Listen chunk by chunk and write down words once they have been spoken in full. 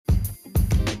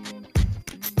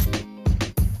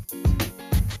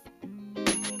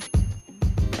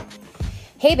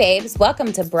Hey babes,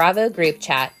 welcome to Bravo Group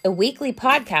Chat, a weekly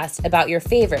podcast about your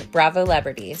favorite Bravo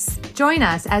celebrities. Join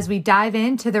us as we dive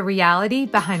into the reality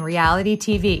behind reality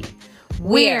TV.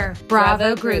 We're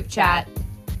Bravo Group Chat.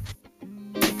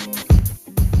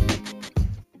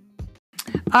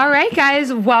 All right,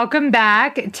 guys, welcome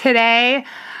back. Today,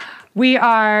 we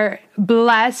are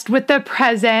blessed with the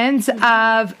presence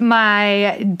of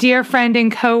my dear friend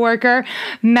and coworker,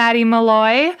 Maddie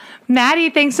Malloy. Maddie,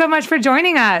 thanks so much for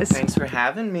joining us. Thanks for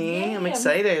having me. Yay. I'm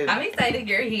excited. I'm excited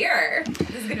you're here. This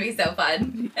is going to be so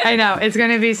fun. I know, it's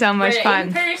going to be so much We're fun.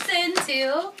 in person,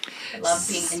 too. I love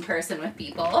being in person with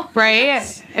people.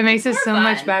 Right? It makes it so Fun.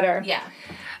 much better. Yeah.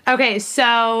 Okay,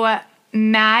 so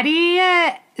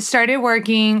Maddie started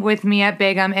working with me at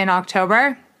Bigham in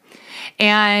October,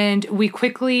 and we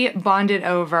quickly bonded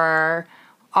over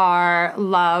our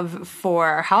love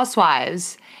for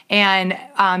Housewives. And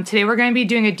today we're going to be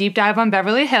doing a deep dive on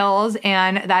Beverly Hills,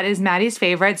 and that is Maddie's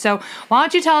favorite. So why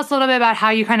don't you tell us a little bit about how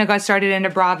you kind of got started into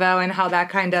Bravo and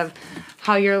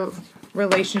how your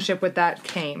relationship with that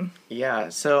came? Yeah,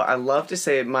 so I love to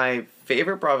say my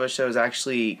favorite Bravo show is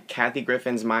actually Kathy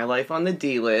Griffin's My Life on the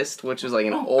D-List, which is like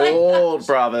an old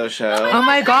Bravo show. Oh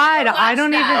my God, I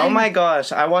don't even... Oh my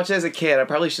gosh, I watched it as a kid. I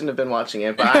probably shouldn't have been watching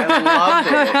it, but I loved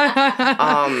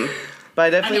it. But I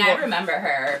definitely... I remember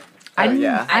her. Oh,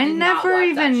 yeah. I did not never watch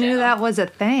even that knew show. that was a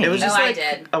thing. It was just I like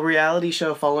did. a reality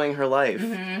show following her life.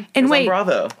 Mm-hmm. And wait, on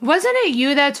Bravo. wasn't it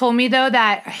you that told me though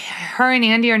that her and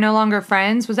Andy are no longer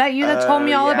friends? Was that you that told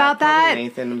me all Yeah, about probably that?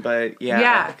 Nathan, but yeah,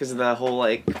 Yeah. because of the whole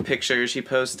like pictures she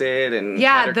posted and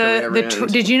Yeah, had her career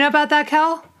ruined. did you know about that,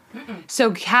 Kel?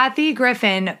 So Kathy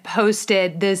Griffin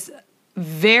posted this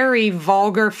very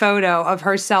vulgar photo of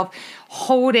herself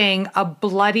holding a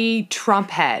bloody Trump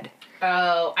head.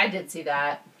 Oh, I did see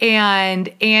that. And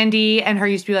Andy and her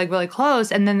used to be like really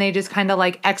close, and then they just kind of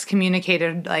like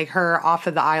excommunicated like her off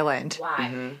of the island.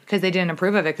 Why? Because they didn't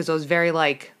approve of it because it was very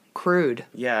like crude.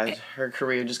 Yeah, her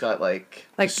career just got like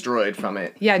destroyed from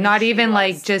it. Yeah, not even was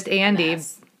like just Andy.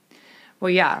 mess. Well,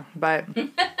 yeah, but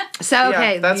so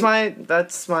okay. Yeah,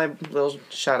 that's my little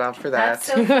shout out for that. That's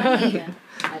so funny.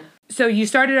 So you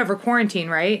started over quarantine,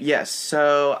 right? Yes,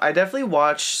 so I definitely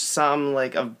watched some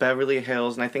like of Beverly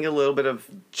Hills and I think a little bit of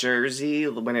Jersey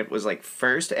when it was like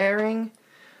first airing.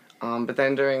 But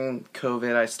then during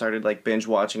COVID I started like binge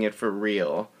watching it for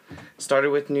real. Started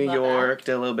with New Love York,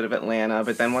 did a little bit of Atlanta,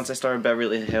 but then once I started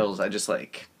Beverly Hills I just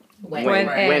like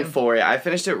Went for it. I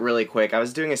finished it really quick. I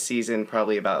was doing a season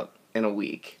probably about in a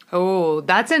week. Oh,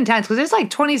 that's intense because there's like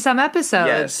 20 some episodes.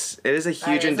 Yes, it is a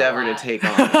huge is a endeavor to lot. take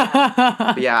on.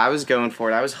 But yeah, I was going for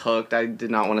it. I was hooked. I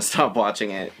did not want to stop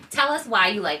watching it. Tell us why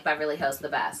you like Beverly Hills the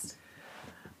best.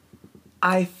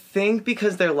 I think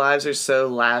because their lives are so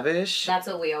lavish. That's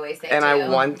what we always say, And too. I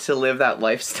want to live that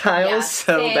lifestyle Yeah,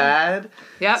 so same. bad.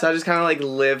 Yep. So I just kind of like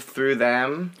live through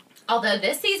them. Although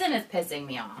this season is pissing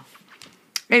me off.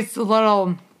 It's a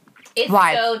little. It's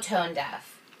Why? so tone deaf.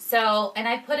 So, and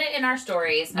I put it in our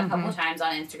stories a couple times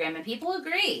on Instagram, and people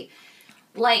agree.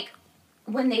 Like,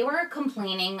 when they were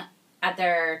complaining at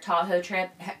their Tahoe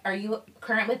trip, are you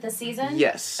current with this season?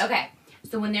 Yes. Okay.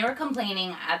 So when they were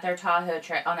complaining at their Tahoe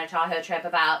trip,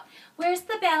 about, where's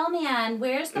the bellman?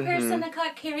 Where's the person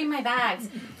that carry my bags?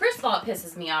 First of all, it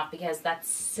pisses me off because that's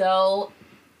so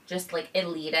just like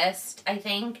elitist, I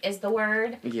think is the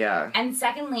word. Yeah. And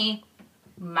secondly,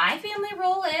 my family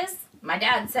rule is, my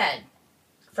dad said,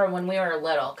 from when we were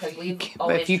little, because we've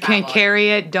always If you can't traveled, carry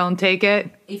it, don't take it.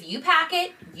 if you pack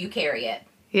it, you carry it.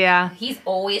 Yeah. He's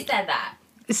always said that.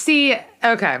 See,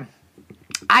 okay.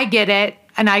 I get it,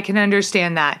 and I can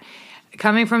understand that.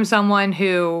 Coming from someone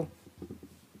who,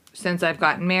 since I've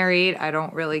gotten married, I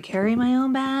don't really carry my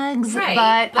own bags. Right,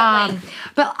 But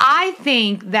I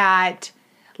think that,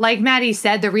 like Maddie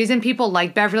said, the reason people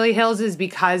like Beverly Hills is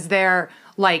because their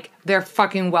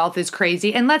fucking wealth is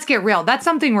crazy. And let's get real, that's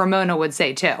something Ramona would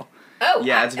say too. Oh,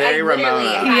 Yeah, it's very I literally Ramona.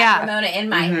 had Yeah. Ramona in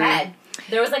my head.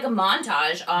 There was like a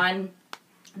montage on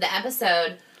the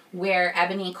episode where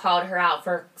Ebony called her out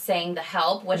for saying the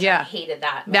help, which Yeah. I hated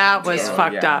that. That moment, was too.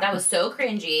 fucked Yeah. up. That was so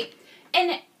cringy.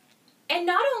 And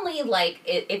not only like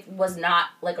it was not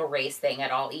like a race thing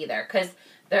at all either, because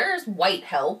there's white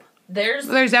help. There's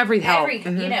every help. you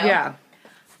know. Yeah.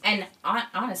 And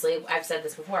honestly, I've said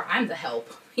this before, I'm the help.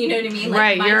 You know what I mean? Like,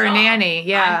 Right, my you're a job, nanny,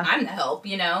 yeah. I'm the help,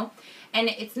 you know? And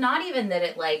it's not even that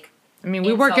it, like... I mean,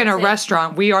 we work in a insulted-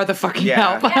 restaurant. We are the fucking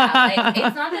Yeah. help. Yeah, like,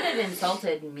 it's not that it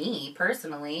insulted me,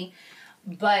 personally,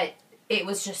 but it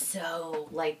was just so,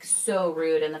 like, so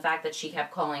rude. And the fact that she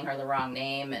kept calling her the wrong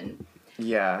name, and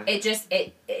Yeah. it just,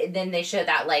 then they showed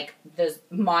that, like, this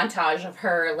montage of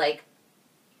her, like,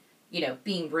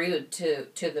 being rude to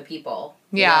the people.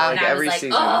 Yeah. And Like I was every like,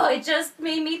 season. oh, it just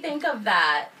made me think of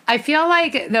that. I feel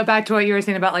like, though, back to what you were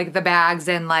saying about like the bags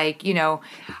and like,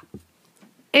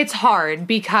 it's hard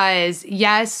because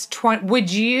yes,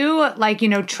 would you like,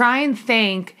 try and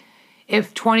think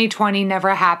if 2020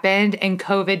 never happened and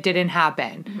COVID didn't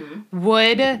happen,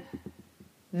 would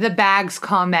the bags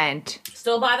comment?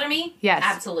 Still bother me? Yes.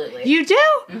 Absolutely. You do?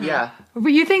 Yeah.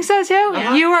 You think so too?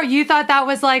 Yeah. You thought that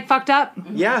was like fucked up?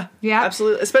 Yeah. Yeah.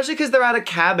 Absolutely. Especially because they're at a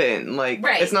cabin. Like,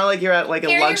 Right. it's not like you're at like a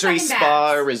Carry your luxury fucking spa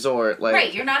bags. or resort. Like,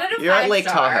 Right, you're not at a You're at Lake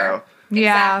five-star. Tahoe.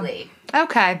 Yeah. Exactly.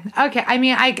 Okay. I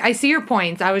mean, I see your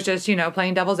points. I was just,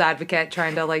 playing devil's advocate,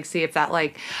 trying to like see if that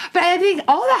like, but I think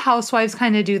all the housewives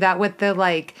kind of do that with the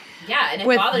like, Yeah, and it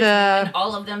With bothers the- me when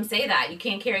all of them say that. You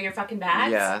can't carry your fucking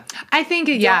bags. Yeah. I think,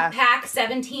 yeah. Don't pack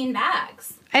 17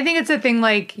 bags. I think it's a thing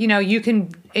like, you can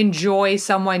enjoy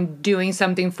someone doing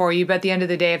something for you, but at the end of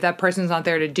the day, if that person's not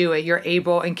there to do it, you're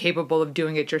able and capable of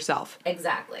doing it yourself.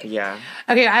 Exactly. Yeah.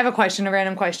 Okay, I have a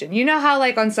random question. You know how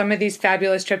like on some of these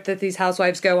fabulous trips that these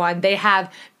housewives go on, they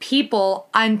have people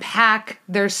unpack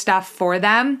their stuff for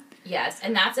them? Yes,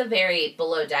 and that's a very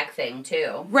below deck thing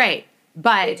too. Right. They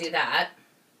But do that.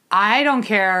 I don't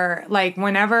care. Like,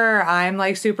 whenever I'm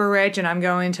like super rich and I'm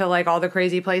going to like all the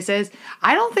crazy places,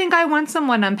 I don't think I want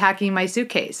someone unpacking my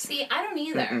suitcase. See, I don't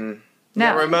either. No.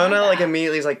 Yeah, Ramona love like that.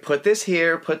 immediately is like, put this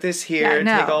here, Yeah,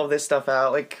 no. take all of this stuff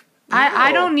out. Like,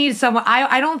 I no. don't need someone.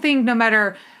 I don't think no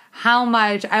matter how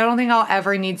much, I don't think I'll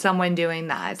ever need someone doing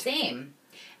that. Same.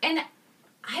 And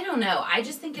I don't know. I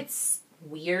just think it's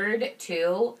weird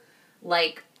too.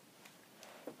 Like,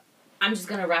 I'm just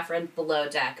going to reference Below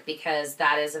Deck because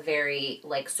that is a very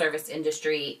like service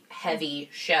industry heavy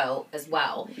show as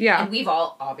well. Yeah. And we've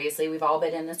all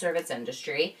been in the service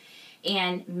industry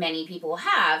and many people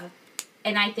have.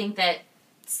 And I think that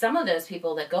some of those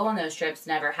people that go on those trips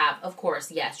never have. Of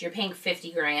course, yes, you're paying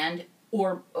 $50,000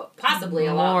 or possibly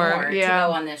a lot More, more yeah. to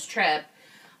go on this trip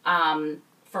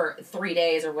for 3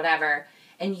 days or whatever,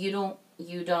 and you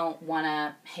don't want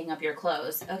to hang up your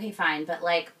clothes. Okay, fine, but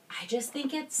like I just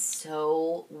think it's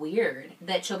so weird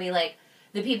that she'll be like,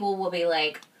 the people will be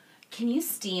like, "Can you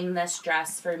steam this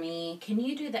dress for me? Can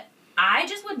you do that?" I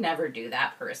just would never do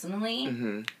that personally.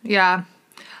 Mm-hmm. Yeah.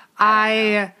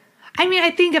 I mean,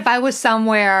 I think if I was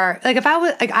somewhere, like if I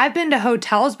was, like I've been to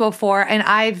hotels before and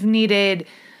I've needed,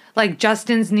 like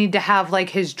Justin's need to have like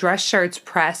his dress shirts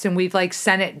pressed and we've like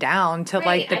sent it down to Right,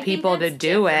 like the I think people to that's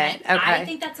do different. it. Okay. I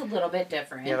think that's a little bit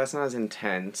different. Yeah, that's not as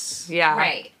intense. Yeah.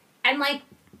 Right. And like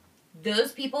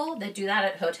those people that do that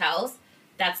at hotels,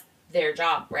 that's their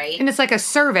job, right? And it's like a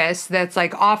service that's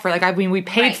like offered. Like, I mean, we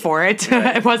paid Right. for it.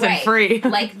 It wasn't Right. free.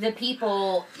 Like the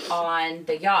people on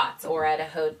the yachts or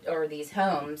at or these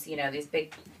homes, these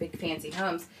big fancy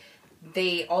homes,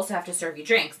 they also have to serve you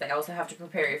drinks. They also have to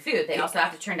prepare your food. They also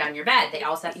have to turn down your bed. They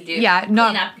also have to do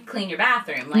clean your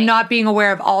bathroom. Like Not being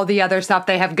aware of all the other stuff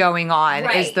they have going on is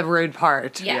Right. the rude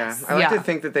part. Yes. Yeah. I like Yeah. to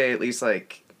think that they at least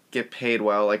like get paid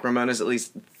well. Like Ramona's at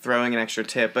least throwing an extra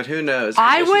tip, but who knows?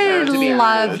 I Maybe she's known would to be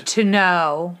love rude. to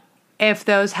know if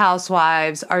those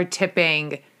housewives are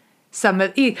tipping some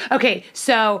of. Okay,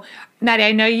 so Maddie,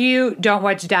 I know you don't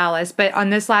watch Dallas, but on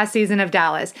this last season of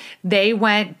Dallas, they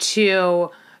went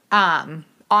to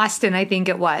Austin, I think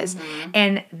it was,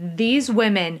 and these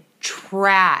women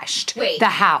trashed the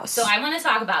house. So I want to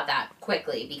talk about that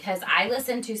quickly because I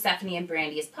listened to Stephanie and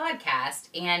Brandy's podcast,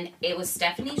 and it was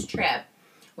Stephanie's trip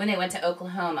when they went to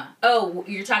Oklahoma. Oh,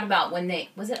 you're talking about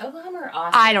was it Oklahoma or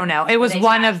Austin? I don't know. It was They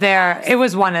one trashed of their. the house. It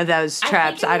was one of those I think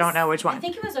trips. it I don't was- know which one. I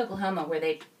think it was Oklahoma where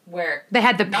They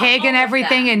had the not pig and all of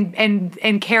everything, them.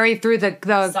 and carry through the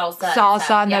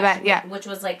salsa and the bed. Yeah, which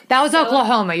was like that was so-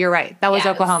 Oklahoma. You're right. That was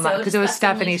yeah, Oklahoma because it was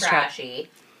disgustingly Stephanie's trip. trashy.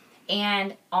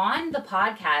 And on the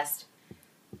podcast,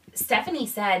 Stephanie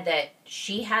said that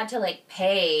she had to like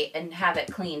pay and have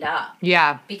it cleaned up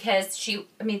Yeah. because she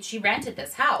rented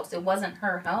this house. It wasn't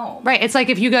her home. Right. It's like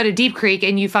if you go to Deep Creek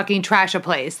and you fucking trash a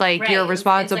place, like Right. you're It's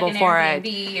responsible like an for it.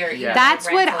 Airbnb or, Yeah. That's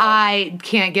what rental. I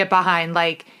can't get behind.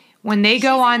 Like when they She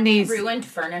go said on they these, ruined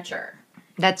furniture.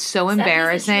 that's so Stephanie said she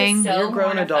embarrassing. was so You're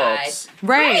grown mortified. adults.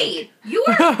 Right. You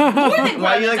are more than grown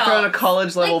Why are you like throwing a adults.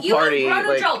 college level like, you party? have grown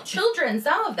Like, adult children,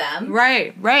 some of them.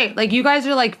 Right. Like you guys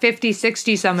are like 50,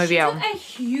 60, some of She you. took a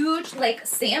huge, like,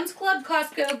 Sam's Club,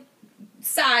 Costco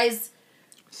size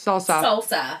Salsa.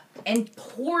 salsa and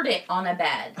poured it on a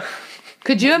bed.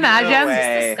 Could you imagine? No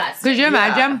way. It's disgusting. Could you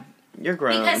imagine? You're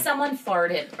grown. Because someone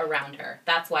farted around her.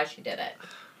 That's why she did it.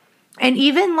 And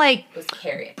even like It was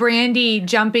carry. Brandy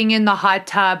jumping in the hot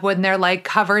tub when they're like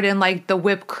covered in like the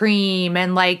whipped cream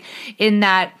and like in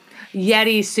that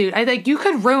Yeti suit. I think you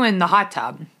could ruin the hot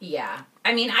tub. Yeah.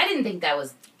 I mean, I didn't think that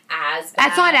was as bad.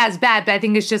 That's not as bad, but I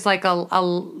think it's just like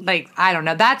like, I don't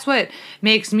know. That's what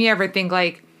makes me ever think,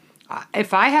 like,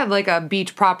 if I had like a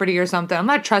beach property or something, I'm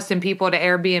not trusting people to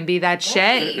Airbnb that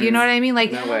shit. You know what I mean?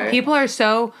 Like, No way. people are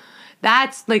so.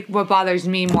 That's like what bothers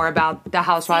me more about the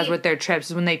housewives with their trips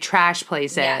is when they trash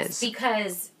places. Yes,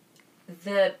 because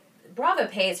the Bravo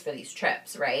pays for these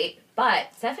trips, right?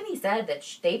 But Stephanie said that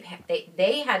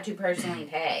they had to personally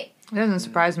pay It doesn't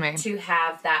surprise me. to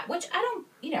have that, which I don't,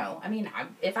 I mean,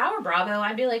 if I were Bravo,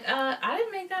 I'd be like, I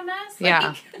didn't make that mess. Yeah.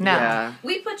 Like, No. Yeah.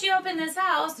 we put you up in this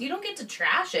house. You don't get to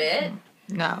trash it.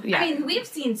 No. Yeah. I mean, we've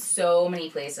seen so many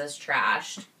places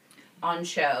trashed on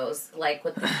shows, like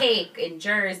with the cake in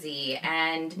Jersey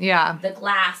and Yeah. the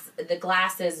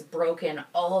glass is broken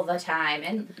all the time.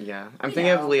 And Yeah. I'm You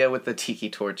thinking know. of Leah with the tiki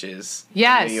torches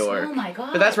Yes. in New York. oh my god.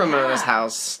 But that's Ramona's yeah.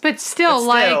 house. But still, But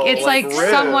like, still, it's like, like, rude.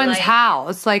 someone's Like-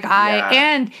 house. Like, Yeah.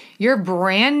 and you're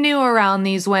brand new around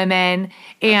these women,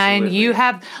 and Absolutely. you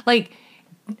have, like,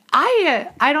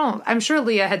 I'm sure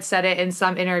Leah had said it in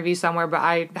some interview somewhere, but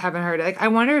I haven't heard it. Like, I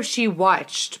wonder if she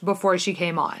watched before she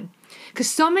came on. Because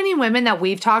so many women that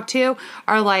we've talked to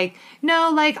are like,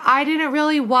 no, like, I didn't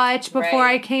really watch before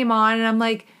Right. I came on. And I'm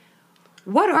like,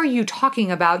 what are you talking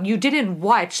about? You didn't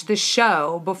watch the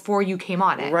show before you came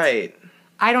on it. Right.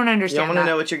 I don't You understand don't want to that.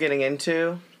 know what you're getting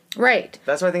into? Right.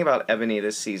 That's what I think about Ebony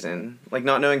this season. Like,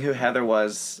 not knowing who Heather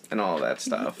was and all that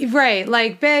stuff. Right.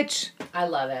 Like, bitch. I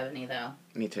love Ebony though.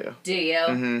 Me too. Do you?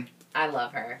 Mm-hmm. I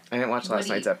love her. I didn't watch What last do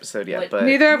you- night's episode yet, what- but...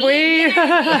 Neither have we. Neither did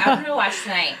me. I'm gonna watch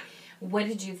tonight. What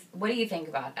do you think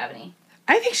about Ebony?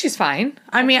 I think she's fine.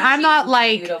 I mean, think I'm she's not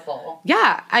like, beautiful.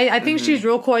 yeah, I think she's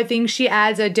real cool. I think she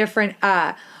adds a different,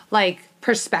 like,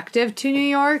 perspective to New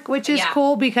York, which is Yeah.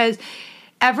 cool because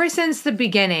ever since the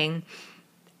beginning,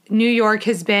 New York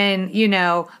has been,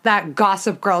 that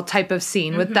Gossip Girl type of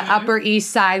scene with the Upper East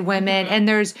Side women. And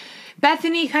there's,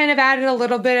 Bethany kind of added a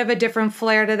little bit of a different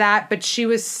flair to that, but she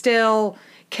was still,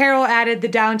 Carol added the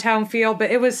downtown feel, but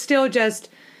it was still just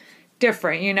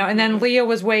different, and then Leah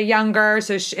was way younger,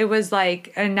 so it was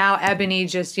like, and now Ebony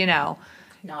just, Not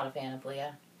a fan of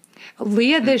Leah.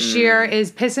 Leah this year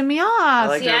is pissing me off. I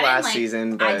liked See, her I didn't last like-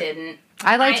 season, I but... didn't.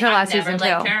 I liked her last I've never season,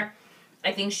 liked too. her.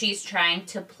 I think she's trying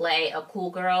to play a cool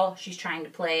girl. She's trying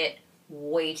to play it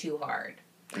way too hard.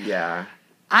 Yeah.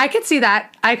 I could see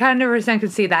that. I 100%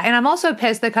 could see that. And I'm also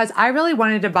pissed because I really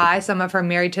wanted to buy some of her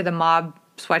Married to the Mob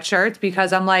sweatshirts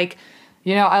because I'm like,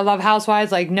 I love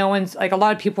Housewives. Like, no one's, like, a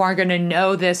lot of people aren't going to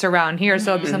know this around here,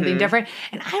 so it'll be something different.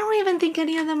 And I don't even think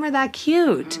any of them are that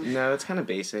cute. No, it's kind of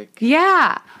basic.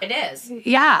 Yeah. It is.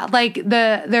 Yeah. Like,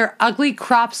 their ugly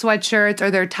crop sweatshirts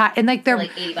or their tie, and like, they're Like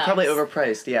 $80. Probably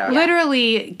overpriced, yeah.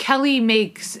 literally, Kelly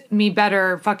makes me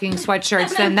better fucking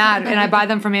sweatshirts than that, and I buy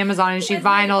them from Amazon, and she With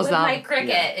vinyls with them. my Cricket,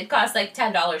 Yeah. it costs like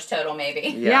 $10 total, maybe.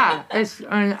 Yeah,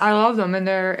 and I love them,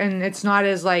 and it's not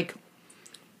as like,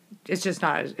 it's just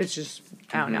not. It's just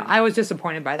I don't know. I was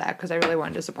disappointed by that because I really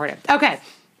wanted to support it. Okay,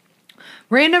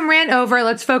 random rant over.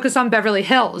 Let's focus on Beverly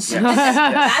Hills.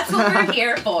 That's what we're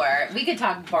here for. We could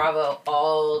talk Bravo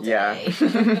all day.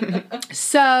 Yeah.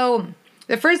 So,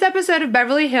 the first episode of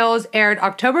Beverly Hills aired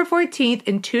October 14th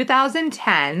in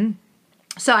 2010.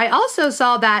 So, I also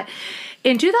saw that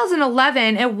in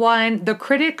 2011, it won the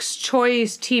Critics'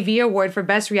 Choice TV Award for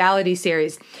Best Reality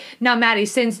Series. Now, Maddie,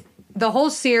 since the whole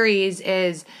series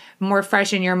is more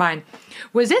fresh in your mind,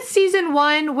 was it season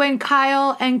 1 when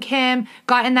Kyle and Kim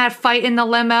got in that fight in the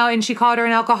limo and she called her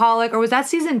an alcoholic, or was that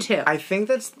season 2? I think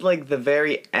that's like the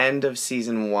very end of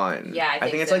season 1. Yeah, I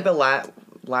think it's so. like the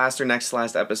last or next to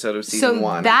last episode of season So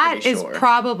 1. I'm that pretty is sure.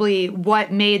 probably what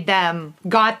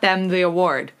got them the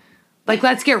award. Like,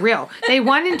 let's get real. They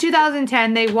won in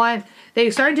 2010. They started in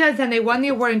 2010. They won the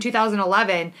award in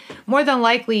 2011. More than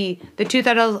likely, the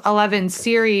 2011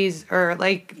 series wasn't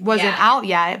Yeah. out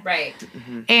yet. Right.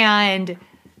 And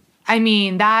I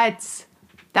mean, that's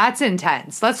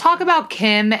intense. Let's talk about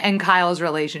Kim and Kyle's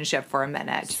relationship for a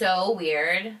minute. So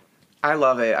weird. I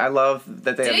love it. I love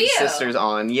that they Do have you? the sisters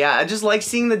on. Yeah, I just like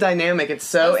seeing the dynamic. It's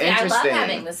so See, interesting. I love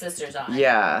having the sisters on.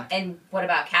 Yeah. And what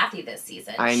about Kathy this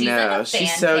season? I She's know. Like a She's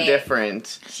fan so fave.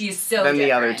 different She's so than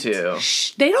the other different. two.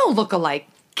 Shh, they don't look alike.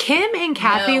 Kim and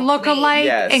Kathy No, look wait. alike,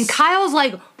 Yes. and Kyle's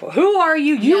like, "Who are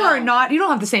you? You No. are not. You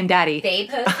don't have the same daddy."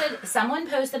 Someone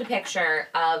posted a picture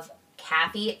of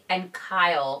Kathy and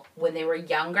Kyle when they were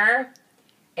younger,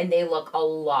 and they look a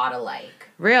lot alike.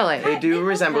 Really? They do look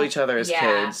resemble like- each other as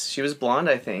yeah. kids. She was blonde,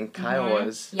 I think. Kyle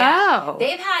was. Yeah. Oh.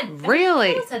 They've had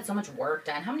Really? Kyle's had so much work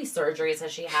done. How many surgeries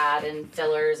has she had and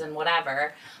fillers and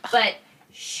whatever? But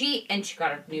she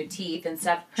got her new teeth and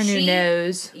stuff. Her new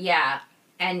nose. Yeah,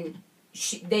 and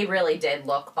they really did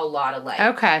look a lot alike.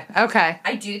 Okay.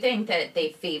 I do think that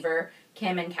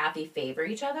Kim and Kathy favor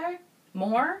each other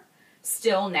more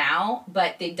still now,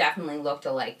 but they definitely looked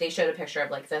alike. They showed a picture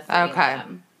of like the three of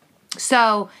them.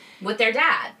 So. With their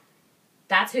dad.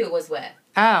 That's who it was with.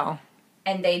 Oh.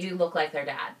 And they do look like their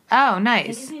dad. Oh, I nice.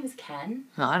 think his name is Ken.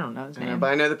 Oh, I don't know his name.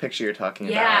 But I know the picture you're talking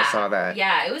about. I saw that.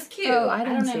 Yeah, it was cute. Oh, I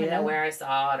don't even know where I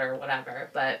saw it or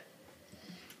whatever, but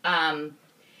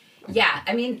yeah,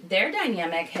 I mean, their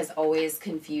dynamic has always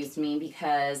confused me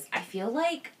because I feel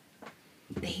like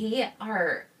they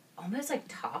are almost like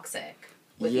toxic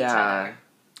with each other.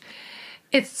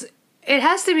 It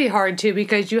has to be hard too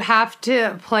because you have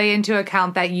to play into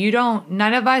account that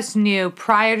none of us knew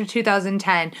prior to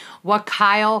 2010 what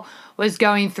Kyle was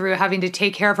going through, having to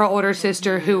take care of her older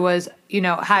sister who was, who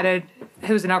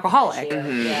was an alcoholic.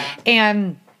 Yeah.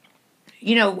 And,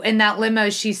 in that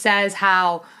limo, she says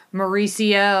how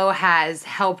Mauricio has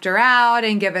helped her out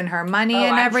and given her money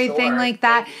and everything like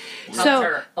that. Helped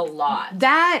her a lot.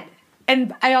 That,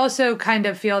 and I also kind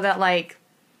of feel that like,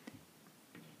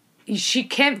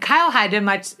 Kyle had too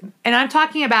much, and I'm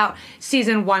talking about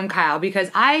season 1 Kyle because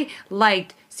I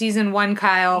liked season 1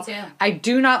 Kyle. Me too. I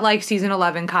do not like season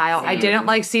 11 Kyle. I didn't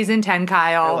like season 10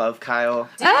 Kyle. I love Kyle.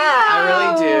 Oh! I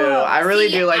really do. I really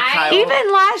do like Kyle.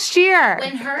 Even last year.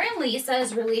 When her and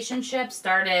Lisa's relationship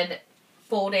started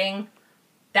folding,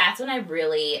 that's when I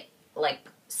really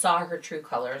saw her true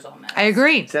colors almost. I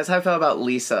agree. So that's how I felt about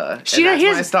Lisa. That's He when I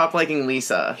doesn't- stopped liking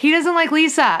Lisa. He doesn't like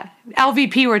Lisa.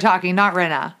 LVP we're talking, not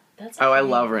Rinna. That's Oh, I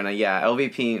funny. love Rinna. Yeah,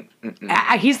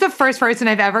 LVP. He's the first person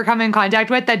I've ever come in contact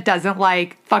with that doesn't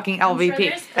like fucking I'm sure LVP.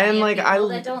 there's plenty And, of like, people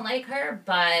that don't like her,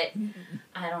 but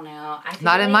I don't know. I feel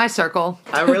Not in like- my circle.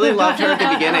 I really loved her at the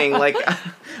beginning. Like,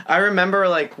 I remember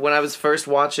when I was first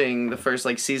watching the first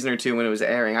season or 2 when it was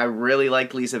airing. I really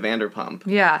liked Lisa Vanderpump,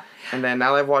 Yeah. and then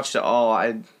now that I've watched it all,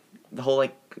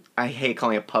 I hate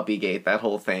calling it Puppygate. That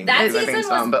whole thing. That because I season think it's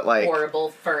was dumb, but horrible,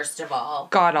 first of all.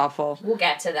 God awful. We'll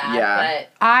get to that, Yeah.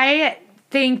 I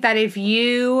think that if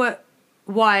you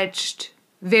watched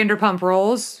Vanderpump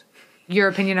Rules, your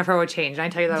opinion of her would change. And I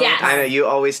tell you that all the Yes. time. I know you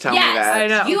always tell Yes, me that. I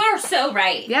know. You are so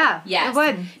right. Yeah, Yes. it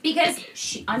would. Because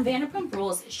on Vanderpump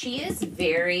Rules, she is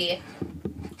very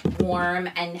warm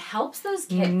and helps those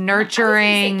kids.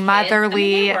 Nurturing,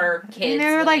 motherly. They were kids They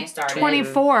were when like they started.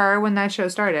 24 when that show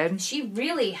started. She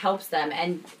really helps them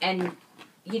and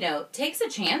takes a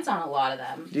chance on a lot of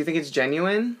them. Do you think it's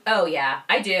genuine? Oh, yeah,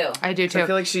 I do. I do I too.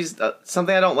 feel like she's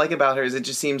something I don't like about her is it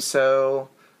just seems so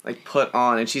put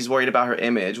on, and she's worried about her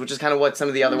image, which is kind of what some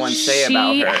of the other ones say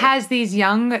about She her. has these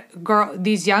young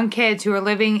kids who are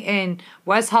living in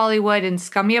West Hollywood in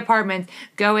scummy apartments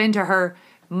go into her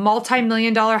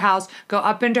multi-million-dollar house, go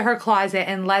up into her closet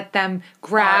and let them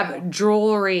grab Borrow.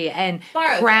 jewelry and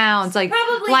Borrow crowns, things.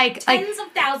 Probably tens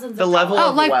of thousands the of level dollars.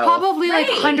 of like wealth. probably like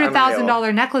Right.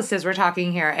 $100,000 necklaces we're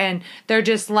talking here, and they're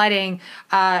just letting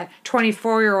a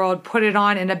 24-year-old put it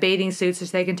on in a bathing suit so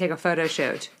they can take a photo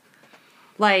shoot.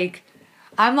 Like,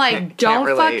 I'm like, Can't don't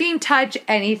relate. fucking touch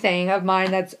anything of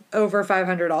mine that's over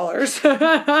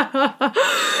 $500.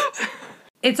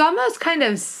 It's almost kind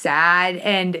of sad,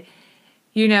 and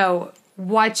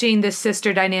watching the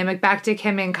sister dynamic back to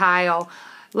Kim and Kyle,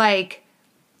 like,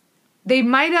 they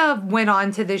might have went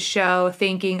on to this show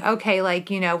thinking, okay,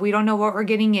 we don't know what we're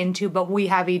getting into, but we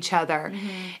have each other.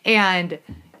 And,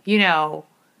 and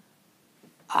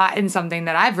something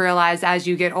that I've realized as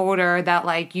you get older, that,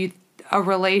 a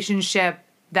relationship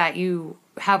that you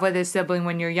have with a sibling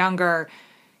when you're younger,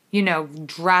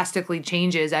 drastically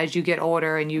changes as you get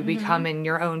older and you become in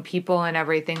your own people and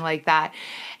everything like that.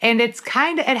 And it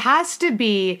has to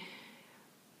be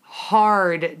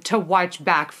hard to watch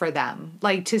back for them,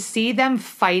 to see them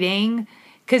fighting,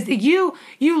 because you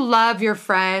love your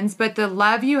friends, but the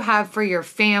love you have for your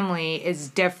family is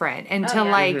different. And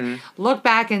to look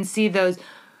back and see those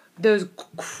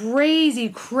crazy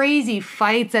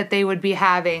fights that they would be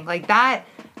having, that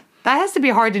has to be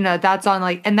hard to know. That's on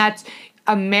and that's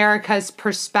America's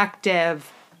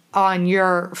perspective on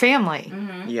your family.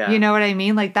 Yeah. You know what I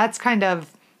mean? That's kind of...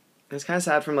 It's kind of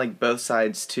sad from both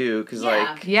sides too, because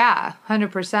Yeah. Yeah,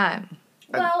 100%.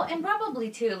 Well, and probably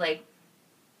too,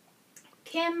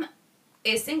 Kim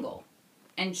is single,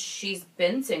 and she's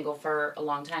been single for a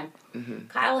long time.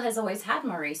 Kyle has always had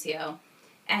Mauricio,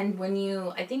 and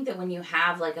I think that when you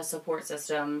have a support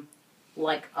system,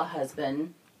 like a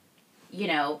husband,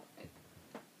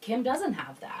 Kim doesn't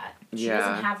have that. She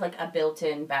doesn't have a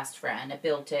built-in best friend, a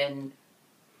built-in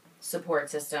support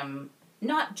system,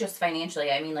 not just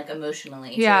financially, I mean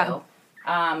emotionally too.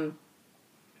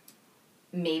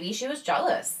 Maybe she was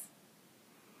jealous.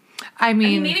 I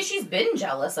mean, maybe she's been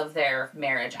jealous of their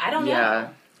marriage. I don't Yeah. know.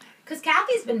 Because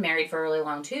Kathy's been married for a really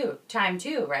long time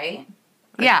too, right?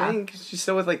 yeah. I think she's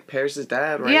still with like Paris's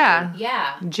dad, right? Yeah.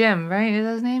 Yeah. Jim, right? Is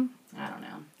that his name? I don't know.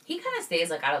 He kind of stays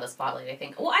like out of the spotlight, I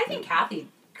think. Well, I think Kathy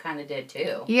kind of did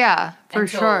too. Yeah, for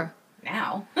Until sure.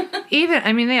 Now. Even,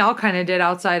 I mean, they all kind of did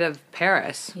outside of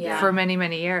Paris Yeah. for many,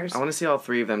 many years. I want to see all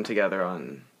three of them together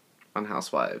on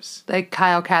Housewives. Like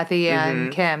Kyle, Kathy, and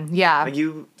Mhm. Kim. Yeah. Like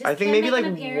Does I think Kim maybe make like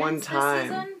an appearance one this time.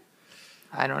 season?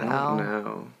 I don't I know. don't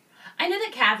know. I know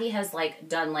that Kathy has like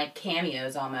done like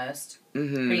cameos almost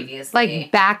previously.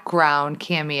 Like background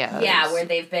cameos. yeah, where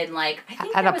they've been like I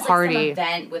think At there a was party. like some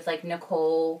event with like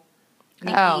Nicole,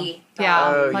 Nikki. Oh,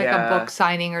 yeah. Oh, like yeah. a book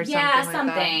signing or something. Yeah, like that.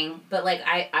 something. But like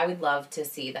I would love to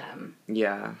see them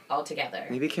Yeah. all together.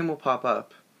 Maybe Kim will pop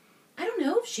up. I don't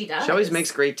know if she does. She always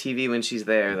makes great TV when she's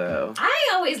there, though. I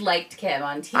always liked Kim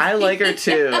on TV. I like her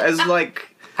too. As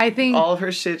like I think all of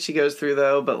her shit she goes through,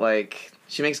 though, but like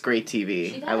she makes great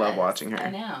TV. She I love does. watching her. I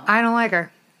know. I don't like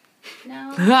her.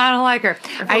 No. I don't like her.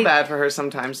 I feel bad for her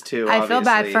sometimes too. I feel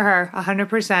bad obviously. for her,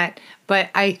 100%. But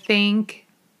I think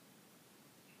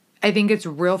it's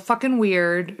real fucking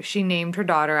weird. She named her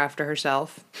daughter after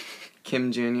herself.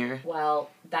 Kim Jr.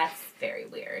 Well, that's very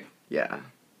weird. Yeah.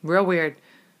 Real weird.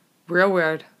 Real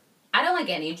weird. I don't like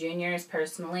any juniors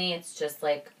personally. It's just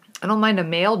like I don't mind a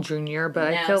male junior,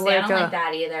 but no, I feel see, like, I don't like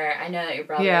that either. I know that your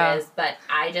brother Yeah. is, but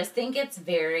I just think it's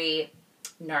very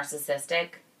narcissistic.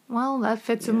 well, that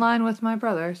fits in line with my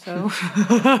brother, so.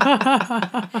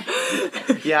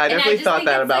 Yeah, I And I definitely just thought think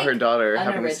that it's, about like, her daughter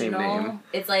having the same Unoriginal. name.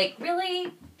 It's like,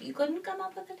 really? You couldn't come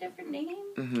up with a different name?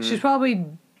 Mm-hmm. She's probably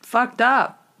fucked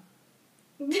up.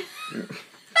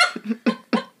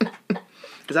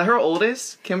 Is that her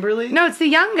oldest, Kimberly? No, it's the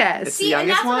youngest. It's the See, and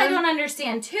youngest that's what I one? don't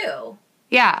understand too.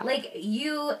 Yeah. Like,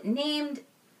 you named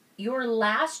your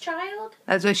last child?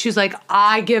 That's what she's like,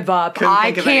 I give up. Couldn't I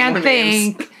think of any can't more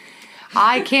names." think.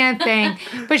 I can't think.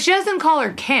 But she doesn't call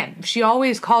her Kim. She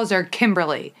always calls her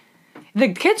Kimberly. The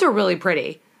kids are really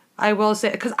pretty. I will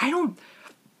say, because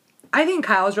I think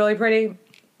Kyle's really pretty.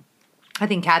 I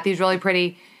think Kathy's really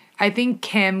pretty. I think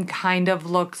Kim kind of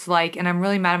looks like, and I'm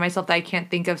really mad at myself that I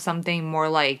can't think of something more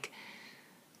like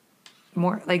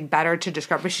better to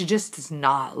describe, but she just does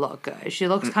not look good. She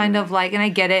looks kind of like, and I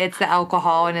get it, it's the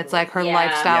alcohol and it's like her Yeah.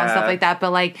 lifestyle and stuff Yeah. like that,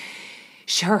 but like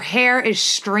her hair is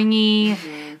stringy.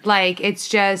 Like it's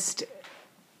just,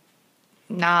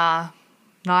 nah,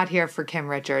 not here for Kim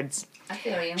Richards. I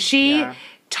feel you. She Yeah.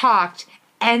 talked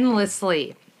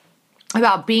endlessly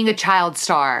about being a child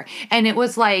star. And it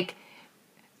was like,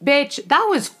 bitch, that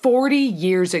was 40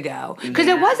 years ago. Because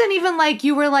it Yeah. wasn't even like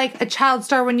you were like a child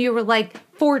star when you were like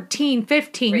 14,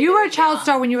 15. You were a child Yeah.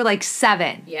 star when you were like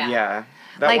 7. Yeah. Yeah.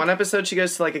 That Like- one episode, she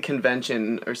goes to like a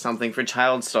convention or something for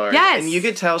child stars. Yes. And you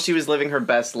could tell she was living her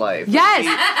best life.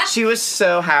 Yes. She was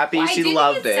so happy. Well, she I do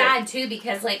loved think it's it. sad too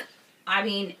because, like, I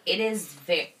mean, it is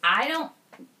very. I don't.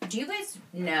 Do you guys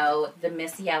know the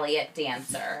Missy Elliott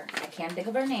dancer? I can't think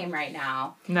of her name right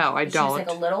now. No, I She's like a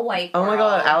don't. little white girl. Oh my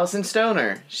god, Allison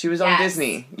Stoner. She was on Yes.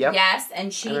 Disney. Yep. Yes,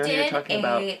 and she I know who you're did talking a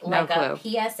about. like No a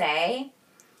PSA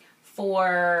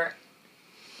for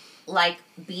like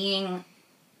being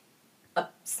a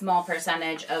small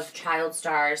percentage of child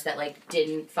stars that like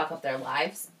didn't fuck up their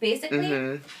lives, basically.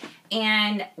 Mm-hmm.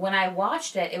 And when I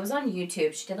watched it, it was on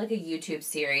YouTube. She did like a YouTube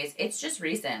series. It's just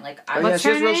recent. Like I Oh, yeah, What's she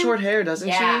has her real name? short hair, doesn't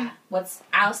yeah. she? What's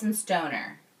Allison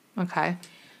Stoner? Okay.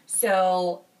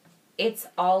 So it's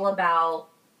all about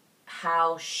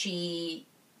how she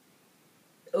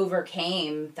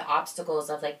overcame the obstacles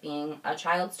of like being a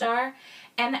child star.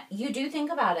 And you do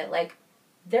think about it, like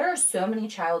there are so many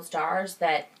child stars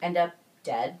that end up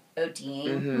dead,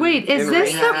 ODing. Mhm. Wait, is In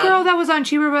this the rehab. girl that was on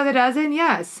Cheaper by the Dozen?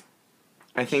 Yes.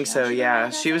 I think She so, on yeah. Cheaper by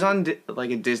the She was on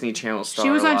like a Disney Channel star. She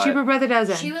was a on lot. Cheaper by the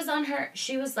Dozen.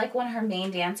 She was like one of her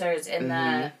main dancers in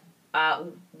the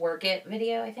Work It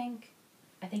video, I think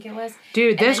it was.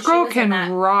 Dude, And this then she girl was in can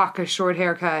that- rock a short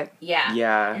haircut. Yeah.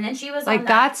 Yeah. And then she was Like, on that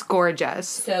that's gorgeous.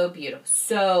 so beautiful.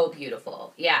 So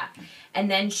beautiful. Yeah. And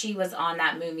then she was on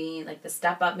that movie, like the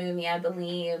Step Up movie, I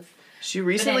believe. She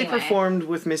recently anyway. performed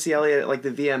with Missy Elliott at like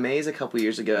the VMAs a couple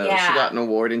years ago. Yeah. She got an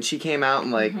award and she came out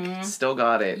and like still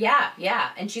got it. Yeah, yeah.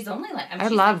 And she's only like, I mean, I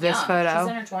she's love like this young. photo. She's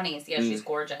in her 20s. Yeah, she's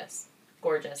gorgeous.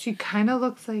 Gorgeous. She kind of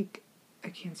looks like a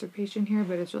cancer patient here,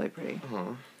 but it's really pretty.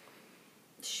 Aw.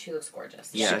 She looks gorgeous.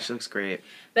 Yeah, she looks great.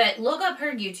 But look up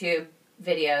her YouTube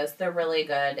videos. They're really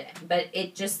good. But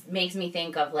it just makes me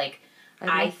think of like,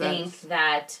 I love think this.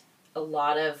 that a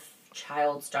lot of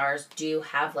child stars do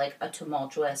have like a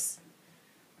tumultuous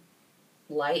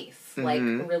life, like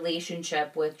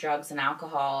relationship with drugs and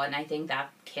alcohol, and I think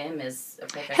that Kim is a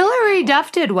perfect Hillary example.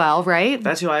 Duff did well, right?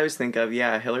 That's who I always think of.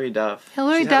 Yeah, Hillary Duff.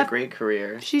 Hillary She's had Duff- a great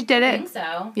career. She did I it. think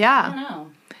so. Yeah. I don't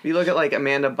know. You look at like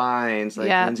Amanda Bynes, like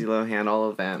Yeah. Lindsay Lohan, all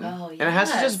of them. Oh, And it has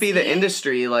to yeah, just be the see?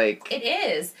 industry, like It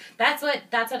is. That's what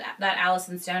that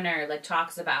Allison Stoner like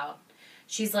talks about.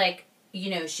 She's like,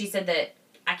 she said that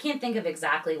I can't think of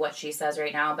exactly what she says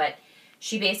right now, but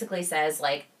she basically says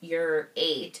like you're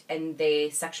 8 and they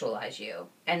sexualize you,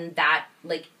 and that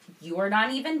like you are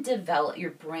not even developed.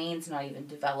 Your brain's not even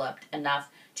developed enough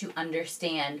to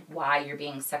understand why you're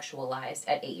being sexualized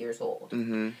at 8 years old.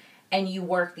 mm-hmm. And you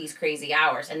work these crazy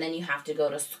hours, and then you have to go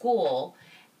to school,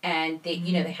 and they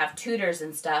they have tutors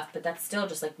and stuff, but that's still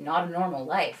just like not a normal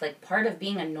life. Like part of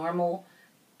being a normal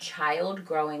child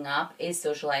growing up is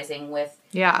socializing with,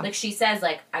 Yeah. like she says,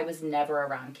 like I was never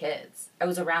around kids. I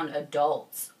was around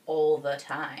adults all the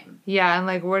time. Yeah, and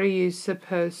like, what are you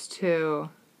supposed to?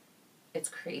 It's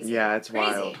crazy. Yeah, it's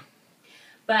crazy. wild.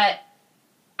 But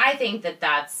I think that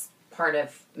that's part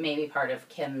of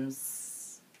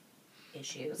Kim's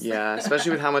issues. Yeah,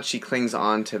 especially with how much she clings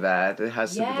on to that. It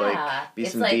has to like be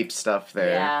It's some like- deep stuff there.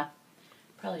 Yeah.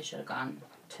 Probably should have gone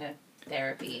to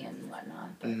therapy and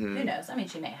whatnot. But who knows? I mean,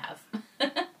 she may have.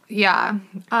 Yeah.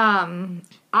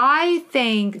 I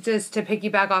think, just to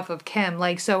piggyback off of Kim,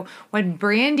 like, so when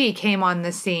Brandy came on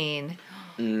the scene,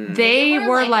 they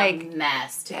were a like,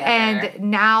 mess together.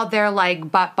 and now they're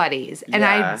like butt buddies. And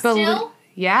Yeah. I believe, Still?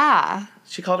 yeah.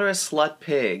 She called her a slut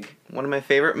pig. One of my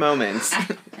favorite moments.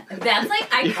 That's like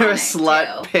iconic. You're a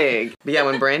slut too. pig. But yeah,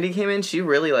 when Brandy came in, she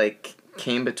really like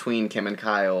came between Kim and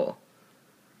Kyle.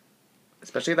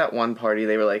 Especially that one party,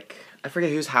 they were like, I forget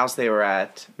whose house they were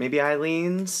at. Maybe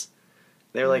Eileen's.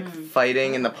 They were like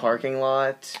fighting in the parking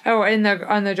lot. Oh, on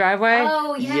the driveway?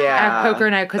 Oh yeah. Yeah, At poker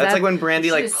night, 'cause that's that- like when Brandy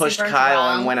She like was pushed super Kyle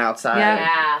drunk. and went outside. Yeah.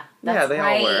 Yeah. That's Yeah, they all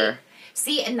right. were.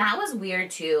 See, and that was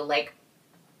weird too. Like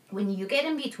when you get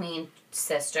in between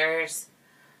sisters,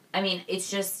 I mean,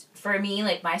 it's just for me.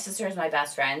 Like my sister is my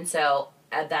best friend, so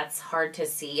that's hard to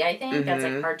see. I think that's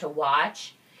like hard to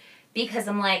watch because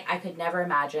I'm like I could never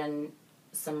imagine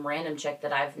some random chick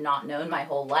that I've not known my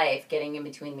whole life getting in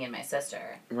between me and my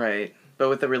sister. Right. But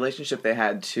with the relationship they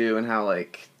had too, and how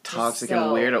like toxic Just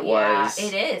and weird it yeah, was.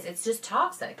 it is. It's just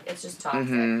toxic. It's just toxic.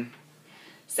 Mhm.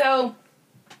 So,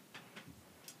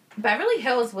 Beverly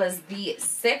Hills was the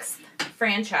 6th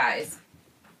franchise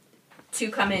to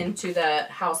come into the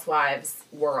Housewives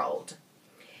world.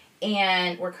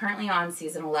 And we're currently on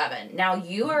season 11. Now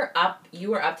you were up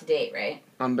to date, right?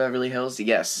 On Beverly Hills,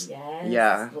 yes. Yes.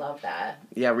 Yeah. Love that.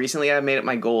 Yeah, recently I made it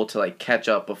my goal to like catch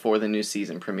up before the new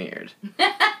season premiered.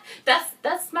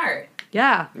 That's smart.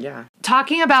 Yeah. Yeah.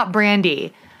 Talking about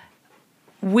Brandy,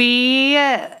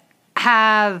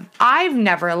 I've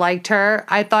never liked her.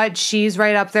 I thought she's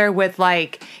right up there with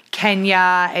like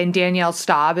Kenya and Danielle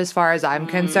Staub as far as I'm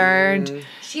concerned.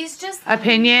 She's just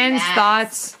Opinions, a mess.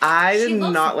 thoughts? I She did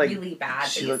looks not like really bad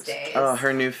she these looks days. oh,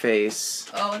 her new face.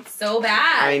 Oh, it's so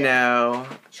bad. I know.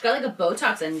 She got like a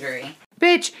Botox injury.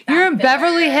 Bitch, you're in Back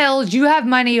Beverly there. Hills. You have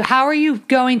money. How are you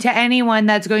going to anyone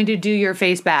that's going to do your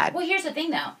face bad? Well, here's the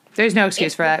thing though. There's no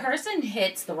excuse If for the that. person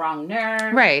hits the wrong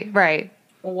nerve, Right.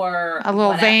 or A little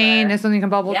whatever, vein, if something can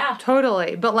bubble. Yeah.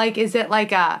 Totally. But like, is it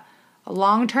like a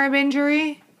long-term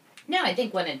injury? No, I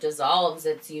think when it dissolves,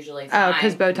 it's usually Oh, fine.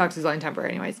 because Botox is only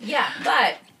temporary anyways. Yeah,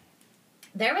 but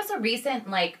there was a recent,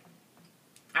 like,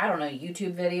 I don't know,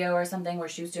 YouTube video or something where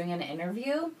she was doing an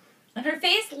interview, and her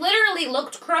face literally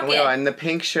looked crooked. Oh, and the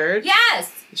pink shirt.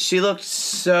 Yes! She looked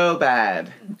so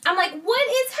bad. I'm like, what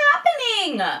is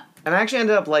happening? And I actually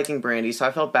ended up liking Brandy, so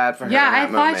I felt bad for her. Yeah, in I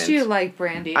that thought moment. you liked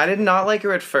Brandy. I did not like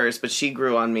her at first, but she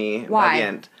grew on me by Why? the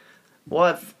end. Well,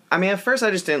 at first I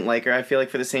just didn't like her. I feel like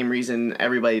for the same reason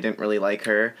everybody didn't really like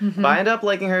her. Mm-hmm. But I ended up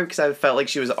liking her because I felt like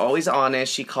she was always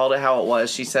honest. She called it how it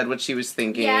was. She said what she was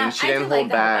thinking. Yeah, she I didn't do hold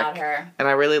like that back. about her. And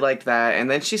I really liked that.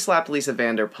 And then she slapped Lisa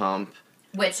Vanderpump.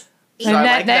 Which, So and I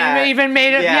that, like that that. even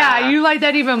made it, Yeah. yeah, you like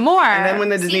that even more. And then when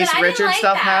the See, Denise but I didn't Richards like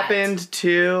stuff that. happened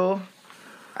too.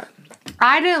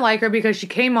 I didn't like her because she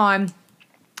came on,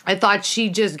 I thought she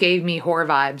just gave me whore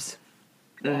vibes.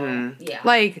 yeah.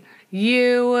 Like,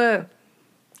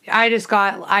 I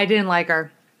didn't like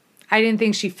her. I didn't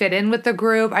think she fit in with the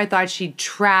group. I thought she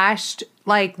trashed,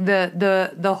 like,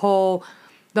 the whole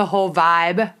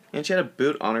vibe. And she had a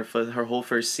boot on her for her whole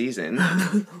first season.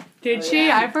 Did she?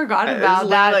 yeah. I forgot It was about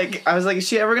that. like I was like, is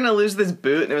she ever gonna lose this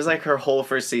boot? And it was like her whole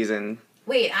first season.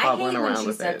 Wait, I hobbling hate when around she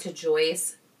with said it. to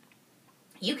Joyce,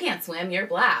 you can't swim, you're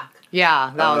black.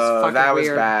 Yeah, that was fucking that was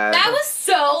weird. bad. That was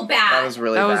so bad. That was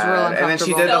really That was bad. real And then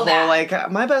she uncomfortable. did the So whole bad.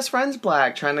 like, my best friend's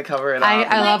black, trying to cover it up.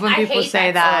 I love when people hate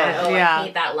say that. song. Oh, Yeah. I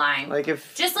hate that line. Like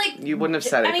if Just like you wouldn't have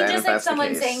said it I mean, then just if like that's the someone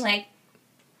case. saying like,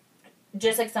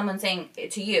 just like someone saying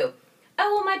to you,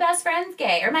 "Oh, well, my best friend's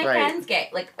gay," or "My Right. friend's gay."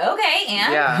 Like, okay,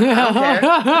 and Yeah, I don't care.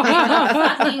 I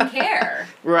don't fucking care.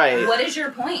 Right. What is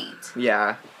your point?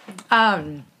 Yeah.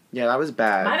 Um, Yeah, that was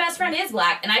bad. My best friend is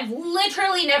black, and I've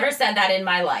literally never said that in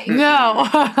my life. no.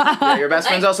 Yeah, your best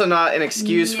friend's Like, also not an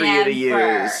excuse for you to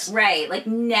Never. use. Right. Like,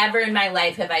 never in my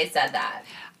life have I said that.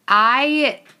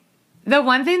 The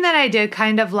one thing that I did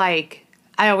kind of like,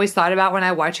 I always thought about when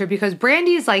I watch her, because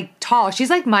Brandy's like tall. She's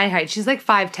like my height. She's like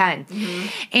 5'10". Mm-hmm.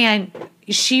 And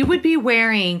she would be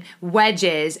wearing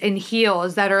wedges and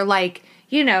heels that are like,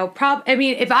 you know, I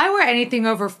mean, if I wear anything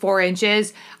over 4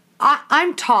 inches,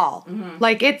 I'm tall. Mm-hmm.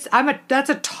 Like that's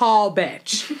a tall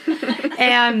bitch.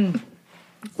 And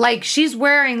like she's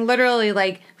wearing literally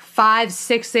like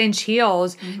 5-6 inch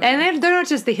heels, Mm-hmm. and they're not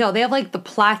just the heel, they have like the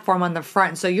platform on the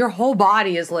front, so your whole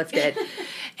body is lifted.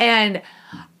 And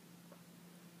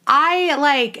I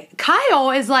like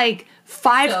Kyle is like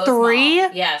 5'3".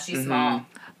 small. Yeah, she's small.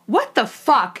 What the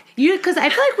fuck? Because I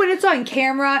feel like when it's on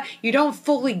camera, you don't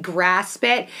fully grasp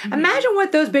it. Imagine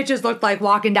what those bitches looked like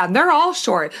walking down. They're all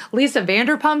short. Lisa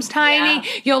Vanderpump's tiny.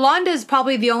 Yolanda's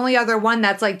probably the only other one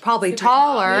that's like probably Super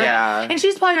tall. taller. Yeah. And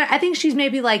she's probably, I think she's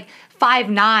maybe like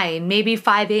 5'9", maybe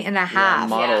 5'8" and a Yeah, half.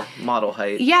 model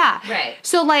height. Yeah. Right.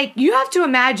 So, like, you have to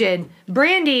imagine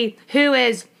Brandy, who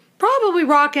is probably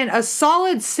rocking a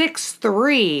solid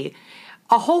 6'3",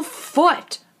 a whole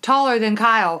foot taller than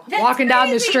Kyle, That's walking down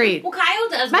the crazy. street. Well, Kyle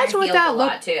does Imagine wear what heels that a look-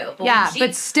 lot too. Yeah, when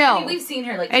but still, I mean, we've seen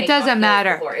her like. it take doesn't off heels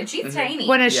matter. Before, and she's tiny.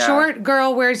 When a Yeah. short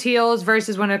girl wears heels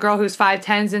versus when a girl who's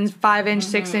 5'10" and 5-inch,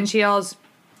 6-inch heels,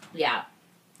 yeah.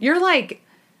 you're like,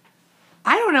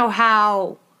 I don't know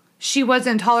how she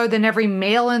wasn't taller than every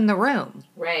male in the room.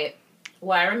 Right.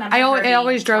 Well, I remember. It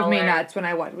always drove me taller. nuts when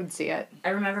I would see it. I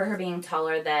remember her being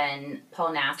taller than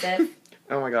Paul Nassif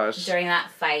Oh my gosh. during that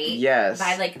fight. Yes.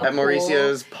 By like a at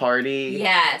Mauricio's party.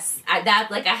 Yes, I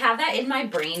have that in my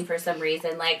brain for some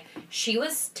reason. Like she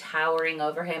was towering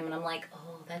over him, and I'm like,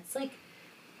 oh, that's like.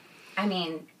 I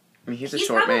mean, I mean, he's a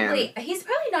short man. He's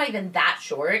probably not even that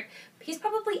short. He's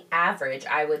probably average,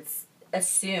 I would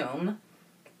assume,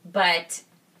 but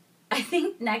I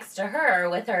think next to her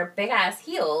with her big ass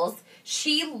heels,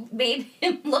 she made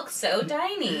him look so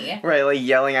tiny. Right, like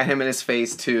yelling at him in his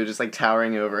face too, just like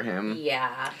towering over him.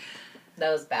 Yeah,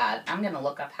 that was bad. I'm gonna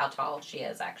look up how tall she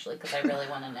is actually because I really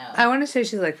want to know. I want to say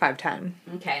she's like 5'10".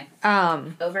 Okay.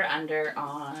 Over Under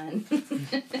on.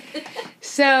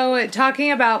 So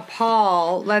talking about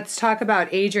Paul, let's talk about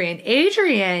Adrian.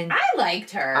 Adrian, I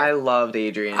liked her. I loved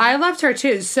Adrian. I loved her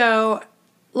too. So,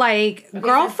 like, Okay, so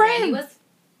girlfriend.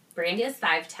 Brandy is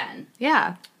 5'10".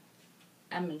 Yeah.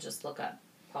 I'm gonna just look up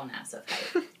Paul Nassif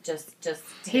height. just.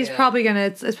 He's to- probably gonna.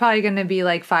 It's probably gonna be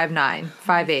like 5'9",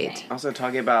 5'8". Okay. Also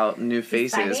talking about new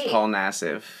faces, 5'8". Paul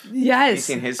Nassif. Have you Yes.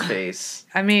 seen his face?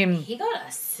 I mean, He got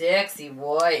a sexy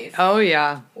wife. oh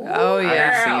yeah, oh Ooh, I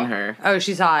yeah. haven't Girl. seen her. Oh,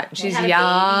 she's hot. She's had a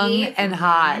young baby. and Mhm.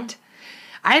 hot.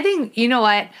 I think, you know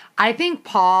what? I think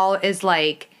Paul is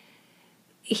like,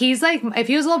 he's like, if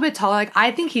he was a little bit taller, like,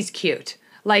 I think he's cute.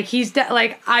 Like,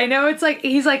 like, I know it's like,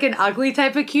 he's like an ugly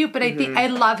type of cute, but I think, I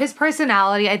love his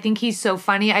personality. I think he's so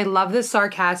funny. I love the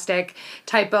sarcastic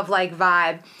type of like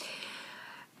vibe.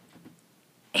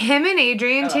 Him and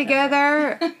Adrian love him.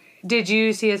 together, did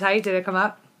you see his height? Did it come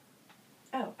up?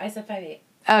 Oh, I said 5'8".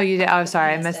 Oh, you did. Oh,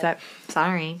 sorry, I missed missed it. that.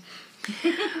 Sorry.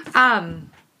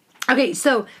 Okay,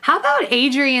 so how about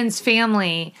Adrian's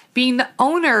family being the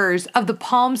owners of the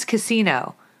Palms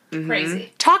Casino?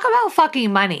 Crazy. Talk about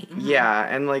fucking money. Yeah,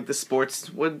 and like the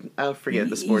sports I forget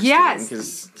the sports Yes. team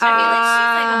because I feel like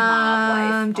she's like a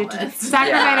mob wife. almost.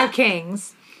 Sacramento Yeah.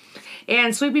 Kings.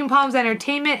 And Sweeping Palms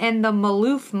Entertainment and the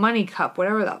Maloof Money Cup,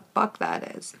 whatever the fuck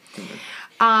that is.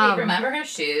 Wait, remember her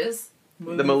shoes?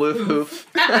 the Maloof hoof.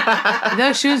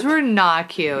 Those shoes were not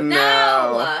cute.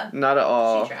 No, not at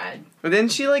all. She tried. But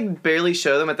didn't she like barely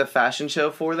show them at the fashion show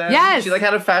for them? Yes. She like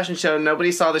had a fashion show and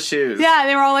nobody saw the shoes. Yeah,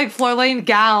 they were all like floor-length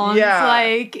gowns. Yeah.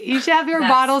 Like, you should have your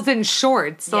That's- bottles in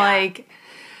shorts. Yeah. Like,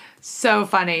 so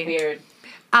funny. Weird.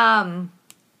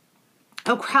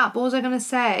 Oh crap, what was I gonna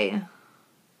say?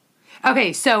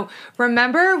 Okay, so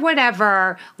remember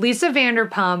whenever Lisa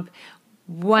Vanderpump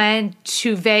went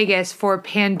to Vegas for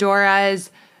Pandora's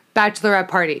bachelorette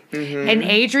party, and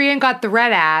Adrian got the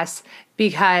red ass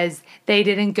because they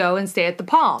didn't go and stay at the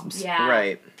Palms. Yeah.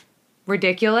 Right.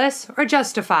 Ridiculous or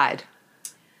justified?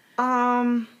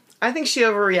 I think she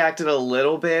overreacted a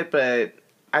little bit, but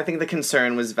I think the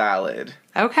concern was valid.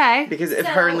 Okay. Because if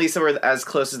her and Lisa were as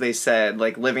close as they said,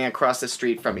 like living across the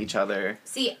street from each other.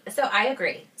 See, so I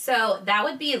agree. So that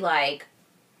would be like,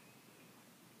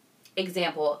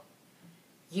 example,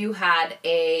 you had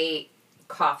a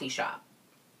coffee shop,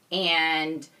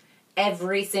 and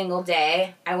every single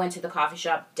day I went to the coffee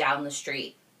shop down the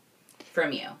street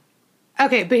from you.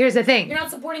 Okay, but here's the thing. You're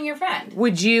not supporting your friend.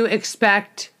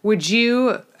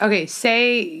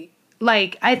 Say,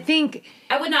 like, I think...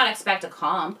 I would not expect a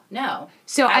comp, no.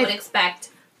 So I would expect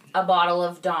a bottle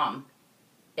of Dom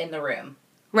in the room.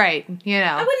 Right, you know.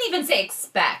 I wouldn't even say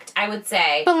expect. I would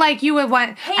say... But, like, you would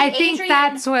want... Hey, I think Adrian,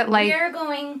 that's what, like... we're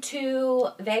going to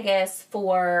Vegas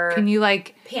for... Can you,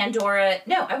 like... Pandora...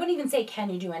 No, I wouldn't even say can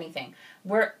you do anything.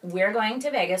 We're going to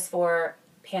Vegas for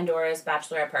Pandora's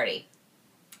bachelorette party.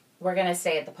 We're going to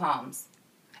stay at the Palms.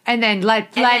 And then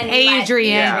let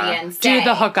Adrian say, do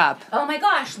the hookup. Oh my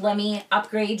gosh, let me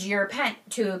upgrade your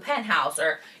to a penthouse,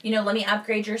 or let me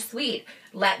upgrade your suite.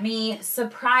 Let me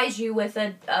surprise you with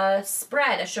a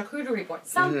spread, a charcuterie board,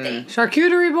 something.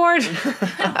 Charcuterie board?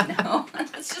 I don't know.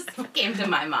 That's just what came to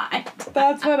my mind.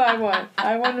 That's what I want.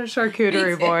 I want a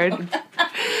charcuterie board.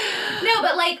 No,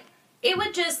 but like it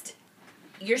would just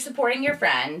you're supporting your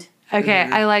friend. Okay,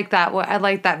 I like that. I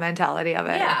like that mentality of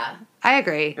it. Yeah. I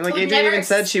agree. And like would Adrian never even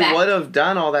said she would have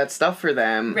done all that stuff for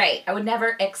them. Right. I would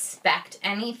never expect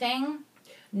anything,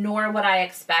 nor would I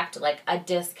expect like a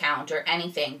discount or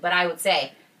anything. But I would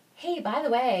say, hey, by the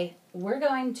way, we're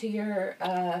going to your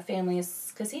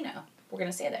family's casino. We're going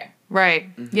to stay there.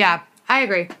 Right. Mm-hmm. Yeah, I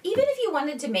agree. Even if you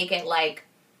wanted to make it like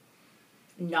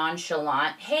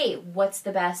nonchalant, hey, what's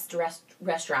the best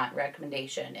restaurant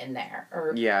recommendation in there?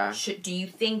 Or do you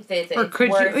think that or it's could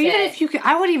worth you, even it? if you could,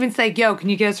 I would even say, yo, can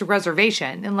you get us a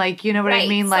reservation? And like, you know what I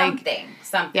mean? Like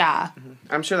something. Yeah.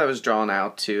 I'm sure that was drawn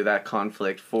out too, that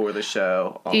conflict for the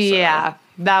show also. Yeah.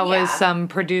 That was some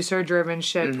producer driven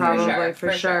shit probably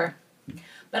for sure.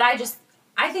 But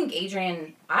I think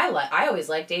Adrian, I always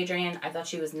liked Adrian. I thought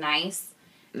she was nice.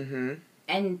 Mm-hmm.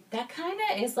 And that kind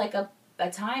of is like a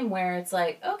time where it's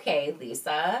like, okay,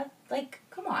 Lisa, like,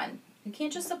 come on. You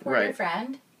can't just support your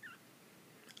friend.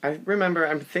 I remember,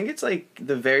 I think it's like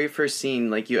the very first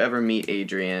scene, like, you ever meet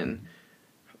Adrian.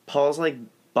 Paul's, like,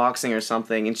 boxing or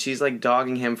something, and she's, like,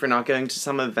 dogging him for not going to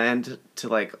some event to,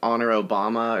 like, honor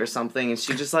Obama or something, and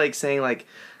she's just, like, saying, like,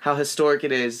 how historic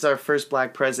it is. It's our first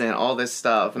black president, all this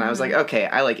stuff. And I was like, okay,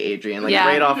 I like Adrian, like,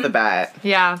 right off the bat.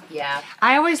 Yeah. Yeah.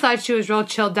 I always thought she was real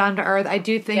chilled, down to earth. I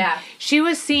do think she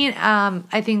was seen,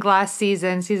 I think last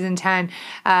season, season 10,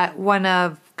 at one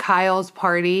of Kyle's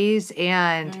parties,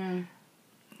 and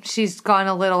she's gone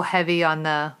a little heavy on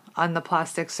the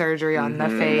plastic surgery on the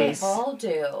face. They all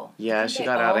do. Yeah, she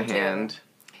got out of hand.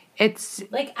 It's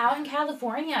like out in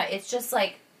California, it's just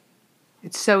like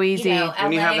it's so easy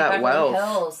when you have that wealth.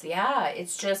 Hills. Yeah,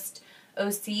 it's just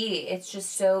OC. It's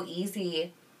just so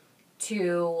easy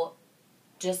to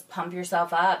just pump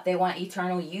yourself up. They want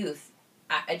eternal youth.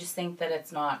 I just think that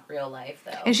it's not real life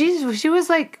though. And she was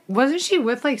like, wasn't she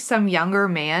with like some younger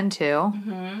man too?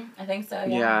 Mm-hmm. I think so.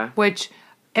 Yeah. Which,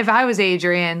 if I was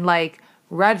Adrian, like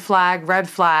red flag,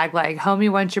 like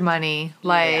homie wants your money,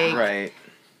 like right.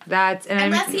 That's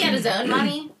unless he had his own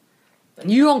money.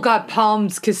 You don't got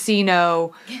Palms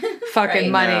Casino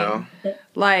fucking money. No.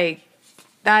 Like,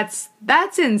 that's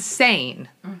insane.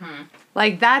 Mm-hmm.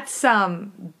 Like,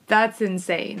 that's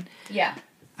insane. Yeah.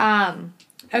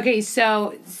 Okay,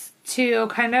 so to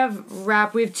kind of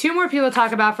wrap, we have 2 more people to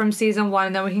talk about from season 1,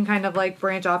 and then we can kind of, like,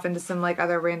 branch off into some, like,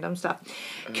 other random stuff.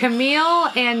 Camille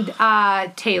and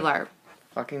Taylor.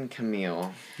 Fucking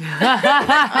Camille.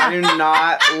 I do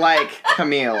not like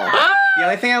Camille. The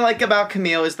only thing I like about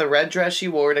Camille is the red dress she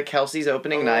wore to Kelsey's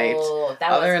opening night.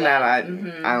 Other than that,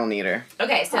 I don't need her.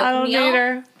 Okay, so I don't Camille, need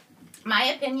her. My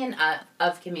opinion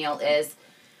of Camille is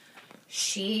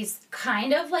she's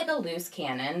kind of like a loose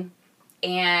cannon.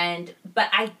 But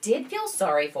I did feel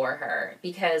sorry for her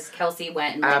because Kelsey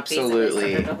went and like, basically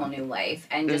started a whole new life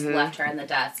and just left her in the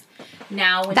dust.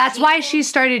 Now, that's why she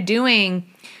started doing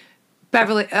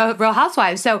Beverly Real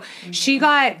Housewives. So she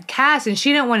got cast and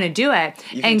she didn't want to do it,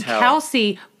 and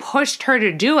Kelsey pushed her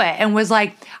to do it and was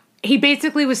like, he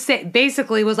basically was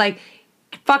like,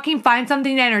 fucking find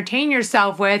something to entertain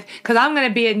yourself with because I'm gonna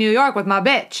be at New York with my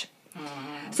bitch.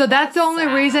 So that's the only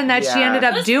reason that she ended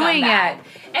up doing it.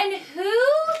 And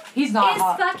who is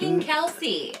fucking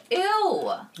Kelsey?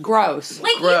 Ew. Gross.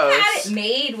 Like, you had it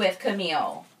made with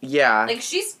Camille. Yeah. Like,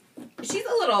 she's a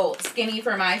little skinny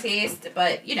for my taste,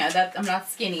 but, that I'm not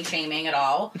skinny shaming at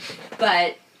all.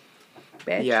 But,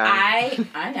 bitch. Yeah.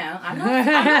 I know. I'm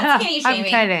not skinny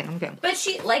shaming. I'm kidding. But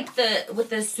she, like, with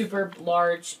the super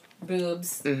large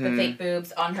boobs, the fake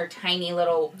boobs on her tiny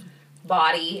little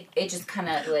body. It just kind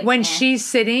of like When she's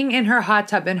sitting in her hot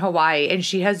tub in Hawaii and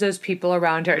she has those people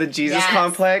around her. The Jesus Yes.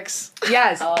 complex.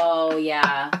 Yes. Oh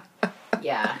yeah,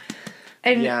 yeah.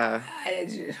 And Yeah.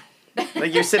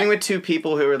 Like you're sitting with two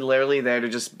people who are literally there to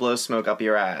just blow smoke up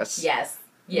your ass. Yes.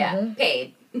 Yeah.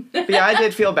 Paid. But yeah, I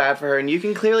did feel bad for her, and you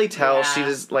can clearly tell she Yeah.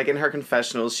 does, like in her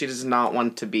confessionals, she does not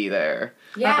want to be there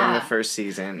in Yeah. the first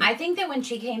season. I think that when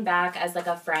she came back as like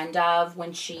a friend of,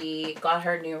 when she got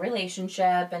her new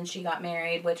relationship and she got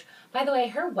married, which, by the way,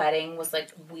 her wedding was like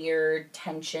weird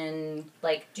tension.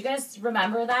 Like, do you guys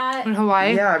remember that? in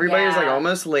Hawaii. Yeah, everybody was like Yeah.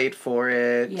 almost late for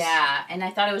it. Yeah, and I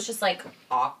thought it was just like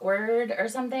awkward or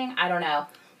something. I don't know.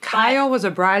 Kyle was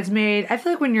a bridesmaid. I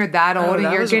feel like when you're that old and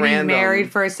that you're was getting random.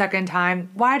 married for a second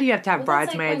time, why do you have to have Well,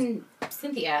 that's bridesmaids? like when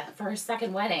Cynthia, for her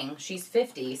second wedding, she's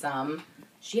 50 some.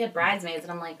 She had bridesmaids,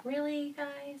 and I'm like, really,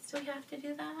 guys? Do we have to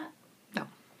do that? No.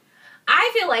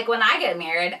 I feel like when I get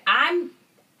married, I'm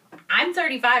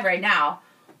 35 right now.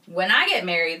 When I get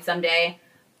married someday,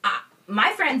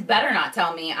 my friends better not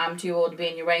tell me I'm too old to be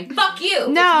in your wedding. Fuck you.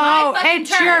 No, it's my fucking it's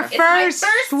turn. your It's my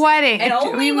first wedding. and It's-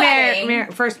 only we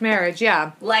wedding. first marriage,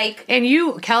 yeah. Like, And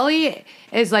Kelly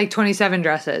is like 27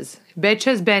 dresses. Bitch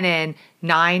has been in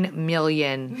 9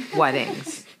 million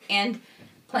weddings. and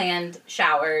planned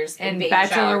showers And baby shower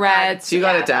bachelorettes. parties. So you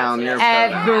got it down,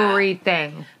 bachelorettes. you're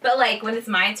Everything. But like when it's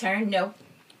my turn, nope.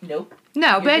 No, You're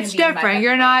but gonna it's be in my different. fucking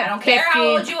You're wedding. not I don't 50. care how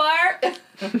old you are.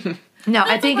 No, I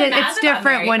That's think like when it's Mazza got different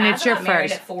married. when Mazza it's your got married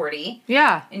first. At 40,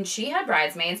 Yeah. and she had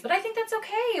bridesmaids, but I think that's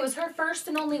okay. It was her first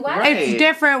and only wedding. Right. It's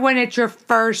different when it's your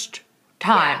first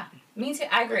time. Yeah, me too.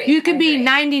 I agree. You could I be agree.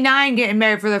 99 getting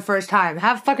married for the first time.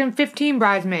 Have fucking 15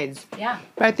 bridesmaids. Yeah.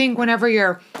 But I think whenever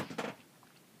you're,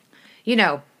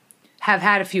 have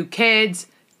had a few kids,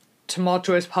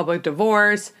 tumultuous public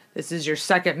divorce, this is your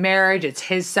second marriage, it's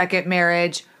his second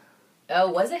marriage. Oh,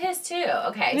 was it his too?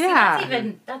 Okay. Yeah.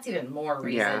 See, that's even more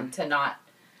reason to not.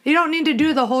 You don't need to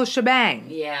do the whole shebang.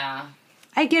 Yeah.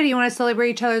 I get it, you want to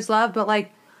celebrate each other's love, but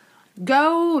like,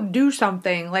 go do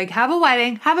something. Like, have a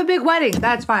wedding, have a big wedding.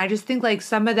 That's fine. I just think like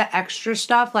some of the extra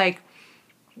stuff, like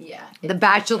Yeah. the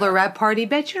bachelorette party,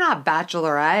 bitch, you're not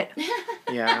bachelorette.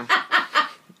 Yeah.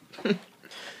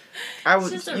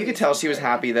 just a You could tell she was reason for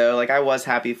it. happy though. Like I was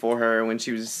happy for her when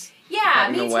she was Yeah,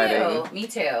 having me the too. wedding. Me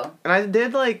too.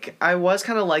 And I was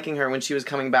kind of liking her when she was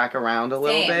coming back around a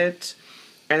little Same. bit.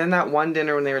 And then that one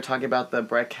dinner when they were talking about the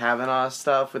Brett Kavanaugh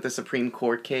stuff with the Supreme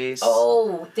Court case.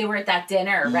 Oh, they were at that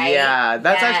dinner, right? Yeah,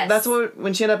 that's Yes. actually, that's what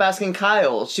when she ended up asking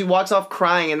Kyle. She walks off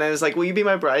crying and then is like, "Will you be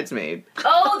my bridesmaid?"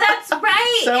 Oh, that's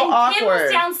right. So and Kim awkward.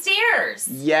 was downstairs,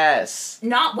 Yes.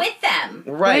 not with them.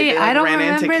 Right. Wait, they, like, I don't ran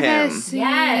into remember Kim. this.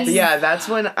 Yes. But yeah, that's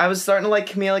when I was starting to like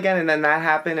Camille again, and then that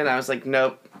happened, and I was like,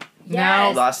 "Nope,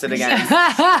 Yes. lost it again."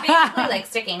 Basically, like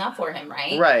sticking up for him,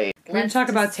 right? Right. We're going to talk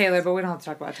about Taylor, but we don't have to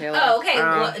talk about Taylor. Oh, okay.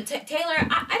 Oh. Well, Taylor,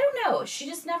 I don't know. She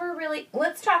just never really.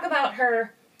 Let's talk about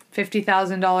her.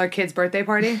 $50,000 kid's birthday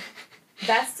party.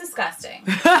 That's disgusting.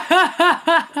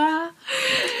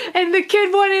 And the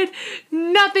kid wanted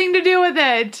nothing to do with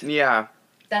it. Yeah.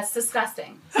 That's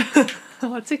disgusting.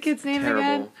 What's the kid's name again?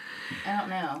 Terrible. I don't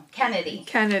know. Kennedy.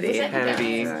 Kennedy. Was it? Kennedy.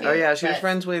 Yeah. Oh yeah, she was But-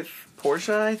 friends with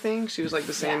Portia. I think she was like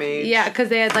the same Yeah. age. Yeah, because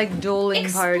they had like dueling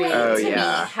Explain parties. Oh, to yeah. me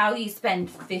how you spend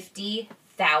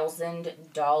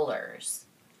 $50,000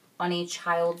 on a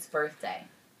child's birthday.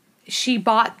 She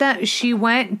bought them. She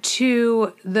went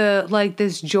to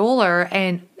this jeweler,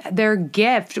 and their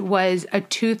gift was a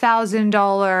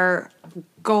 $2,000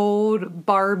 gold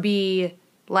Barbie,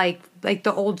 like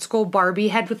the old school Barbie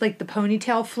head with like the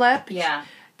ponytail flip. Yeah.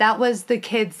 That was the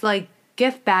kid's like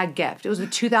gift bag gift. It was a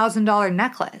 $2,000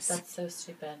 necklace. That's so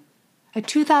stupid. A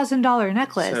 $2,000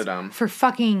 necklace So dumb. for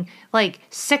fucking like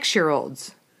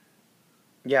 6-year-olds.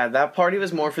 Yeah, that party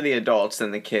was more for the adults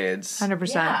than the kids.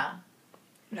 100%. Yeah.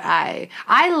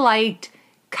 I liked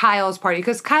Kyle's party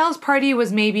because Kyle's party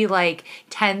was maybe like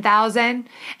 10,000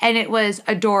 and it was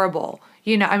adorable.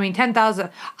 10,000.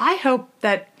 I hope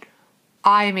that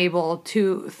I am able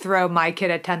to throw my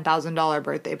kid a $10,000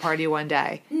 birthday party one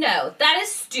day. No, that is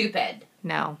stupid.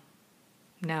 No.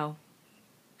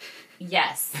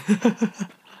 Yes.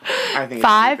 I think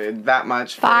 5? it's stupid. That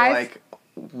much for 5? like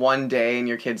one day in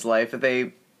your kid's life that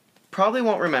they probably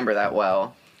won't remember that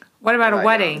well. What about a Right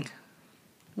wedding? on.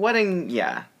 Wedding,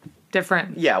 yeah.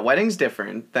 Different. Yeah, wedding's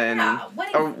different than... Yeah,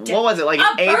 wedding's or different. what was it, like A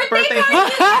an 8th birthday party,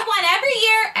 you have one every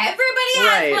year. Everybody has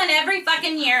Right. one every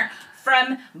fucking year.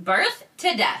 From birth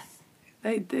to death.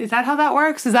 Is that how that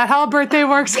works? Is that how a birthday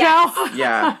works Yes. now?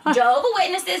 Yeah. Jehovah's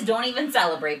Witnesses don't even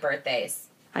celebrate birthdays.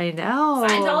 I know.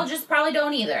 Scientologists probably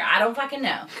don't either. I don't fucking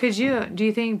know. Do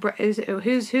you think, who's a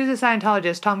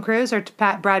Scientologist, Tom Cruise or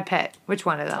Brad Pitt? Which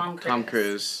one of them? Tom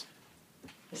Cruise.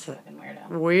 He's a fucking weirdo.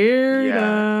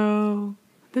 Weirdo.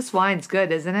 This wine's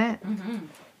good, isn't it? Mm-hmm.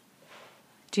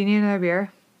 Do you need another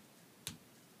beer?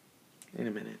 In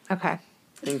a minute. Okay.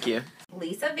 Thank you.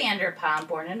 Lisa Vanderpump,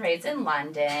 born and raised in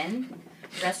London,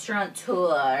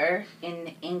 restaurateur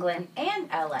in England and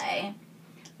LA,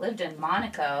 lived in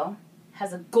Monaco,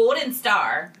 has a golden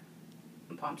star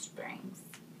in Palm Springs,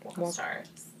 Walk Stars.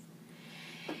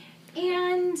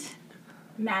 And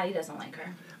Maddie doesn't like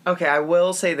her. Okay, I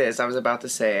will say this. I was about to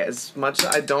say, as much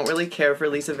as I don't really care for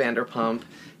Lisa Vanderpump,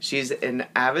 she's an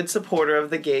avid supporter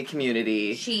of the gay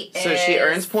community. She So she is.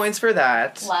 earns points for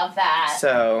that. Love that.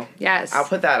 So Yes. I'll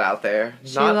put that out there.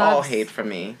 She Not all loves- hate from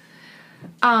me.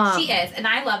 She is, and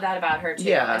I love that about her too.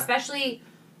 Yeah. Especially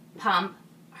Pump,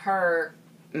 her.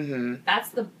 Mm-hmm. That's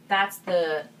the That's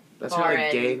bar her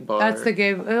in- gay bar. That's the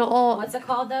gay. What's it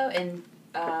called though? In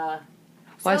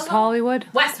West Soho? Hollywood?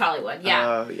 West Hollywood,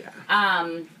 yeah. Oh, yeah.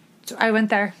 I went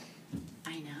there.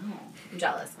 I know. I'm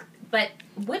jealous. But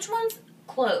which one's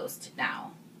closed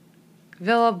now?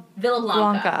 Villa Villa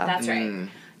Blanca. That's right. Mm.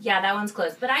 Yeah, that one's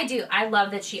closed. But I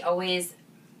love that she always.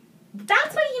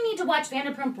 That's why you need to watch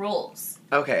Vanderpump Rules.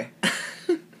 Okay.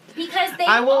 Because they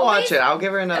I will always, watch it. I'll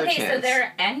give her another okay, chance. so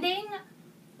their ending,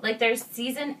 like their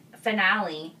season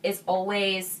finale is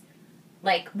always,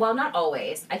 like, well, not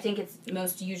always. I think it's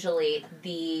most usually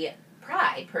the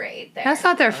Pride Parade there. That's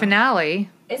not their finale.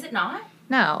 Is it not?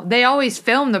 No, they always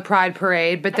film the Pride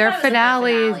Parade, but their I thought it was like the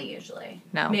finale. finale usually.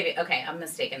 No. Maybe, okay, I'm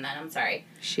mistaken then. I'm sorry.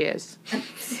 She is.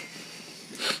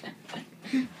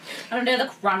 I don't know the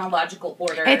chronological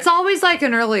order. It's always like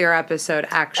an earlier episode,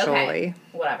 actually, Okay,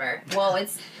 whatever. Well,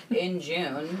 it's in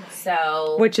June,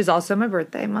 so which is also my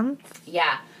birthday month.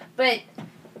 yeah. But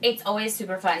it's always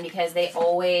super fun because they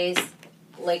always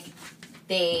like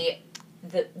the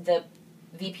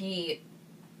VP.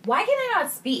 Why can I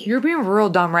not speak? You're being real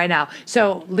dumb right now.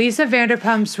 So Lisa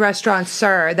Vanderpump's Restaurant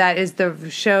Sir, that is the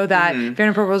show that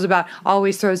Vanderpump Rules about,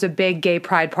 always throws a big gay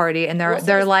pride party, and Well, so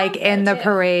they're does like Pump, in though, the too.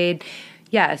 parade.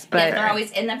 Yes, but Yeah, they're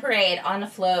always in the parade on a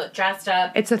float, dressed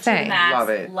up. It's a to the thing. max. Love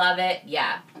it. Love it.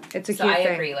 Yeah. it's a So cute I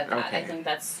thing. agree with that. Okay. I think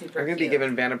that's super I'm going to be cute.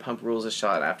 giving Vanderpump Rules a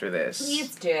shot after this.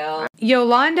 Please do.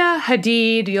 Yolanda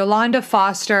Hadid, Yolanda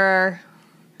Foster.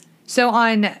 So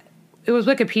on, it was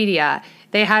Wikipedia,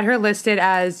 they had her listed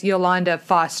as Yolanda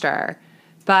Foster,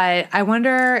 but I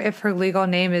wonder if her legal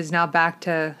name is now back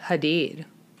to Hadid.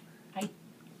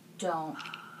 Don't.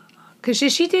 Because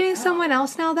is she dating someone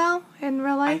else now, though, in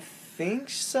real I life? think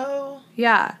so.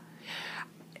 Yeah.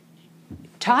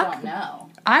 I don't know.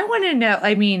 I want to know.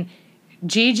 I mean,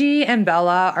 Gigi and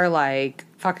Bella are like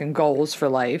fucking goals for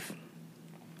life.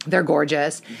 They're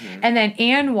gorgeous. And then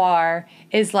Anwar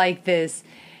is like this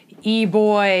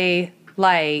e-boy,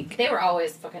 like, They were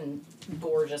always fucking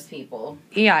gorgeous people.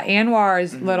 yeah, Anwar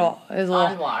is little,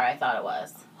 Anwar, I thought it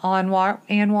was.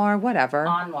 Anwar, whatever.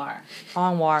 Anwar.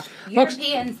 Anwar. Looks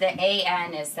Europeans, the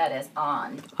AN is said as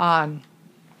on. on.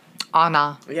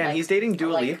 Anna. Yeah, Like- he's dating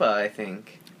Dua like- Lipa, I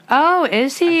think. Oh,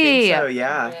 is I he? think so,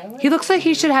 yeah. Really? He looks like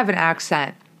he should have an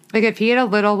accent. Like if he had a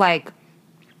little like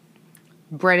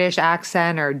British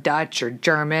accent or Dutch or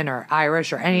German or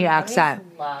Irish or any accent.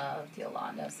 I loved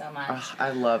Yolanda so much. Ugh, I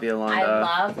love Yolanda. I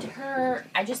loved her.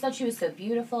 I just thought she was so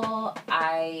beautiful.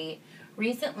 I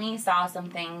recently saw some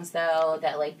things though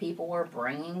that like people were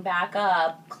bringing back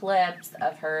up clips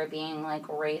of her being like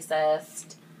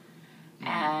racist,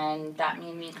 and that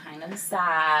made me kind of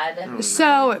sad.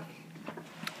 So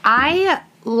I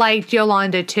liked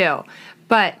Yolanda too,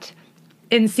 but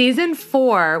in season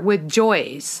 4 with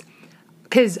Joyce,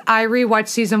 because I rewatched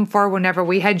season 4 whenever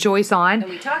we had Joyce on. And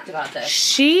we talked about this.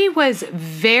 She was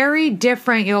very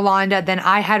different, Yolanda, than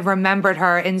I had remembered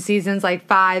her in seasons like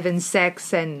 5 and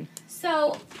 6 and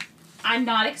So, I'm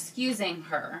not excusing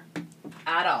her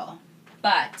at all,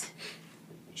 but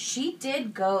she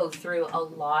did go through a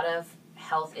lot of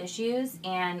health issues,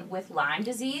 and with Lyme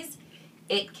disease,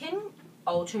 it can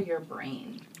alter your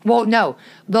brain. well, no,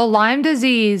 the Lyme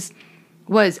disease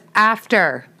was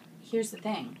after. Here's the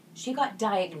thing. She got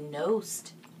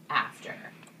diagnosed after.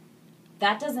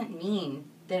 That doesn't mean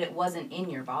that it wasn't in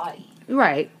your body.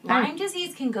 Right. Lyme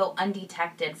disease can go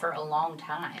undetected for a long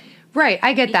time Right,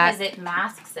 I get because that. it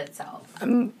masks itself.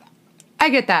 I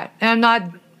get that. And I'm not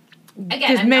Again,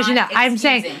 just I'm mentioning not that. I'm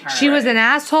saying excusing her. she was an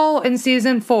asshole in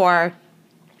season 4,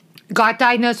 got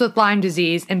diagnosed with Lyme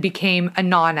disease, and became a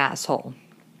non-asshole.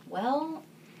 Well,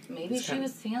 maybe she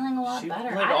was feeling a lot She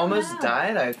better. like I don't almost know.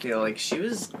 died, I feel. Like she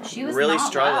was She was really not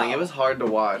struggling. well. It was hard to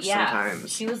watch Yeah,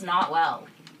 sometimes. she was not well.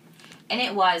 And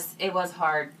it was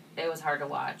hard. It was hard to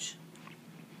watch.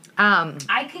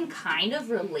 I can kind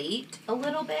of relate a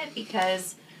little bit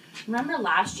because remember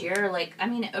last year, like, I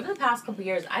mean, over the past couple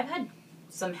years, I've had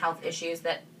some health issues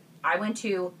that I went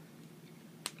to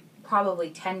probably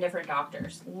 10 different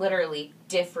doctors, literally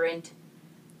different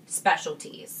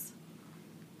specialties.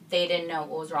 They didn't know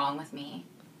what was wrong with me.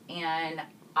 And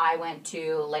I went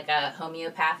to like a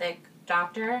homeopathic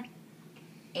doctor,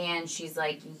 and she's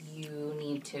like, you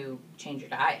need to change your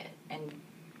diet and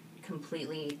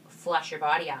completely flush your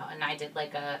body out. And I did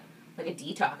like a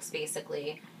detox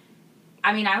basically.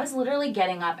 I mean, I was literally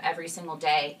getting up every single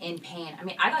day in pain. I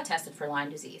mean, I got tested for Lyme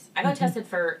disease. I got tested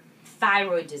for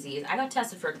thyroid disease. I got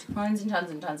tested for tons and tons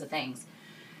and tons of things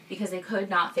because they could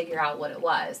not figure out what it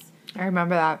was. I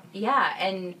remember that. Yeah,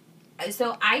 and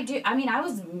so I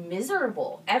was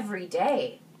miserable every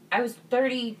day. I was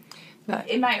 30,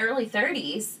 in my early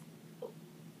 30s.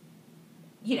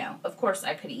 You know, of course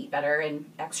I could eat better and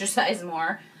exercise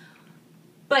more.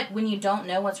 But when you don't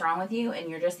know what's wrong with you and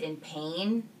you're just in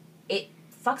pain, it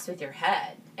fucks with your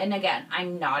head. And again,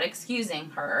 I'm not excusing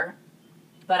her,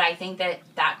 but I think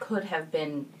that could have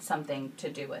been something to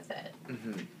do with it.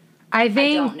 Mm-hmm. I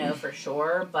don't know for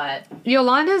sure, but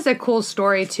Yolanda's a cool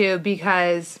story too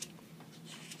because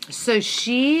so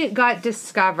she got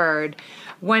discovered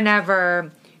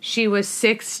whenever she was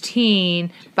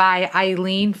 16 by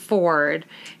Eileen Ford,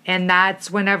 and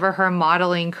that's whenever her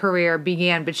modeling career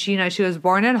began. But she was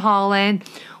born in Holland,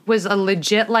 was a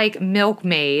legit like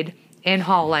milkmaid in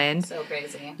Holland. So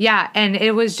crazy. Yeah, and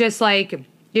it was just like,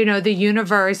 the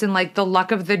universe and like the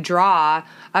luck of the draw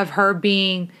of her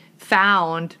being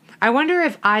found. I wonder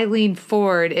if Eileen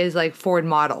Ford is like Ford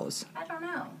Models. I don't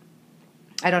know.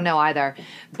 I don't know either.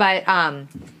 But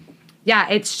yeah,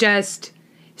 it's just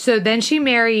so then she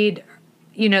married,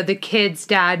 the kid's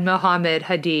dad, Mohammed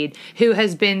Hadid, who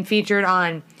has been featured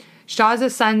on Shahs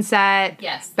of Sunset,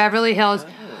 yes, Beverly Hills,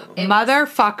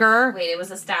 Motherfucker. It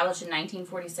was established in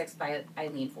 1946 by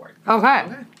Eileen Ford. Okay.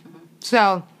 Mm-hmm.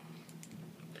 So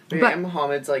and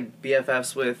Muhammad's like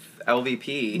BFFs with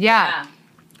LVP. Yeah.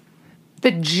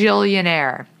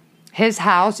 Bajillionaire. His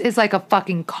house is like a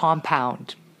fucking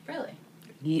compound.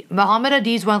 Really? Muhammad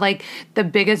Adi's one of like the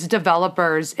biggest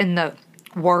developers in the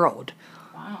world.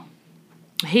 Wow.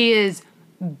 He is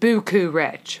buku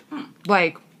rich.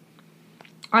 Like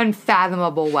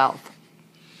unfathomable wealth.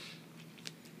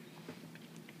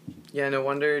 Yeah, no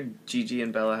wonder Gigi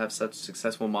and Bella have such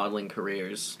successful modeling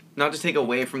careers. Not to take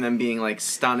away from them being like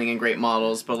stunning and great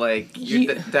models, but like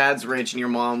your dad's rich and your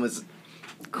mom was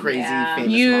crazy famous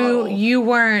model. You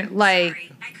weren't like.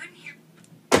 Sorry, I couldn't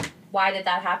hear. Why did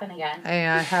that happen again?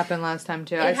 Yeah, it happened last time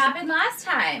too. It happened last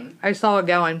time. I saw it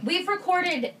going. We've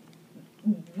recorded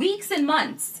weeks and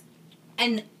months,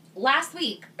 and last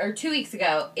week or 2 weeks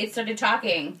ago, it started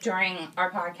talking during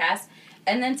our podcast,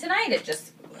 and then tonight it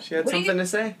just. She had something to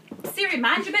say. Siri,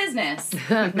 mind your business.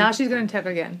 Now she's gonna tip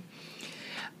again.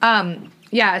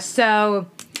 Yeah, so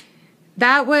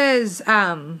that was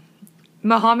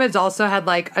Muhammad's also had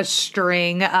like a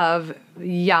string of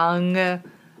young,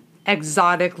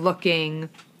 exotic looking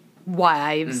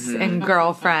wives and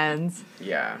girlfriends.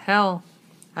 Yeah. Hell,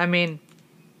 I mean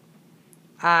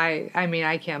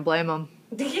I can't blame them.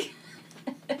 They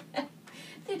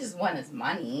just want his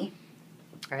money.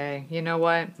 Hey, you know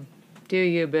what? Do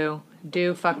you, boo.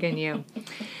 Do fucking you.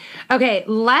 Okay,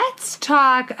 let's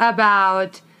talk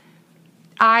about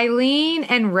Eileen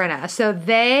and Rinna. So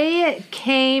they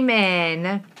came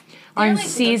in on like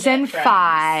season legit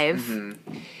 5.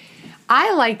 Mm-hmm.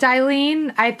 I liked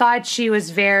Eileen. I thought she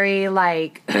was very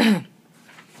like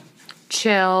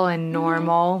chill and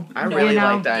normal. I really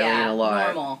liked Eileen Yeah, a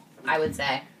lot. normal, I would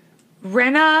say.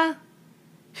 Rinna,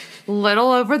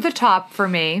 little over the top for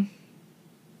me.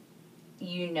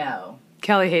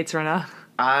 Kelly hates Rinna.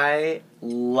 I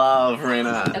love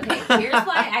Rinna. Okay, here's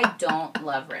why I don't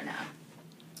love Rinna.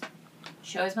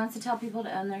 She always wants to tell people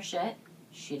to own their shit.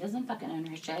 She doesn't fucking own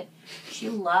her shit. She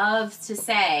loves to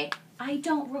say, I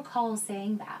don't recall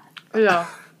saying that. Yeah.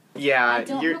 Yeah. I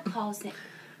don't recall saying...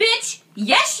 Bitch,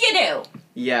 yes you do!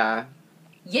 Yeah.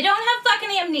 You don't have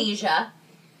fucking amnesia.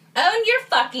 Own your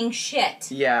fucking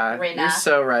shit. Yeah. Rinna. You're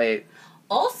so right.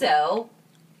 Also,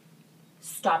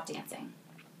 stop dancing.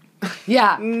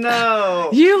 Yeah.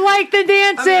 No. You like the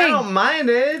dancing. I don't mind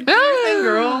it. Do your thing,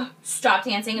 girl. Stop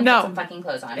dancing and No. put some fucking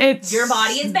clothes on. It's- Your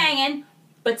body is banging,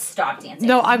 but stop dancing.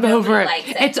 No, I'm Nobody over it. likes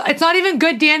it. It's not even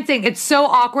good dancing. It's so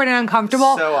awkward and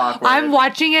uncomfortable. So awkward. I'm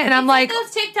watching it and I'm It's like,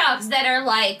 those TikToks that are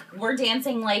like, we're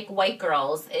dancing like white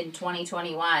girls in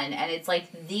 2021, and it's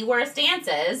like the worst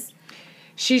dances.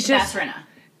 she's That's just Rinna.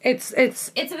 It's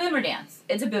It's a boomer dance.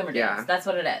 It's a boomer Yeah. dance. That's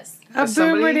what it is. a As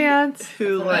somebody boomer dance.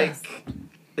 who That's what it like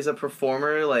is a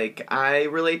performer, like I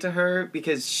relate to her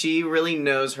because she really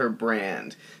knows her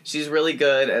brand. She's really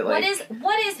good at like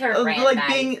what is her brand? like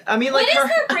Maddie? being. I mean, like What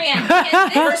is her brand? Because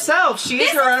this is- herself. She is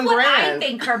This her is own what brand. I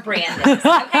think her brand is.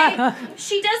 Okay,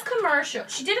 she does commercial.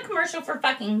 She did a commercial for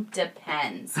fucking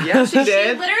Depends. Yeah, she She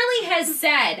did. literally has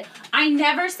said, "I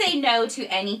never say no to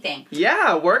anything."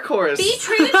 Yeah, workhorse. Be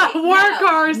true to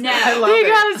Workhorse. No, I love no. He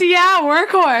it. goes, yeah,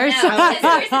 workhorse. No,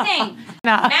 here's the thing,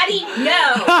 No. Maddie.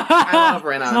 No, I love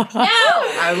Rinna. no.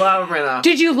 I love Rinna.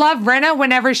 Did you love Rinna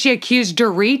whenever she accused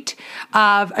Dorit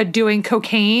of doing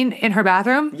cocaine in her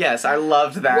bathroom? Yes, I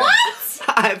loved that. What?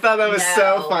 I thought that was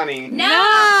so No. funny.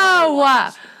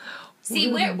 No.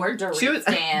 See, we're Dorit She was-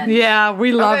 stan. Yeah,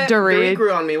 we love Okay, Dorit.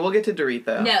 grew on me. We'll get to Dorit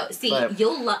though. No, see, But-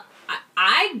 you'll love.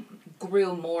 I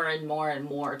grew more and more and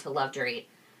more to love Dorit.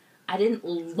 I didn't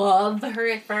love her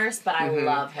at first, but I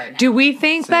love her now. Do we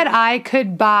think that Same. I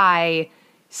could buy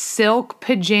silk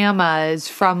pajamas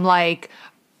from like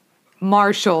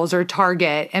Marshalls or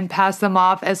Target and pass them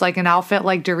off as like an outfit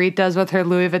like Dorit does with her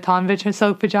Louis Vuitton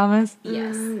silk pajamas?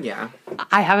 Yes. Yeah.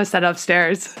 I have a set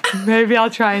upstairs. Maybe I'll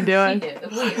try and do She it.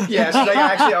 did. Weird. Yeah, she's like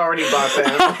actually already bought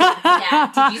them.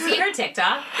 Yeah. Did you see her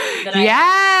TikTok? That I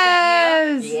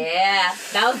Yes. sent you? Yeah.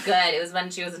 That was good. It was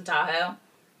when she was in Tahoe.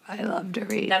 I love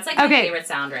Dorit. That's like my okay. favorite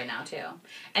sound right now too.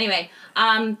 Anyway,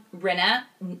 Rinna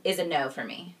is a no for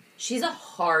me. She's a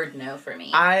hard no for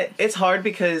me. It's hard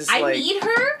because I like need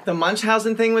her. the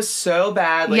Munchausen thing was so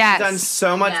bad. Like Yes. she's done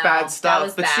so much No, bad that stuff,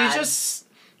 was but bad. she just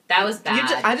That was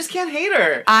bad. I just can't hate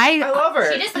her. I love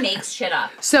her. She just makes shit up.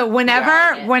 So whenever,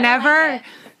 Yeah, I like it.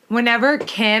 whenever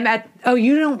Kim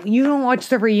you don't watch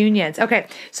the reunions. Okay,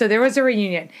 so there was a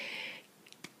reunion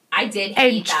I did hate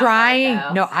and that trying. part,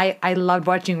 though. No, I loved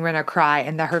watching Rinna cry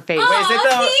and her face. Oh,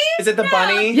 Wait, see? is it the No.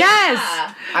 bunny?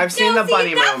 Yes! I've seen the see,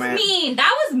 bunny that's moment. mean.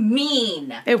 That was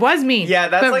mean. It was mean. Yeah,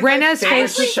 that's but like Rinna's my favorite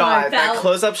face was shot. like, That felt-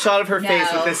 close-up shot of her face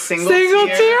No. with this single Single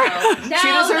tear. tear? No, She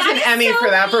deserves that an is Emmy so for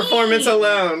that mean. performance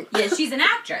alone. Yeah, she's an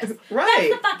actress. Right.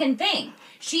 That's the fucking thing.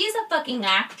 She's a fucking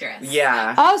actress.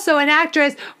 Yeah. Also, an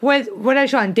actress with what I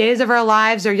show on Days of Our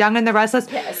Lives or Young and the Restless.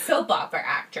 Yeah, a soap opera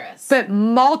actress. But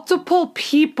multiple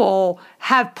people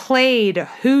have played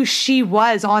who she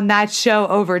was on that show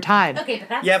over time. okay, but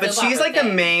that's Yeah, a but soap she's opera like the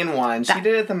thing. main one. She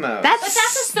did it the most. That's- But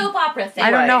that's a soap opera thing.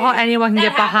 I don't know how Right. anyone can That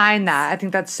get behind happens. that. I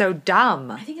think that's so dumb.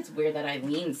 I think it's weird that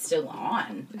Eileen's still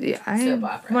on Yeah, soap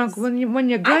operas. when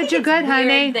you're I good, think you're it's good, weird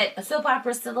honey. that a soap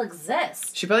opera still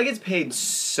exists. She probably gets paid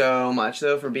so much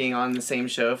though for being on the same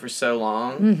show for so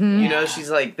long. Mm-hmm. You know, Yeah. she's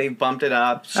like they bumped it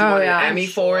up. She Oh, won yeah. an Emmy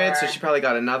for it, so Sure. she probably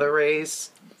got another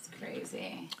raise. It's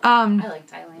crazy. I Um.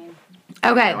 liked Eileen.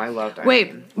 Okay. No, I loved Eileen.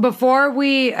 Wait. Before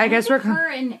we, I guess think we're. her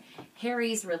and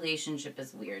Harry's relationship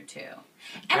is weird too.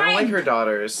 I And don't like her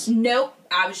daughters. Nope.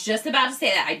 I was just about to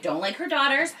say that. I don't like her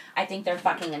daughters. I think they're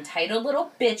fucking entitled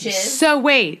little bitches. So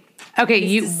wait. Okay.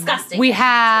 It's disgusting. We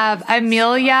have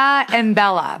Amelia and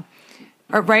Bella.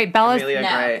 Or right, Bella's. Amelia No.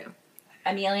 Gray.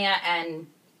 Amelia and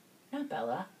not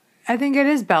Bella. I think it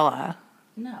is Bella.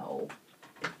 No.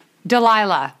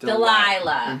 Delilah.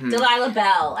 Delilah. Delilah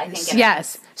Bell, I think it is.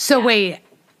 Yes. So Yeah. wait.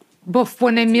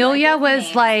 When Amelia those was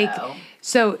names, like, though?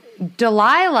 so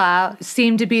Delilah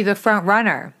seemed to be the front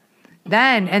runner.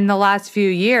 Then in the last few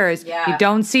years, Yeah. you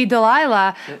don't see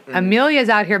Delilah. Amelia's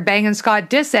out here banging Scott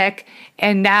Disick,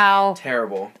 and now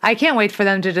Terrible. I can't wait for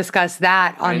them to discuss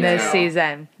that on I this know.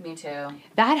 season. Me too.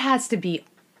 That has to be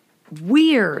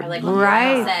weird, I like when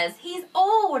right? Mom says he's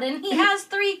old and he has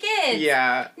 3 kids.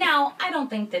 Yeah. Now, I don't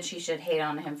think that she should hate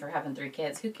on him for having 3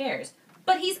 kids. Who cares?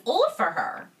 But he's old for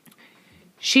her.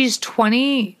 She's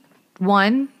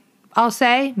 21, I'll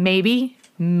say, maybe.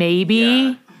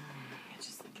 Yeah.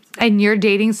 And you're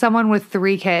dating someone with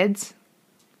 3 kids?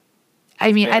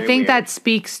 I mean, I very think weird. that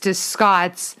speaks to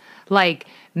Scott's like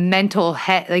mental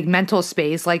mental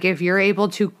space. Like if you're able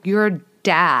to, you're a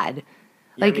dad.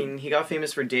 Yeah, Like- I mean, he got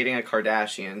famous for dating a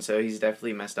Kardashian, so he's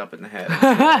definitely messed up in the head.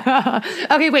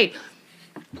 Okay, wait.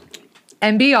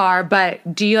 NBR,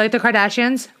 but do you like the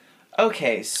Kardashians?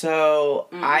 Okay, so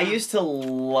I used to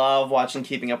love watching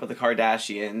Keeping Up with the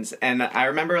Kardashians, and I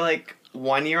remember like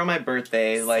one year on my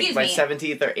birthday, like Excuse my me.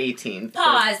 17th or 18th.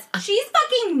 Pause. She's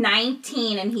fucking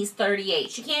 19 and he's 38.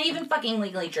 She can't even fucking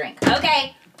legally drink.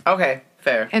 Okay? Okay,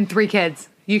 fair. And 3 kids.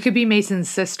 You could be Mason's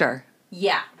sister.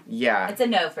 Yeah. Yeah. It's a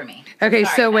no for me. Okay,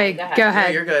 Sorry, so Maddie, wait, go go ahead. No,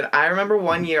 ahead. you're good. I remember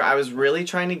one year I was really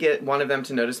trying to get one of them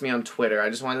to notice me on Twitter. I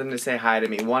just wanted them to say hi to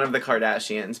me, one of the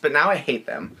Kardashians. But now I hate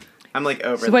them. I'm like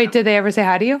over So wait, them. did they ever say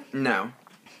hi to you? No.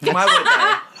 Why would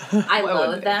they? I Why loathe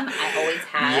wouldn't them. I always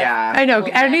have. Yeah. I know. Will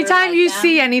never Anytime like you them.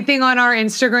 see anything on our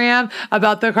Instagram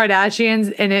about the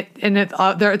Kardashians,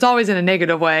 it's always in a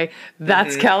negative way.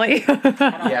 That's Kelly. I don't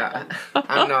Yeah. like them.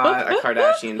 I'm not a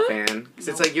Kardashian fan. 'Cause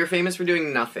it's like, you're famous for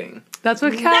doing nothing. That's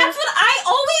what Kelly. That's what I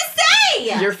always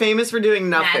say. You're famous for doing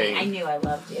Maddie, nothing. I knew I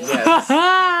loved you. Yes.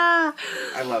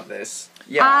 I love this.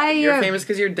 Yeah, you're I- famous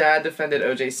because your dad defended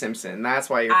O.J. Simpson. That's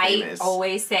why you're I famous.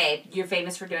 always say you're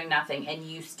famous for doing nothing, and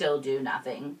you still do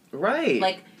nothing. Right.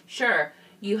 Like, sure,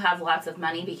 you have lots of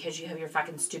money because you have your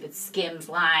fucking stupid Skims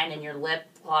line and your lip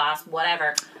gloss,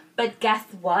 whatever. But guess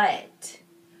what?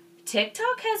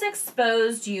 TikTok has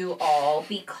exposed you all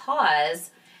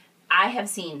because I have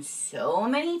seen so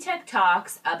many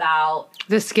TikToks about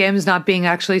The Skims not being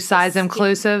actually size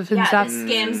inclusive and stuff. the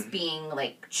Skims being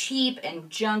like cheap and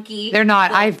junky. They're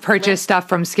not. The I've purchased lip- stuff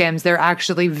from Skims. They're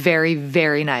actually very,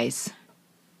 very nice.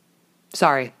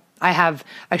 Sorry. I have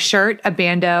a shirt, a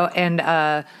bandeau, and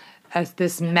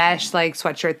this mesh like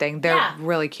sweatshirt thing. They're Yeah.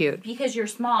 really cute. Because you're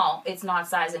small, it's not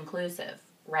size inclusive,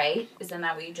 right? Isn't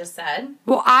that what you just said?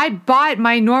 Well, I bought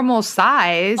my normal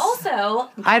size.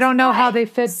 Also, I don't know how they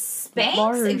fit Spanx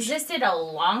large. existed a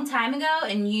long time ago,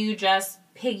 and you just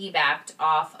piggybacked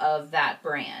off of that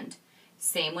brand.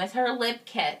 Same with her lip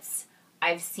kits.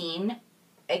 I've seen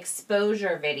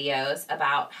exposure videos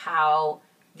about how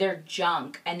they're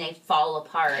junk and they fall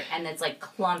apart and it's like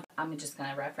clump. I'm just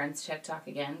gonna reference TikTok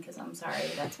again because I'm sorry,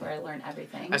 that's where I learn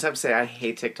everything. I just have to say, I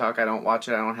hate TikTok. I don't watch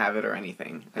it. I don't have it or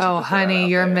anything. I just Oh, put that honey, out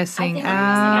you're there. missing I think I'm missing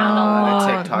out a out. lot. I'm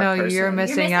a TikTok No, person. you're You're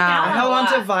missing missing out. I out. held on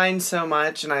to lot. Vine so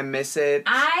much and I miss it.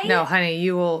 No, honey,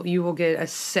 you will get a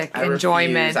sick I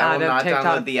enjoyment refuse. I out will of not TikTok.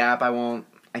 download the app.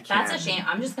 I can't. That's a shame.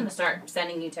 I'm just gonna start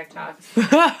sending you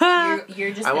TikToks.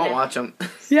 You're just I won't gonna, watch them.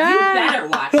 You Yeah. better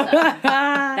watch them.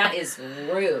 That is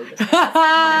rude.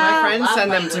 My friends Love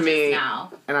send them to languages me,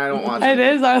 now. and I don't watch It them.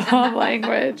 is our love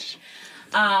language.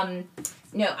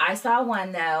 No, I saw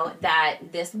one though that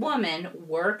this woman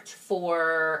worked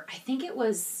for. I think it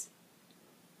was.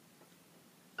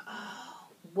 Oh,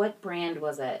 what brand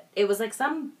was it? It was like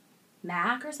some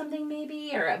Mac or something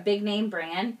maybe, or a big name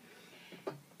brand,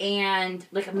 and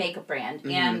like a makeup brand.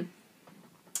 And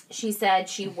she said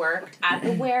she worked at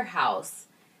the warehouse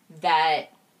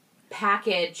that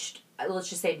packaged. Let's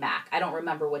just say Mac. I don't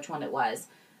remember which one it was.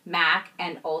 Mac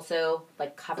and also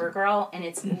like CoverGirl, and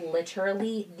it's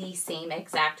literally the same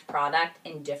exact product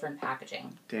in different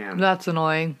packaging. Damn, That's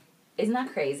annoying. Isn't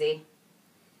that crazy?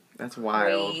 that's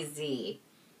wild. Crazy.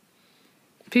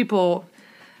 People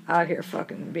out here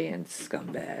fucking being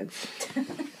scumbags.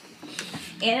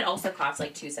 And it also costs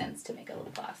like 2 cents to make a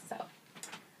lip gloss. So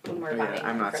when we're Oh, yeah, buying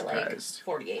I'm one not for like surprised.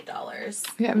 $48.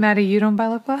 Yeah, Maddie, you don't buy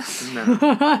lip gloss? No,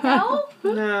 No?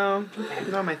 no,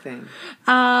 not my thing.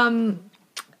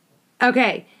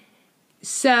 Okay,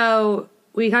 so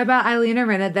we talked about Eileen and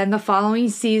Rinna. Then the following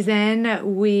season,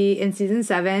 in season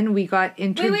 7, we got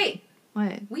into. Wait.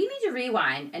 What? We need to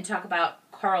rewind and talk about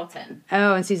Carlton.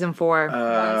 Oh, in season 4,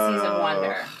 One season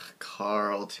wonder.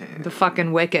 Carlton. the fucking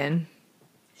Wiccan.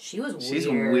 She was weird. She's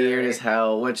weird as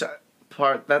hell. That's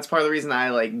part of the reason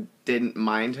I like didn't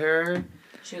mind her.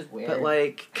 She was weird. But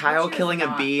like Kyle she was killing a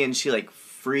not. bee and she like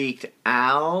freaked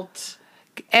out.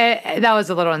 That was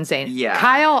a little insane. Yeah.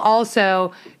 Kyle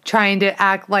also trying to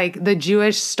act like the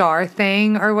Jewish star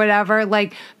thing or whatever.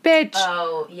 Like, bitch,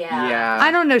 Oh, yeah. Yeah. I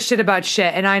don't know shit about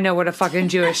shit, and I know what a fucking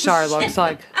Jewish star looks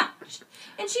like.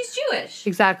 And she's Jewish.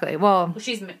 Exactly. Well, Well,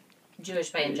 she's Jewish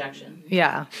by injection.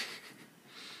 yeah.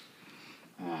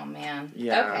 Oh, man.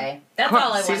 Yeah. Okay. That's all I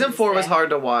wanted Season to 4 was say. hard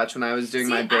to watch when I was doing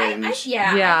my binge.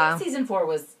 Yeah. Yeah. I think season 4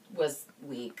 was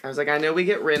weak. I was like, I know we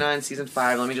get Rinna in season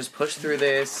 5. Let me just push through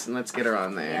this and let's get her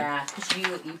on there. Yeah, because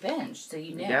you binged, so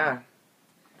you knew. Yeah.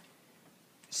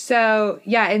 So,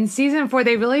 yeah, in season 4,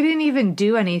 they really didn't even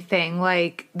do anything.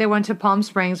 Like, they went to Palm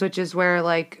Springs, which is where,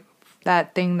 like,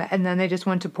 that thing, and then they just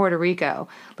went to Puerto Rico.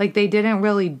 Like, they didn't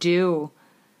really do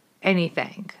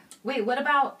anything. Wait, what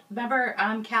about, remember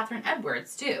Catherine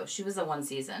Edwards, too? She was the one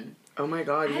season. Oh my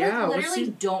god, I yeah. like, What's literally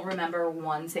the- don't remember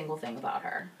one single thing about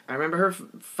her. I remember her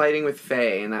fighting with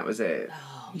Faye, and that was it.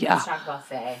 Oh, Yeah. Let's talk about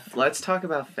Faye. Let's talk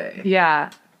about Faye.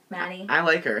 Yeah. Maddie? I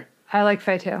like her. I like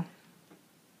Faye, too.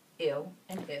 Ew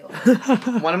and ew.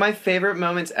 One of my favorite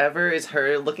moments ever is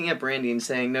her looking at Brandy and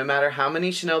saying, no matter how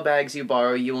many Chanel bags you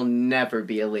borrow, you will never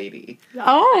be a lady.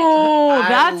 Oh, I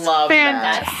that's love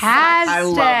that. fantastic. I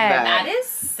love that. That is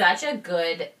such a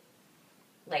good,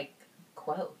 like,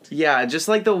 quote. Yeah, just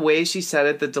like the way she said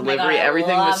it, the Oh my delivery, God, I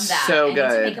everything love was that. so I need to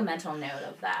good. make a mental note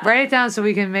of that. Write it down so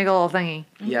we can make a little thingy.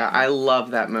 Yeah, I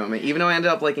love that moment. Even though I ended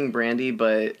up liking Brandy,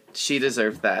 but she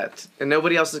deserved that. And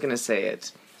nobody else is going to say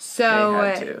it. So They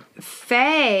had to.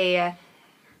 Faye,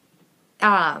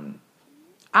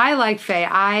 I like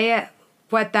Faye.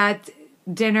 That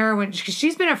dinner when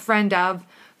she's been a friend of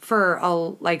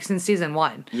for since season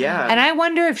 1. Yeah. And I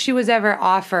wonder if she was ever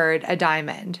offered a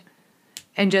diamond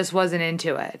and just wasn't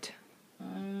into it.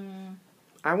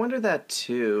 I wonder that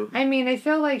too. I mean, I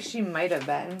feel like she might have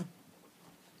been.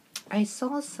 I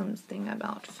saw something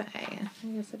about Faye. I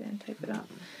guess I didn't type it up.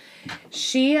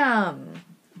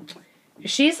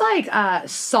 She's like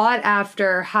sought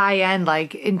after high end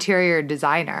like interior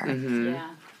designer. Mm-hmm. Yeah.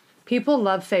 People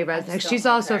love Faye Resnick. just She's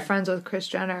don't like also her. friends with Kris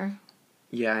Jenner.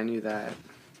 Yeah, I knew that.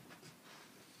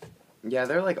 Yeah,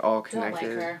 they're like all Don't like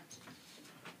connected. her.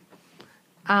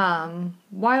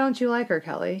 Why don't you like her,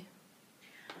 Kelly?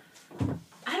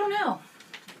 I don't know.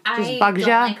 Just I bugs don't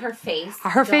ya? like her face.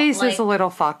 Her Don't face like, is a little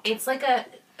fucked. It's like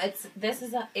this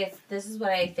is what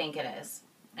I think it is,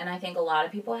 and I think a lot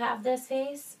of people have this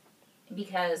face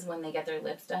because when they get their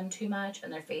lips done too much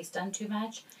and their face done too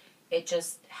much, it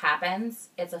just happens.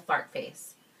 It's a fart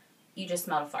face. You just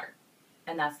smelled a fart,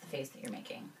 and that's the face that you're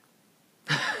making.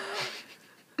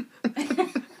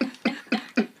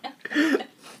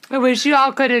 I wish you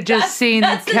all could have just seen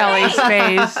that's Kelly's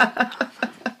face.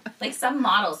 Like some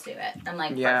models do it. I'm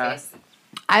like, Yeah. fart face.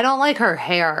 I don't like her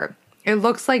hair. It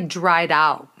looks like dried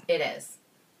out. It is.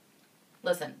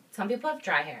 Listen, some people have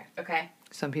dry hair, okay?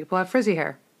 Some people have frizzy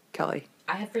hair, Kelly.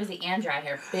 I have frizzy and dry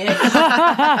hair,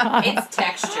 bitch. It's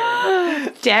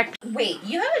texture. Jack. Wait,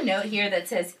 you have a note here that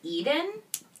says Eden?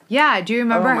 Yeah, do you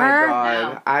remember Oh my her?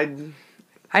 god. No.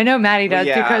 I know Maddie does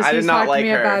Yeah, because I did he's not talked like to me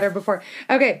her. about her before.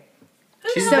 Okay,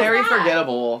 She's the hell is very that?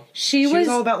 forgettable. she She was was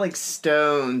all about like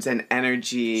stones and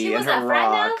energy She was and her a friend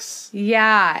of? rocks.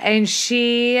 yeah, and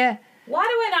she Why do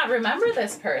I not remember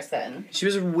this person? She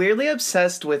was weirdly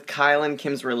obsessed with Kyle and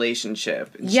Kim's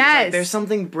relationship. And she's Yes. like, there's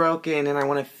something broken and I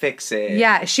want to fix it.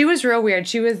 yeah, she was real weird.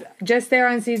 She was just there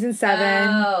on season 7.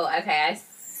 Oh, okay. I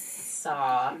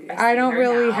saw. I see don't her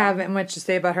really now. have much to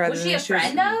say about her. Was other she than a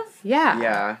friend of? Yeah.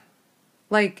 Yeah.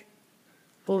 Like,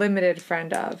 limited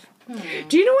friend of.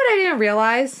 Do you know what I didn't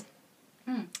realize?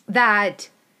 That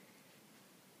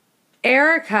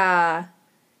Erica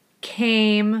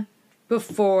came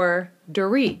before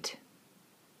Dorit.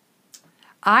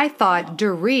 I thought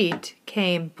Dorit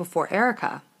came before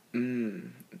Erica.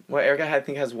 Well, Erica, I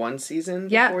think, has one season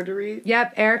Yep. before Dorit.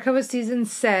 Yep, Erica was season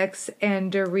 6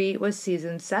 and Dorit was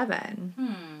season 7.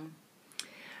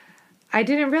 I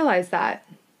didn't realize that.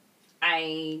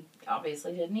 I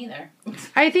obviously didn't either.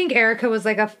 I think Erica was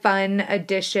like a fun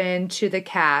addition to the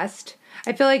cast.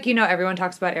 I feel like, everyone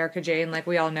talks about Erica Jane, like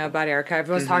we all know about Erica.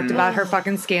 Everyone's talked about her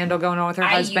fucking scandal going on with her I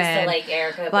husband. used to like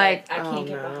Erica, but Like- I can't Oh,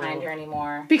 get no. behind her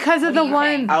anymore. because of What the do you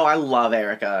one. think? Oh, I love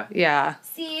Erica. Yeah.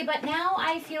 See, but now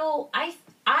I feel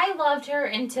I loved her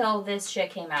until this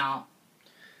shit came out.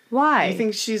 Why? Do you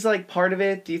think she's like part of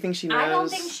it? Do you think she knows? I don't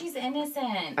think she's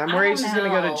innocent. I'm I worried don't she's gonna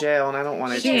go know. to jail, and I don't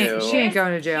want her She ain't- to. she ain't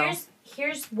going to jail.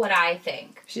 Here's what I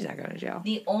think. She's not going to jail.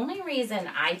 The only reason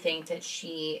I think that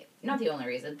she, not the only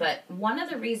reason, but one of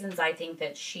the reasons I think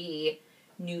that she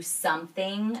knew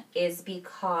something is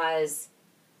because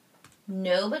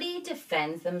nobody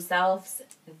defends themselves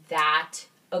that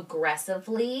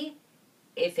aggressively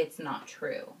if it's not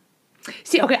true.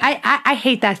 See, okay, I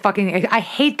hate that I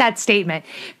hate that statement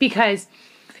because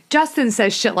Justin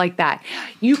says shit like that.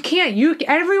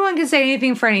 Everyone can say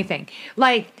anything for anything.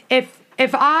 Like,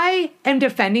 if I am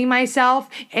defending myself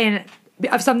and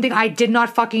of something I did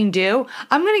not fucking do,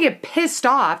 I'm gonna get pissed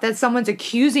off that someone's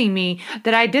accusing me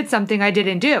that I did something I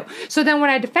didn't do. So then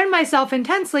when I defend myself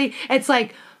intensely, it's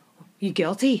like, you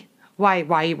guilty? Why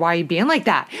are you being like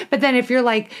that? But then if you're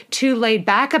like too laid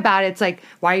back about it, it's like,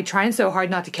 why are you trying so hard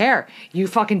not to care? You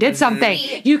fucking did something.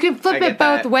 You can flip I it get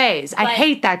both that. ways. I But-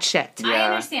 hate that shit. I Yeah.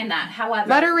 understand that. However,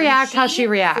 Let her when react how she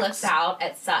reacts. flips out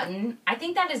at Sutton, I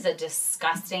think that is a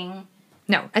disgusting.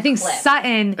 No, I think Clip.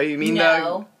 Sutton. Oh, you mean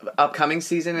No. the upcoming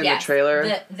season in Yes, the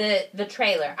trailer? The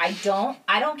trailer.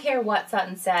 I don't care what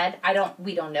Sutton said.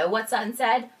 We don't know what Sutton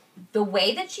said. The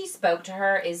way that she spoke to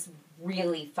her is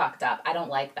really fucked up. I don't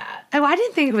like that. Oh, I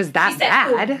didn't think it was that She said,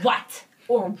 bad. Or what?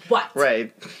 Or what?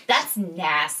 Right. That's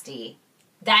nasty.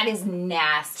 That is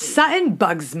nasty. Sutton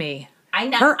bugs me. I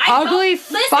know. Her I know. ugly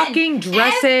Listen, fucking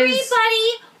dresses.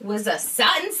 Everybody was a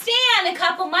Sutton stan a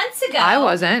couple months ago. I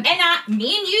wasn't. And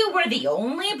me and you were the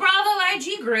only Bravo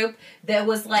IG group that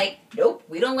was like, nope,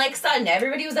 we don't like Sutton.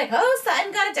 Everybody was like, oh,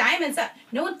 Sutton got a diamond.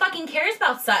 No one fucking cares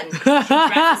about Sutton. She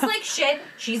dresses like shit.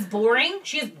 She's boring.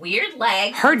 She has weird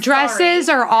legs. Her dresses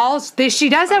are all. She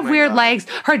does have weird legs.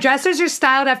 Her dresses are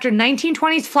styled after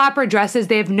 1920s flapper dresses.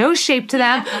 They have no shape to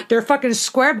them. They're fucking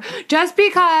square. Just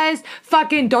because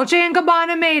fucking Dolce &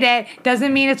 Gabbana made it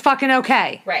doesn't mean it's fucking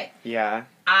okay. Right. Yeah.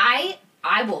 I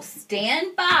will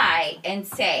stand by and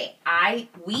say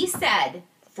we said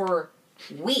for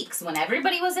weeks when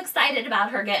everybody was excited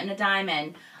about her getting a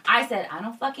diamond, I said I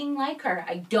don't fucking like her.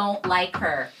 I don't like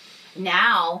her.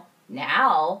 Now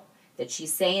that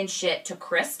she's saying shit to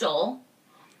Crystal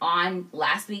on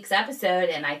last week's episode,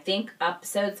 and I think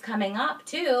episodes coming up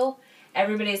too,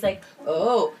 everybody's like,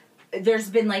 oh, there's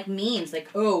been like memes like,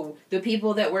 oh, the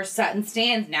people that were Sutton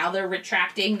stans, now they're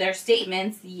retracting their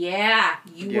statements. Yeah,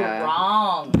 you were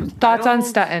wrong. Thoughts on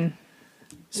Sutton?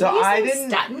 So I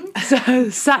didn't.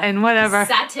 Sutton? Sutton, whatever.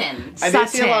 Sutton. I did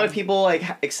see a lot of people like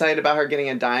excited about her getting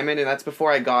a diamond, and that's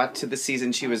before I got to the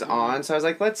season she was on. So I was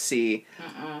like, let's see.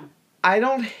 I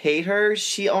don't hate her.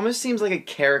 She almost seems like a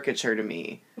caricature to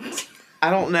me. I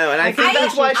don't know, and I think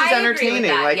that's why she's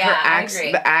entertaining. Like her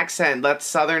accent, the accent, that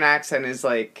Southern accent is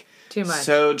like too much,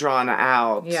 so drawn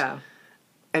out. Yeah.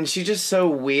 And she's just so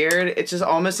weird. It just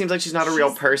almost seems like she's not a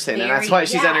real person, and that's why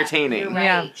she's entertaining. You're right.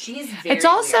 Yeah. She's very It's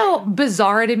also weird.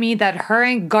 bizarre to me that her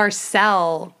and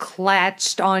Garcelle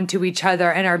clatched onto each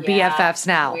other and are BFFs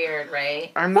now. Weird,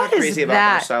 right? I'm not What is crazy about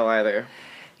that? Garcelle either.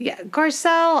 Yeah,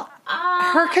 Garcelle,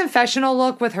 her confessional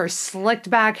look with her slicked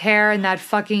back hair and that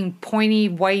fucking pointy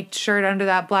white shirt under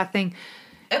that black thing.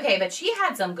 Okay, but she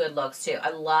had some good looks too. I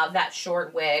love that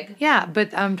short wig. Yeah,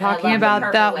 but I'm talking love the about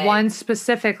purple that wig. one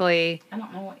specifically. I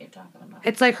don't know what you're talking about.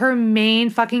 It's like her main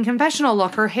fucking confessional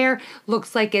look. Her hair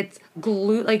looks like it's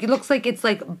glue, like it looks like it's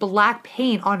like black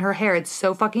paint on her hair. It's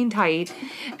so fucking tight.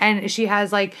 And she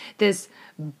has like this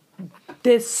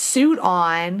suit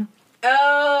on.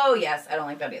 Oh, yes. I don't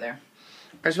like that either.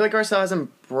 I just feel like Garcelle hasn't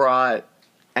brought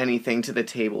anything to the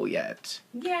table yet.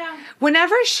 Yeah.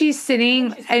 Whenever she's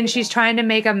sitting and she's trying to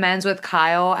make amends with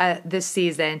Kyle this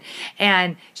season,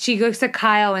 and she looks at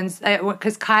Kyle and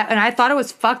because Kyle, and I thought it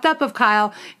was fucked up of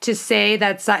Kyle to say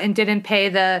that Sutton didn't pay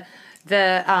the.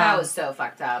 That was so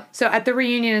fucked up. So at the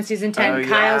reunion in season 10, Oh,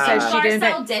 Kyle yeah. says she didn't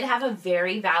pay. Garcelle did have a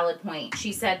very valid point.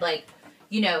 She said, like,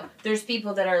 you know, there's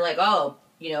people that are like, oh,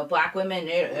 you know, black women,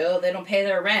 they don't pay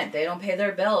their rent, they don't pay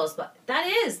their bills. But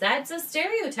that's a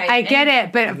stereotype. I get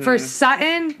it, but for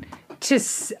Sutton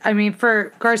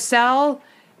for Garcelle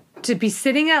to be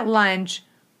sitting at lunch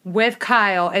with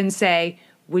Kyle and say,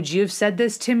 would you have said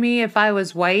this to me if I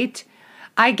was white?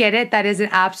 I get it. That is an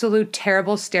absolute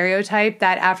terrible stereotype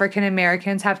that African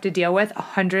Americans have to deal with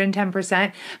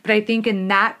 110%. But I think in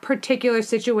that particular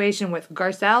situation with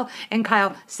Garcelle and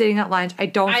Kyle sitting at lunch, I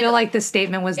don't feel like the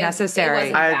statement was necessary.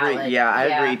 It I wasn't agree. valid. Yeah, I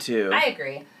agree too. I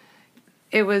agree.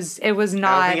 It was I don't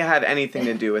not think it had anything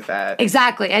to do with that.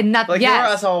 exactly, and not Like, who are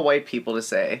yes, us all white people to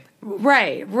say?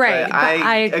 right. But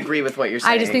I agree with what you're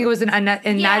saying. I just think it was in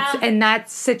that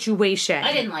situation.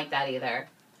 I didn't like that either.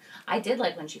 I did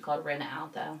like when she called Rinna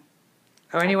out, though.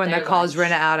 Or anyone their that calls lunch.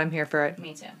 Rinna out, I'm here for it.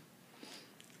 Me too.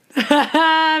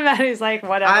 Maddie's like,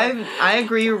 whatever. I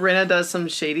agree. Rinna does some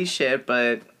shady shit,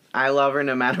 but I love her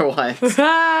no matter what.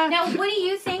 Now, what do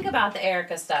you think about the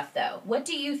Erica stuff, though? What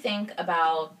do you think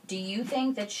about... Do you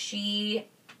think that she...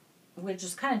 We're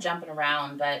just kind of jumping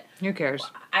around, but... Who cares?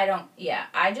 I don't... Yeah,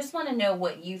 I just want to know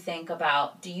what you think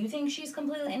about... Do you think she's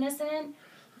completely innocent?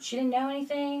 She didn't know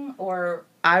anything? Or...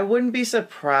 I wouldn't be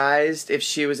surprised if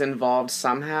she was involved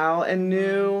somehow and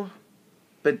knew,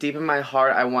 but deep in my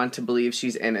heart, I want to believe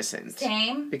she's innocent.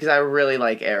 Same? Because I really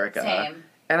like Erica. Same.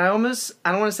 And I don't want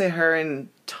to say her and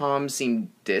Tom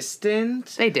seem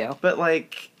distant. They do. But,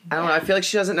 like, I don't know. I feel like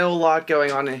she doesn't know a lot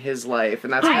going on in his life,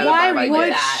 and that's kind of the Why vibe I would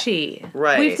get. she?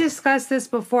 Right. We've discussed this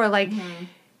before. Like,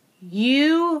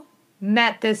 you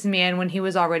met this man when he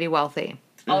was already wealthy.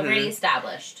 Already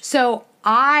established. So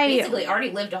Basically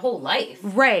already lived a whole life.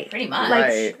 Right. Pretty much. Like,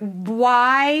 Right.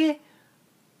 why...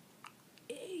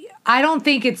 I don't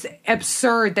think it's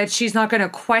absurd that she's not going to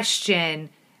question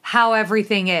how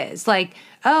everything is. Like,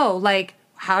 oh, like,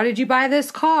 how did you buy this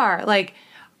car? Like,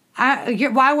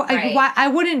 why I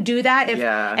wouldn't do that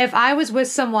if I was with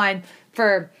someone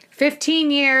for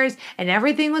 15 years and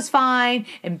everything was fine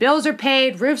and bills are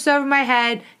paid, roofs over my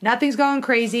head, nothing's going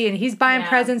crazy, and he's buying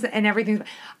presents and everything's...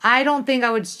 I don't think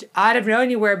I would, out of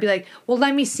nowhere, be like, well,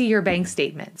 let me see your bank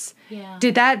statements. Yeah.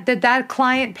 Did that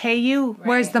client pay you?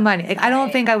 Where's the money? Like, I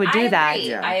don't think I would do that.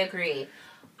 I agree.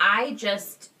 I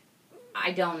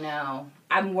I don't know.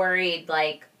 I'm worried,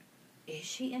 like, is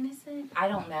she innocent? I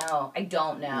don't know.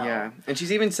 Yeah, and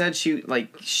she's even said she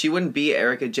wouldn't be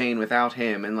Erica Jane without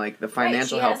him and like the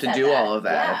financial she help has to said do that. all of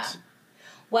that. Yeah.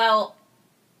 Well,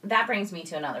 that brings me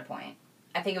to another point.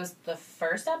 I think it was the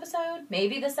first episode,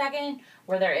 maybe the second,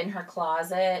 where they're in her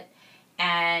closet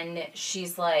and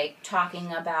she's like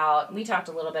talking about, we talked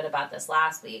a little bit about this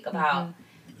last week, about,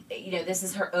 this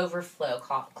is her overflow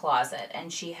closet,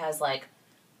 and she has like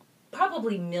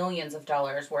probably millions of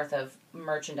dollars worth of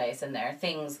merchandise in there.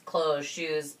 Things, clothes,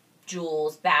 shoes,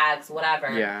 jewels, bags,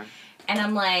 whatever. Yeah. And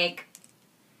I'm like,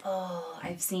 oh,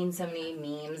 I've seen so many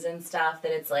memes and stuff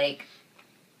that it's like,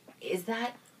 is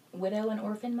that widow and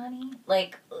orphan money?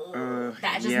 Like,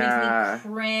 that just makes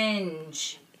me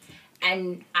cringe.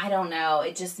 And I don't know,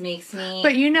 it just makes me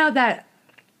But you know that,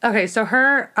 okay, so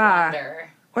her, wonder.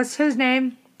 what's his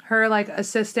name? Her, like,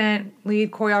 assistant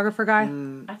lead choreographer guy?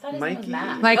 I thought his name was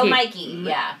Matt. Mikey. Oh, Mikey,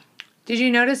 yeah. Did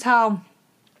you notice how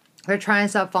they're trying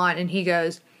stuff on and he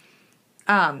goes,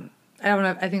 I don't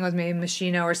know, I think it was maybe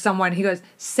Machino or someone, he goes,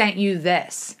 sent you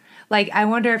this. Like, I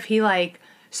wonder if he, like,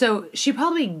 so she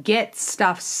probably gets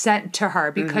stuff sent to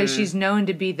her because she's known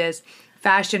to be this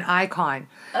fashion icon.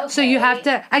 Okay. So you have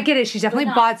to, I get it, she's definitely But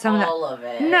not bought some all of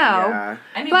that. of it. No. Yeah.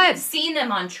 I mean, But- we've seen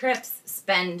them on trips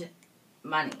spend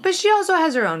money. But she also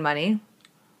has her own money.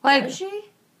 Like, Does she?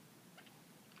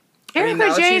 Erica now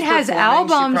that Jane she's has performing,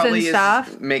 she albums probably and is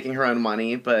stuff. making her own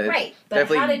money, but Right, but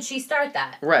definitely how did she start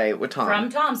that? right with Tom. From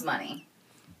Tom's money.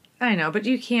 I know, but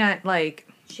you can't, like,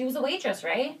 She was a waitress,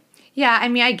 right? yeah, I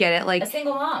mean, I get it. A Like,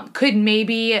 single mom. could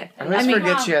maybe, I always mean,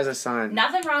 forget Mom, she has a son.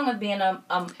 Nothing wrong with being a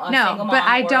No, single mom but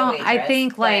I or a don't- I waitress,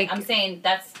 think, but like- I'm saying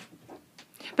that's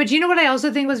but you know what I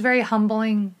also think was very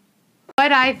humbling?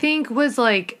 What I think was,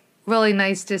 like, really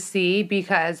nice to see,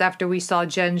 because after we saw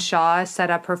Jen Shaw set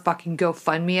up her fucking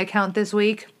GoFundMe account this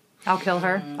week, I'll kill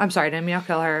her. I'm sorry, I didn't mean I'll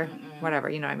kill her. Whatever,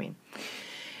 you know what I mean.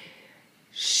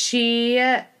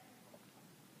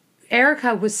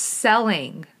 Erica was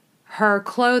selling her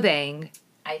clothing,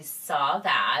 I saw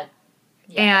that.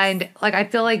 Yes. and, like, I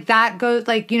feel like that goes,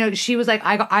 like, she was like,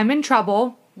 I'm in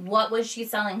trouble. What was she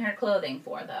selling her clothing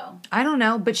for, though? I don't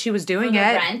know, but she was For doing the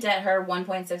it. rent at her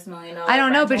 $1.6 million. I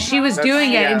don't know, but rental she was house?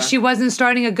 doing it, yeah. and she wasn't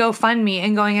starting a GoFundMe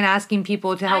and going and asking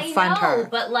people to help fund her.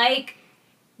 But like,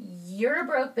 you're a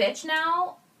broke bitch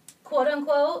now, quote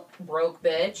unquote, broke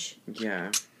bitch,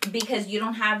 Yeah. because you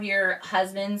don't have your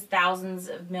husband's thousands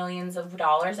of millions of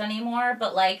dollars anymore.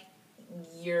 But like,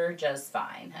 you're just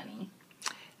fine, honey.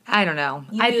 I don't know.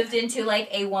 You moved into like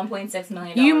a $1.6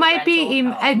 million. You might be.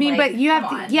 rental I mean, home. but Like, you come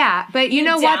have on. to. Yeah, but you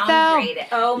know what though. Downgraded.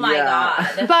 Oh my Yeah.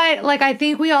 god. But like, I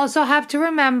think we also have to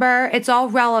remember it's all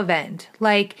relevant.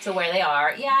 Like, So where they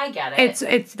are, yeah, I get it.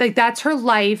 it's like that's her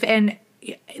life, and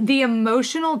the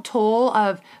emotional toll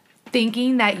of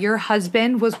thinking that your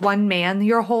husband was one man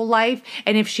your whole life,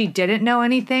 and if she didn't know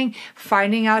anything,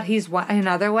 finding out he's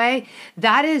another way,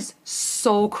 that is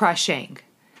soul crushing.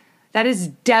 That is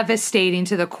devastating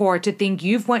to the core, to think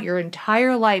you've went your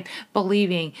entire life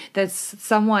believing that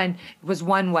someone was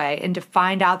one way, and to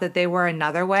find out that they were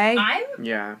another way.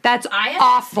 Yeah. That's I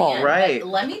awful. understand, Right. but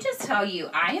let me just tell you,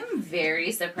 I am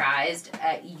very surprised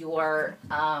at your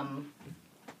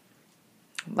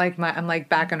Like I'm like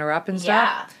backing her up and stuff.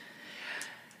 yeah.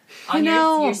 On You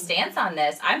know- your stance on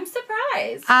this, I'm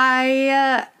surprised.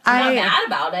 I'm I'm not mad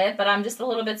about it, but I'm just a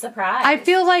little bit surprised. I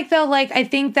feel like though, like I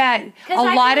think that 'Cause a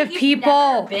I lot feel of like you've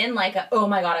people. never been like, oh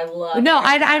my god, I love. No,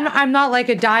 Erica. I'm not like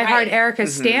a diehard Right. Erica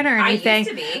stan or I used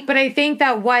anything. to be. But I think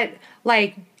that what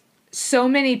like so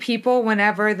many people,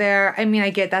 whenever they're, I mean, I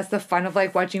get that's the fun of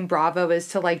like watching Bravo, is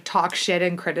to like talk shit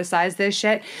and criticize this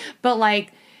shit. But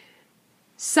like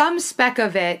some speck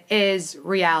of it is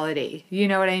reality. You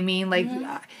know what I mean? Like,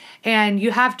 and you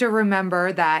have to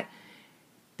remember that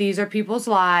these are people's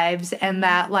lives, and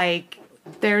that like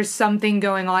there's something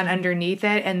going on underneath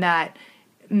it, and that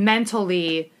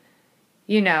mentally,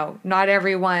 not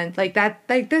everyone like that,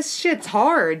 like this shit's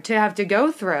hard to have to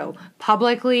go through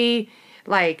publicly.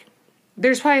 Like,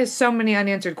 there's probably so many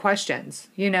unanswered questions,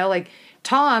 like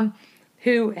Tom,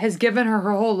 who has given her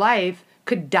whole life,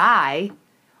 could die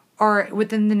or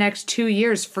within the next 2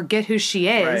 years forget who she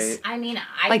is. Right. I mean,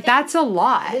 I Like, think that's a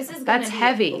lot. this is gonna That's be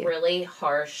heavy. really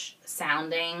harsh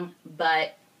sounding,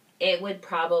 but it would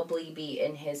probably be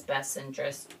in his best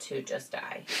interest to just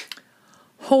die.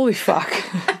 Holy fuck.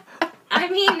 I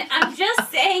mean, I'm just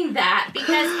saying that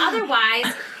because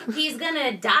otherwise he's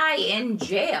gonna die in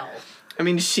jail. I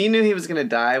mean, she knew he was gonna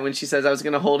die when she says I was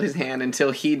gonna hold his hand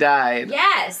until he died.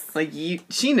 Yes. Like,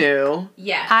 she knew.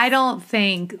 Yes. I don't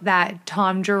think that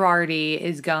Tom Girardi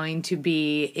is going to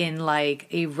be in like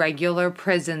a regular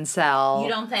prison cell. You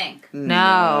don't think?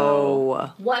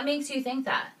 No. What makes you think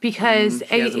that? Because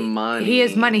He has money. He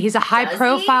has money. He's a high Does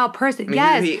profile person.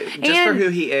 I mean, Yes. just for who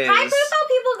he is. High profile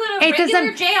people go to It regular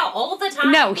doesn't- jail all the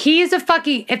time. No, he is a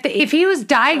fucking. If he was I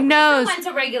diagnosed, went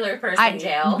to regular person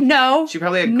jail. No. She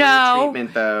probably had great no,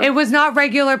 treatment, though. It was not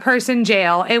regular person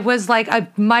jail. It was like a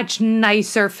much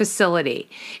nicer facility.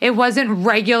 It wasn't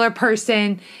regular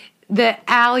person, the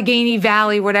Allegheny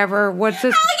Valley, whatever. What's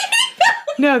this?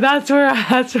 No, that's where.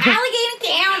 Allegheny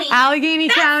County. Allegheny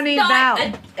That's County not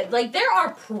Valley. like there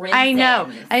are prisons. I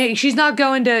know. She's not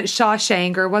going to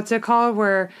Shawshank or what's it called?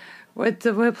 What's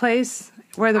the place?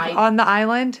 On the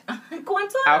island? Guantanamo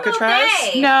Alcatraz?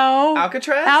 Bay. No.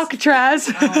 Alcatraz? Alcatraz.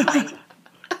 Oh my.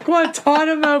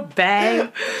 Guantanamo Bay.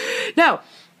 No.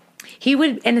 He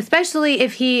would, and especially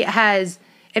if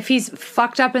he's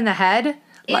fucked up in the head.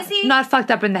 Is he? Not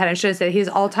fucked up in the head, I should say. He's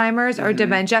Alzheimer's or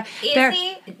dementia. Is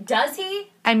he? Does he?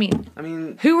 I mean,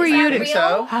 who are Is you that to real?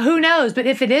 so? Who knows? But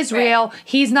if it is Right. real,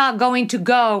 he's not going to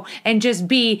go and just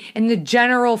be in the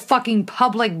general fucking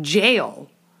public jail.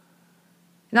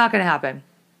 Not gonna happen.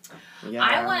 Yeah.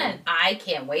 I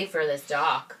can't wait for this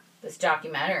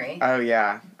documentary. Oh,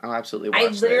 yeah. I'll absolutely watch I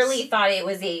this. literally thought it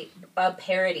was a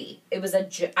parody. It was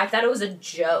I thought it was a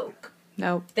joke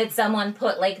Nope. that someone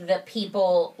put like the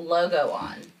People logo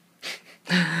on.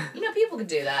 You know, people could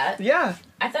do that. Yeah.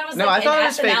 I thought it was No, like I thought an it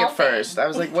was fake SNL at first. thing. I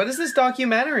was like, what is this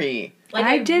documentary? Like,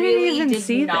 I didn't really even did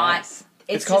see not, this.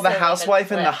 It's called just The like a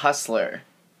Housewife and the clip. Hustler.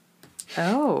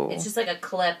 Oh. It's just like a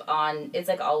clip on. It's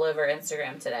like all over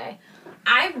Instagram today.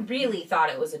 I really thought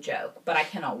it was a joke, but I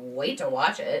cannot wait to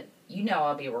watch it. You know,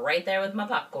 I'll be right there with my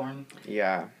popcorn.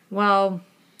 Yeah. Well,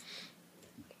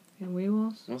 we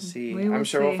will. We'll see. We will I'm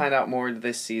sure we'll see. find out more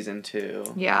this season, too.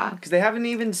 Yeah. Because they haven't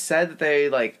even said that they,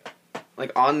 like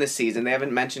on this season, they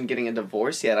haven't mentioned getting a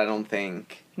divorce yet, I don't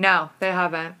think. No, they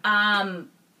haven't.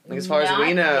 Like, as far as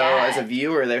we Not know, yet. as a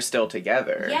viewer, they're still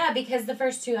together. Yeah, because the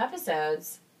first 2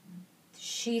 episodes,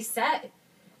 she says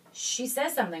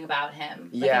something about him.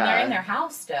 Like, Yeah. and they're in their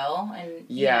house still, and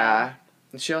you Yeah.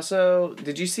 And she also...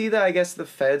 Did you see that, I guess, the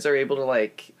feds are able to,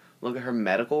 like, look at her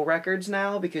medical records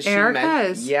now? Because Erica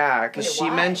is? Yeah, because Wait, she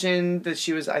why? mentioned that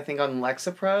she was, I think, on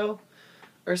Lexapro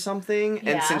or something. And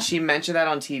Yeah. since she mentioned that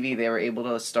on TV, they were able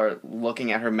to start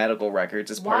looking at her medical records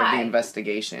as part of Why? the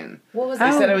investigation. What was They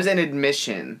that? said it was an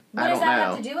admission. What I does don't that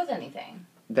know. have to do with anything?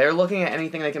 They're looking at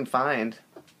anything they can find.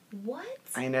 What?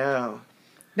 I know.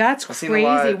 That's I've seen a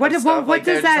lot crazy. of What stuff. Like, does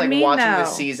they're that just, like, mean, watching though? the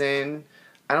season.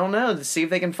 I don't know. To see if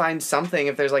they can find something.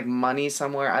 If there's like money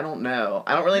somewhere. I don't know.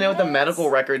 I don't really know what the What? medical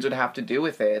records would have to do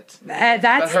with it. That's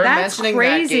But her that's mentioning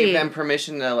crazy. that gave them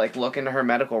permission to like look into her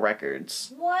medical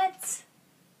records. What?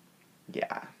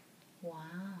 Yeah. Wow.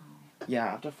 Yeah,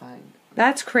 I'll have to find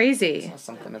That's crazy.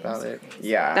 something That about is it. crazy.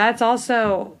 Yeah. That's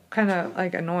also kind of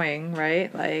like annoying,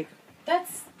 right? Like,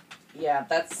 That's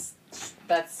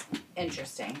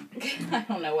interesting. I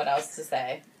don't know what else to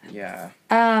say. yeah.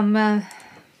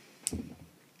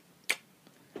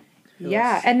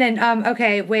 yeah, else? and then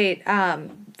okay, wait,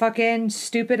 fucking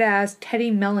stupid ass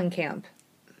Teddy Mellencamp.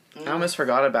 I almost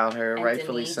forgot about her, And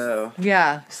rightfully Denise. so.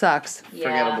 Yeah, sucks. Yeah,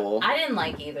 Forgettable. I didn't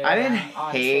like either. I of didn't them,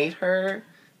 honestly. hate her,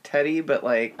 Teddy, but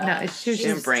like No, it's she just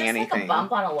didn't bring just anything. Like a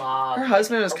bump on a log. Her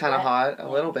husband was A kind of wet- hot, a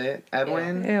little bit.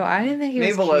 Edwin. Ew, I didn't think he Maybe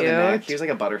was below cute. the neck. He was like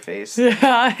a butterface.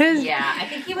 Yeah. Yeah, I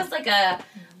think he was like a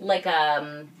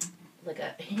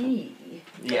hey,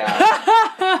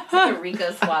 Yeah. like a Rico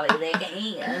Suave, like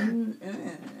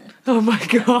Oh my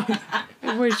god.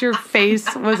 I wish your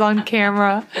face was on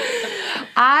camera.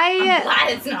 glad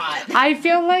it's not. I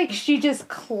feel like she just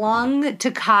clung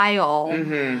to Kyle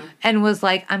Mm-hmm. and was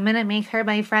like, I'm gonna make her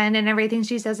my friend and everything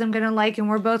she says I'm gonna like, and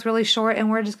we're both really short and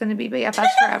we're just gonna be BFFs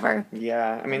forever.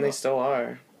 Yeah, I mean they still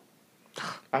are.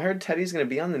 I heard Teddy's gonna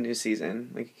be on the new season.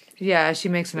 Like Yeah, she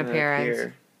makes an gonna appearance.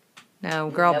 appear.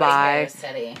 No, girl, Nobody bye. cares,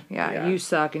 Teddy. Yeah, Yeah. you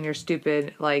suck and you're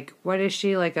stupid. Like, what is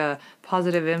she? Like a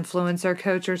positive influencer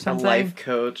coach or A something? life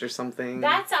coach or something.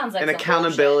 That sounds like An some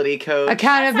accountability coach.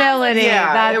 Accountability.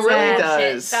 Yeah, that's it really it. does.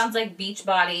 bullshit. Sounds like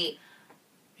Beachbody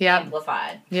Yep.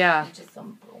 amplified. Yeah. It's just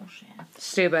some bullshit.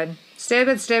 Stupid.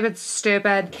 Stupid, stupid,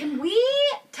 stupid. Can we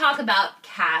talk about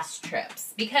cast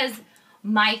trips? Because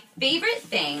my favorite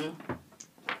thing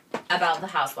about the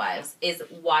Housewives is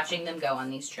watching them go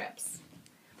on these trips.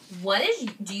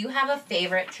 Do you have a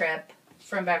favorite trip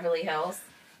from Beverly Hills?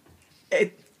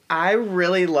 I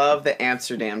really love the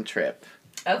Amsterdam trip.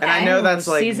 Okay. And I know that's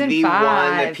like Season the one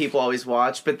 5. that people always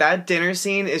watch, but that dinner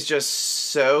scene is just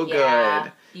so Yeah.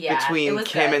 good Yeah, it between was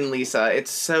Kim good. and Lisa.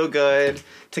 It's so good.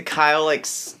 To Kyle, like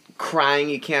crying,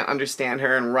 you can't understand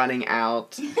her and running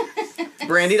out.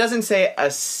 Brandy doesn't say a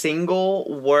single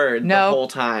word the Nope. whole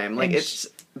time. Like And it's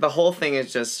the whole thing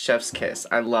is just chef's kiss.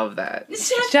 I love that.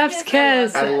 Chef's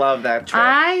kiss. I love that trip.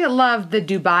 I love the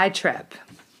Dubai trip.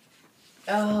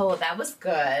 Oh, that was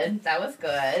good. That was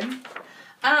good.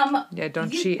 Yeah, don't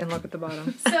cheat and look at the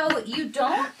bottom. So you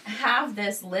don't have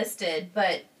this listed,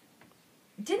 but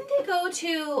didn't they go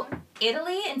to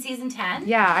Italy in season 10?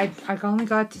 Yeah, I only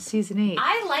got to season 8.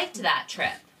 I liked that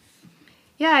trip.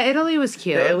 Yeah, Italy was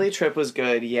cute. The Italy trip was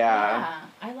good, yeah. Yeah,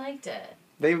 I liked it.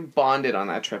 They bonded on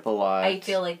that trip a lot. I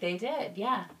feel like they did,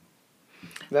 yeah.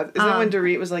 Isn't that when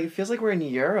Dorit was like, it feels like we're in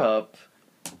Europe.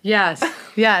 Yes,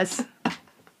 yes,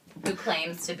 Who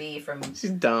claims to be from...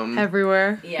 She's dumb.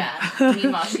 everywhere. Yeah.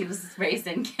 Meanwhile, she was raised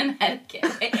in Connecticut.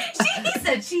 He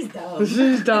said she's dumb.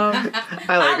 She's dumb.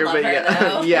 I like her, love but her, yeah.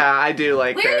 though. Yeah, I do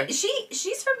like Where her.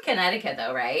 she's from Connecticut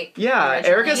though, right? Yeah, Originally?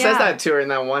 Erica says Yeah. that to her in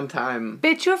that one time.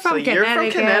 Bitch, you're from Like, Connecticut.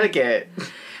 you're from Connecticut.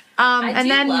 I And do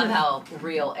then love how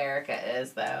real Erica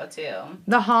is though, too.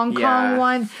 the Hong Kong Yeah.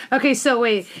 one. Okay, so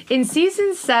wait. In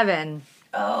season 7,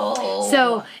 Oh.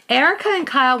 so Erica and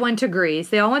Kyle went to Greece.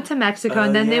 They all went to Mexico,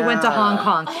 and then they went to yeah. Hong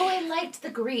Kong. Oh, I liked the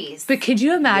Grease. But could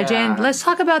you imagine? Yeah. Let's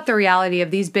talk about the reality of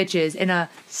these bitches. In a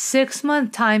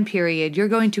 6-month time period, you're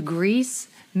going to Greece,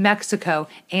 Mexico,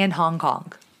 and Hong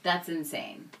Kong. That's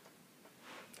insane.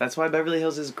 That's why Beverly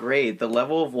Hills is great. The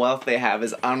level of wealth they have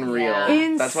is unreal.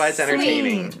 Yeah. That's why it's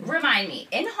entertaining. Remind me,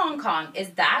 in Hong Kong, is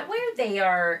that where they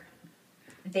are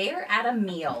at a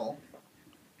meal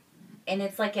and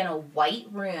it's like in a white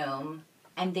room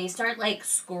and they start like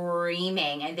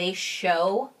screaming and they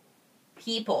show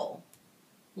people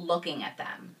looking at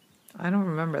them. I don't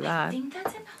remember I that. think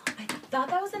that's in I thought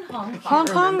that was in Hong Kong. Hong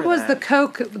Kong remember was that.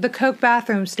 the Coke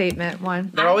bathroom statement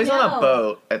one. They're always on know. a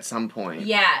boat at some point.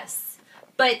 Yes.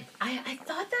 But I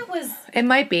thought that was It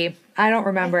might be. I don't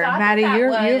remember. I thought Maddie, that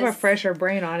you have a was- fresher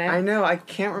brain on it. I know, I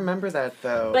can't remember that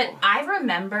though. But I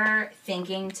remember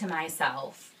thinking to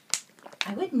myself,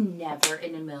 I would never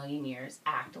in a million years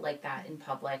act like that in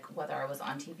public, whether I was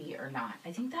on TV or not.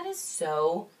 I think that is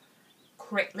so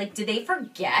like, did they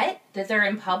forget that they're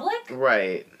in public?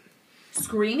 Right.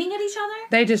 Screaming at each other?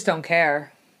 They just don't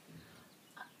care.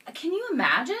 Can you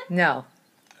imagine? No.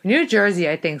 New Jersey,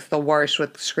 I think, is the worst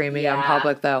with screaming in Yeah.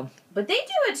 public, though. But they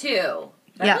do it too.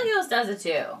 Yeah. Beverly Hills does it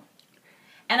too.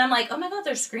 And I'm like, oh my God,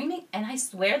 they're screaming. And I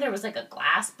swear there was like a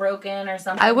glass broken or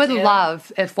something. I would too.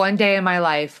 love if one day in my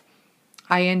life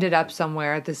I ended up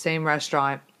somewhere at the same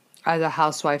restaurant as a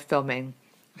housewife filming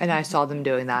and I saw them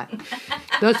doing that.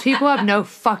 Those people have no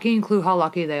fucking clue how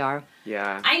lucky they are.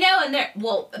 Yeah. I know, and they're,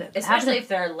 well, especially if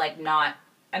they're like not,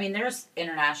 I mean, there's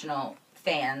international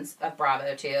fans of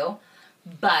Bravo too,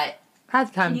 but Half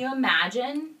the can time, you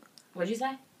imagine? What'd you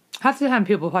say? half the time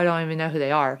people probably don't even know who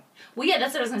they are. Well, yeah,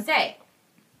 that's what I was gonna say.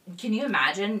 Can you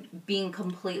imagine being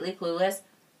completely clueless?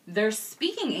 They're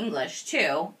speaking English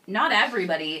too. Not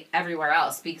everybody everywhere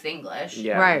else speaks English.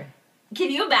 Yeah. Right. Can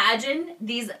you imagine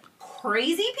these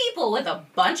crazy people with a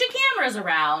bunch of cameras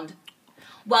around?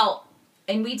 Well,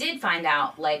 and we did find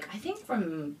out, like, I think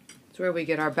from That's where we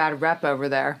get our bad rep over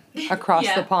there, across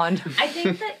Yeah. the pond. I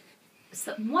think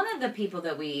that one of the people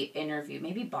that we interviewed,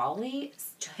 maybe Bali,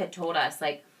 had told us,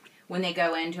 like, when they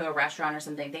go into a restaurant or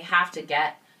something, they have to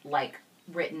get, like,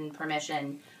 written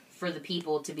permission for the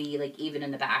people to be, like, even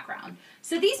in the background.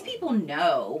 So these people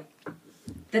know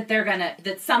that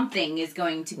that something is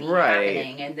going to be Right.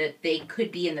 happening and that they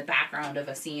could be in the background of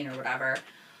a scene or whatever.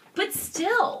 But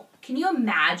still, can you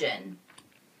imagine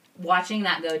watching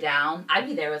that go down? I'd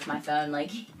be there with my phone,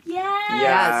 like, yes.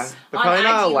 Yeah. They're On probably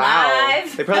not IG allowed.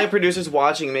 Live. They probably have producers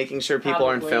watching, making sure people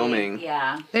aren't Probably, filming.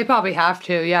 Yeah. They probably have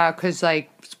to, yeah, because, like,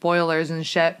 spoilers and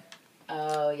shit.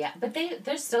 Oh, yeah. But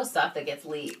there's still stuff that gets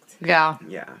leaked. Yeah,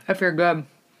 Yeah. if you're good.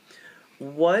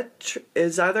 What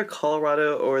is either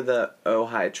Colorado or the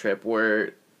Ojai trip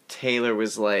where Taylor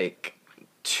was like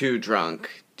too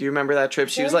drunk? Do you remember that trip?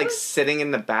 She was like sitting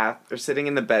in the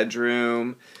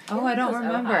bedroom. Oh, I don't It was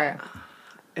remember.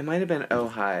 It might have been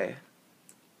Ojai. I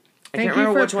Thank can't you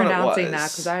remember for which one it pronouncing was.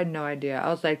 that, because I had no idea. I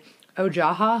was like,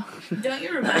 Ojaha? Don't you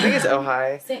remember? I think it's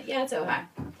Ojai. Yeah, it's Ojai.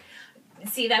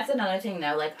 See, that's another thing,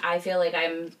 though. Like, I feel like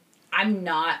I'm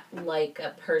not, like,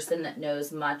 a person that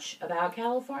knows much about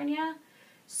California.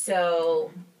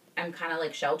 So I'm kind of,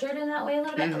 like, sheltered in that way a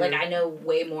little bit. Mhm. Like, I know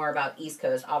way more about East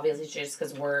Coast, obviously, just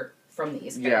because we're from the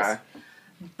East Coast. Yeah.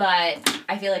 But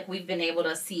I feel like we've been able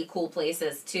to see cool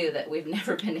places too that we would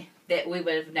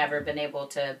have never been able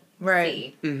to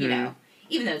see. Mm-hmm. You know,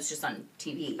 even though it's just on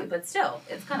TV, but still,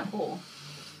 it's kind of cool.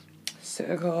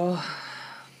 So cool.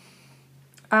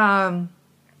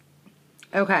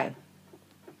 Okay.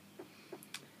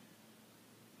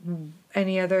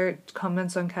 Any other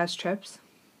comments on Cass trips?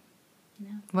 No.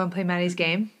 Want to play Maddie's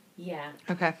game? Yeah.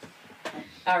 Okay.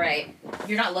 All right.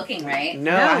 You're not looking, right?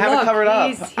 No, No, I have look, it covered up.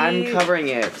 he's- I'm he- covering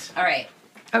it. All right.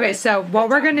 Okay, so what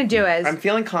we're going to do is I'm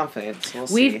feeling confident. We'll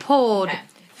we've see. pulled Okay.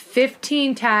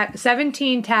 17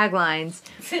 taglines,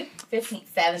 15,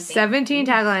 17. 17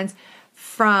 taglines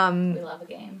from We love a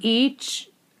game. each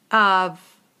of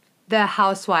the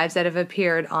housewives that have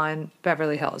appeared on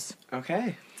Beverly Hills.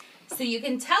 Okay. So you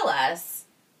can tell us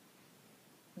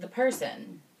the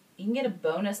person. You can get a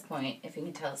bonus point if you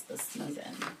can tell us the season.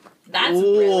 That's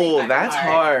really Ooh, fucking that's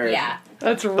hard. Yeah.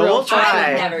 That's But we'll I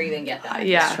try. would never even get that.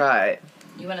 Yeah. Let's try it.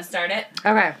 You want to start it?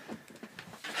 Okay.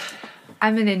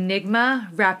 I'm an enigma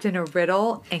wrapped in a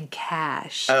riddle and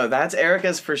cash. Oh, that's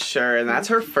Erica's for sure, and that's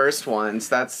her first one.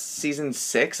 So that's season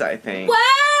 6, I think. Wow,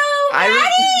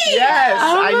 Maddie! Yes,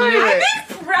 Oh I my- knew it.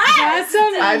 I'm impressed. That's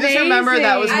I just remember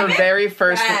that was amazing. her I'm very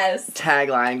first impressed.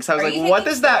 tagline. Because I was Are like, you what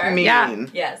taking does that score? mean? Yeah.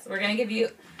 Yes, we're gonna give you.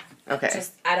 Okay.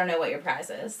 Just I don't know what your prize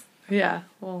is. Yeah,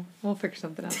 we'll figure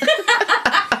something out.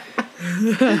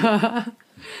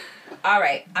 All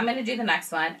right, I'm gonna do the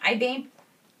next one.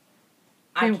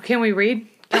 Can we read?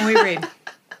 Can we read?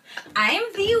 I'm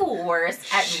the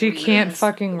worst at She reading can't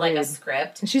fucking like a read.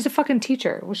 script. She's a fucking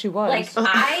teacher. Well, she was. Like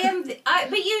I am,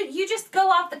 but you just go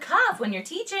off the cuff when you're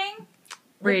teaching.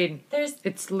 read. There's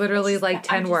It's literally just like I'm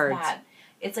 10 just words. bad.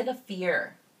 It's like a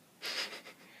fear.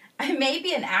 I may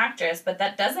be an actress, but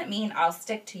that doesn't mean I'll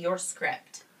stick to your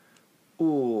script.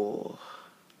 Ooh.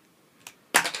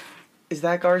 Is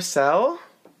that Garcelle?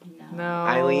 No.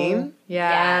 Eileen?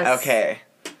 Yes. Okay.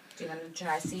 Do you want to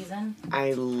try season?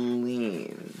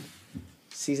 Eileen.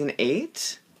 Season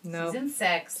 8? No. Season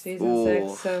 6. Season Ooh.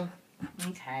 6. So.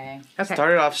 Okay. Okay.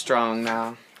 Started off strong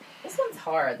now. This one's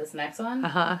hard. This next one.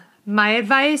 My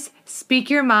advice: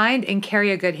 speak your mind and carry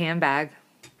a good handbag.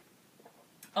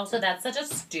 Also, that's such a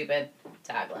stupid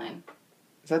tagline.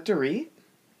 Is that Dorit?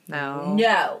 No.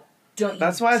 No. Don't you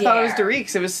That's why I thought it was dare. Dorit,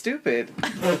 because it was stupid.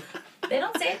 They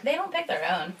don't pick their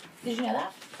own. Did you know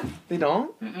that? They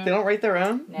don't? They don't write their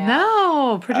own?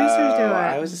 No. Producers do it.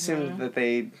 I always assumed that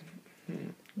they...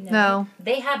 No.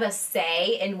 They have a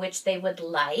say in which they would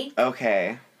like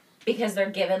Okay. because they're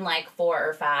given like 4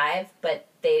 or 5, but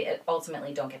they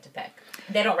ultimately don't get to pick.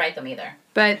 They don't write them either.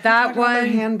 But that Talk about their one,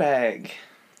 handbag.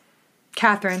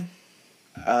 Catherine.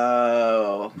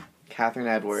 Oh. Catherine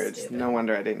Edwards. Stupid. No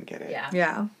wonder I didn't get it. Yeah.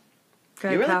 Yeah.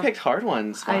 You really picked hard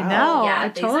ones. Wow. I know. Yeah, I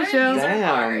these told are, you. These are Damn.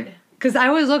 hard. Because I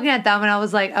was looking at them and I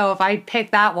was like, oh, if I pick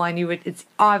that one, it's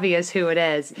obvious who it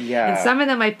is. Yeah. And some of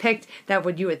them I picked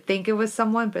that you would think it was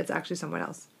someone, but it's actually someone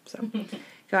else. So,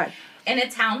 go ahead. In a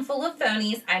town full of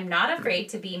phonies, I'm not afraid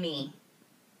to be me.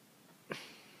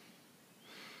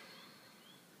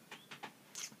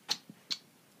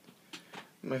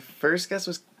 My first guess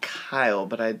was Kyle,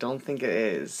 but I don't think it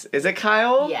is. Is it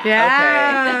Kyle? Yeah.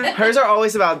 Yeah. Okay. Hers are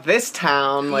always about this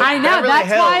town. Like I know, Beverly that's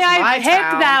Hills, why I my picked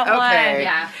town. that one. Okay.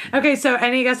 Yeah. Okay, so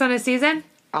any guess on a season?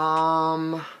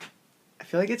 I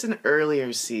feel like it's an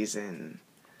earlier season.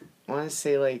 I want to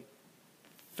say like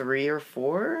 3 or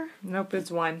 4. Nope,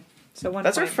 it's one. So one.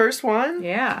 That's her point. first one.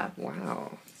 Yeah.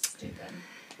 Wow. Stupid.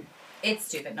 It's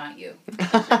stupid, not you.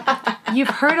 You've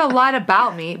heard a lot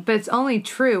about me, but it's only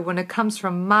true when it comes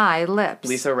from my lips.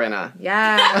 Lisa Rinna.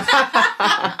 Yes.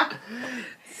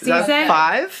 Is that Season?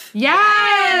 5?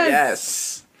 Yes.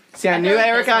 Yes. See, I I knew feel like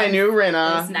Erica. this I one's- knew This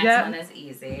Rinna. next Yep. one is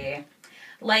easy.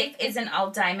 Life isn't all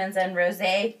diamonds and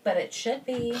rosé, but it should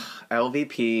be.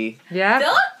 LVP. Yep.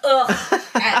 Ugh,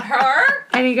 at her?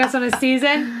 Any guess on a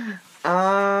season?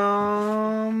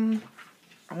 I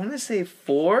want to say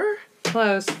 4.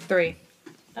 Close. 3.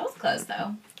 That was close,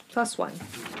 though. Plus 1.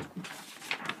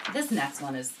 This next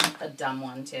one is a dumb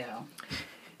one, too.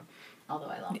 Although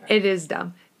I love her. It is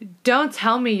dumb. Don't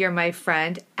tell me you're my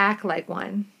friend. Act like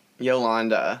one.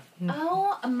 Yolanda.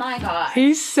 Oh my god.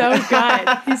 He's so good.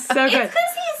 He's so It's good.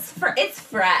 because it's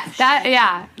fresh. That But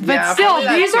Yeah, still, probably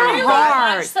these that's are true. I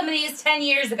hard. watched some of these 10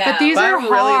 years ago. But these But I are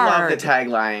really love hard. the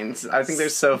taglines. I think they're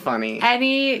so funny.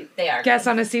 Any They are. guess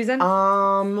on a season?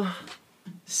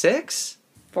 6?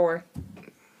 4.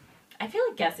 I feel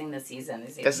like guessing the season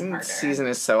is even Guessing harder. season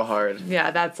is so hard. Yeah,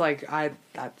 that's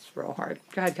real hard.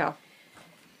 Go ahead, Cal.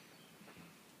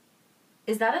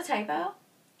 Is that a typo?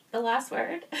 The last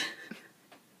word?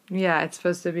 Yeah, it's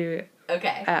supposed to be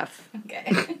Okay. F.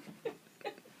 Okay.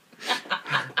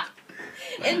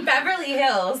 In Beverly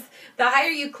Hills, the higher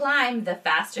you climb, the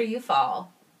faster you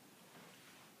fall.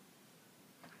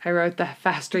 I wrote the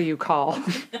faster you call.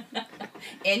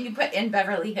 And you put in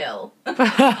Beverly Hill.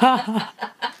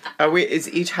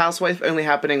 Is each housewife only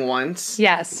happening once?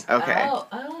 Yes. Okay.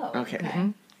 Oh.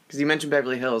 Okay. Because you mentioned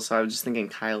Beverly Hills, so I was just thinking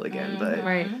Kyle again, but...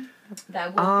 Right.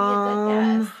 That would be a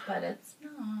good guess, but it's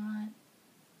not.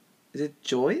 Is it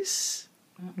Joyce?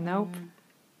 Nope. Do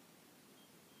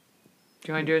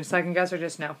you want to do a second guess or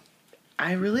just no?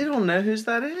 I really don't know whose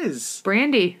that is.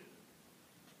 Brandy.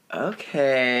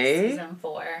 Okay. Season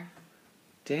 4.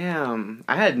 Damn.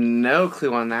 I had no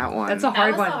clue on that one. That's a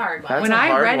hard That was one. a hard one. That's When a I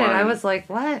hard read it, I one. was like,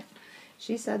 what?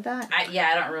 She said that? I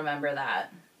don't remember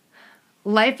that.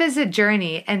 Life is a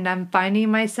journey, and I'm finding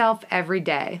myself every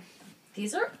day.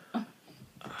 These are...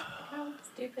 How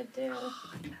stupid, too.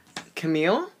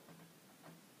 Camille?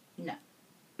 No.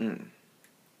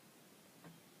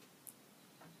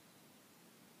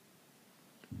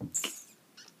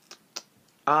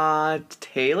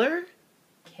 Taylor?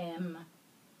 Kim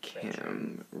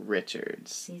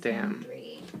Richards. Season Damn.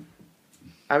 3.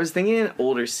 I was thinking an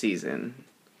older season.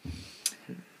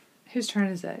 Whose turn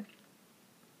is it?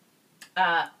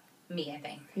 Me, I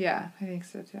think. Yeah, I think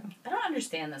so too. I don't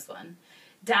understand this one.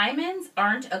 Diamonds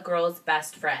aren't a girl's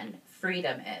best friend.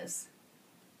 Freedom is.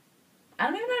 I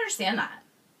don't even understand that.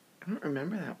 I don't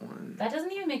remember that one. That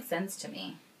doesn't even make sense to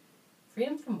me.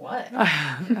 Freedom from what?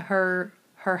 Her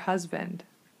husband.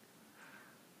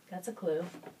 That's a clue.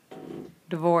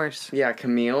 Divorce. Yeah,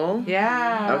 Camille?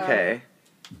 Yeah. Okay.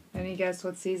 Any guess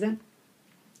what season?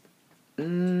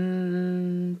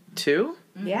 2?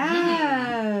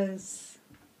 Yes.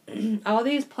 All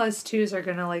these +2s are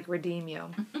gonna redeem you.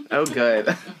 Oh,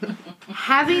 good.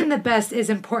 Having the best is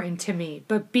important to me,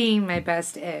 but being my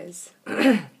best is.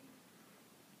 Come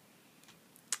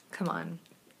on.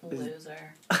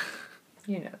 Loser.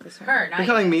 You know this one. Her, not You're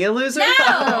calling you. me a loser?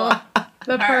 No!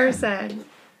 The Her. person.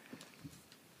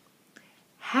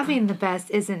 Having the best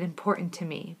isn't important to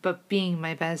me, but being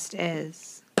my best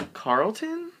is.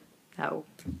 Carlton? No.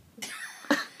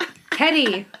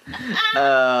 Teddy.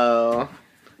 Oh.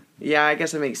 Yeah, I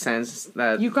guess it makes sense.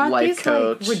 That You got life these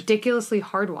coach. ridiculously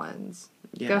hard ones.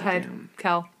 Yeah, Go ahead, damn.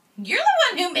 Kel. You're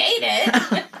the one who made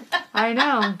it. I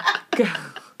know. Go.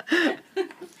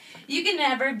 You can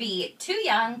never be too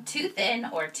young, too thin,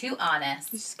 or too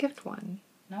honest. You skipped one.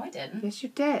 No, I didn't. Yes, you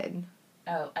did.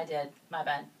 Oh, I did. My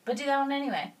bad. But do that one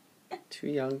anyway. Too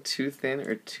young, too thin,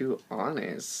 or too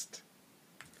honest?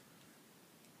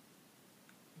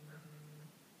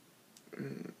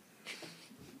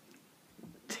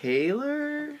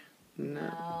 Taylor? No.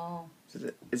 No.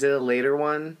 Is it a later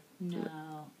one?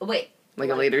 No. Oh, wait. Like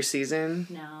a later season?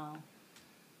 No.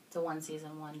 It's a one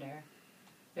season wonder.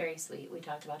 Very sweet. We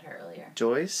talked about her earlier.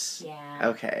 Joyce? Yeah.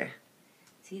 Okay.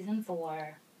 Season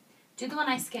 4. Do the one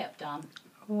I skipped, Dom.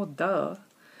 Oh, duh.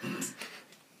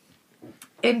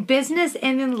 In business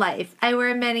and in life, I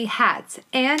wear many hats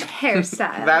and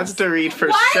hairstyles. That's Dorit for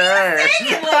Why sure. are you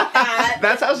saying it like that?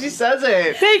 That's how she says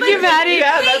it. Thank you, Maddie.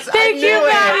 Yeah, that's Thank I you, knew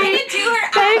it. Maddie. Try to do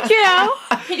her Thank you.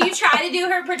 Can you try to do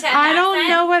her pretend I don't accent?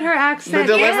 know what her accent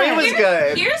The delivery is. was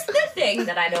good. Here's the thing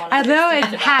that I don't I know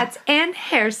understand it's about hats and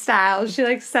hairstyles.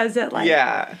 She says it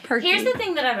Yeah. perky. Here's the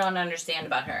thing that I don't understand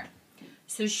about her.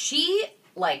 So she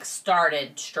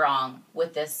started strong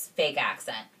with this fake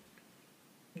accent.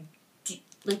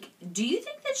 Do you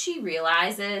think that she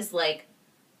realizes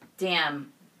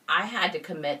damn, I had to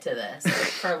commit to this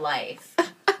for life?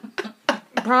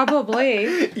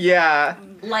 Probably. Yeah.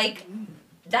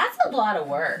 That's a lot of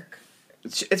work.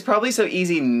 It's probably so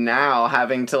easy now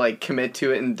having to commit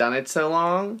to it and done it so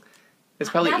long. It's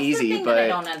probably That's easy, the thing but that I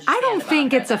don't understand I don't about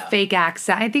think her, it's a though. fake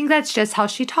accent. I think that's just how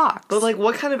she talks.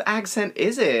 what kind of accent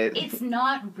is it? It's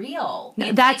not real.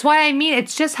 It's That's why I mean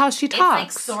it's just how she It's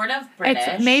talks. sort of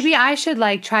British. Maybe I should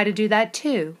try to do that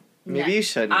too. Maybe you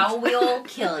shouldn't. I will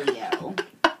kill you.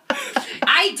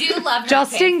 I do love her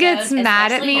Justin kids, gets though,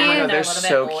 mad at especially me. now Oh my that God, they're a they're little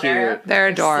so bit older. cute.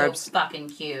 They're So adorbs. fucking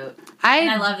cute. And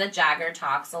I I love that Jagger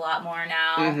talks a lot more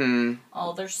now. Mm-hmm.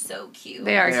 Oh, they're so cute.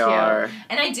 They are They cute. are.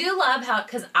 And I do love how,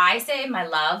 because I say my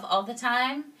love all the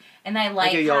time, and I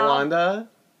like Like a how... Yolanda.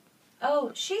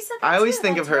 Oh, she said that I always too,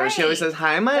 think of that's her. She always right. says,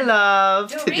 "Hi, my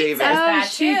love," to Dorit David. says Oh, that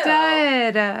she too.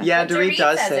 did. Yeah, But Dorit Dorit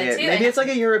does says say it it. too, Maybe and it's like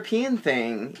a European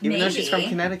thing, even though she's from Maybe.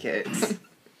 Connecticut.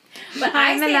 But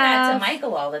Hi, I my say that to love.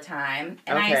 Michael all the time,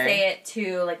 and I Okay. say it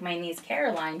to my niece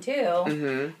Caroline too,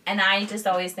 Mm-hmm. and I just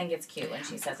always think it's cute when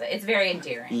she says it. It's very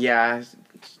endearing. Yeah,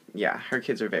 her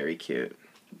kids are very cute.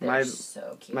 They're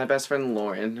so cute. My best friend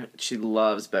Lauren, she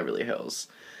loves Beverly Hills.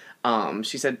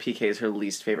 She said PK is her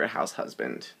least favorite house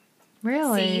husband.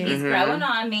 Really? See, he's growing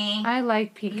on me. I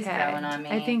like PK. He's growing on me.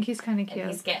 I think he's kind of And cute.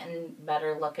 he's getting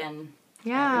better looking.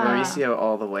 Yeah. Mauricio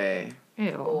all the way.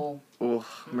 Ew. Oh, Ooh,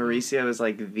 Mauricio is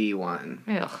like the one.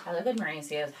 Ew. I love when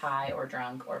Mauricio's high or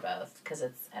drunk or both because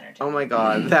it's entertaining. Oh my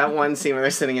god, that one scene where they're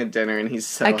sitting at dinner and he's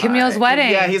so At Camille's high. wedding.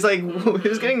 Yeah, he's like,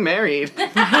 who's getting married?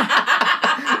 It's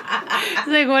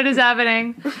like, what is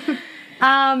happening?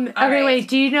 Okay, right. wait.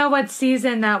 Do you know what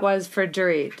season that was for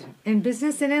Dorit? In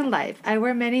business and in life, I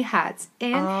wear many hats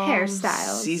and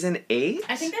hairstyles. Season 8?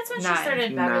 I think that's when 9. she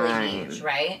started Beverly 9. Beach,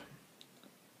 right?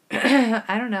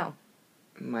 I don't know.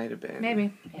 Might have been.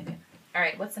 Maybe. Maybe. All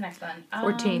right, what's the next one?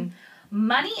 14.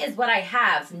 Money is what I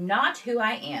have, not who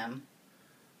I am.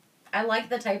 I like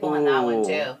the typo on that one,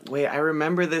 too. Wait, I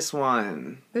remember this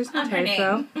one. There's no On her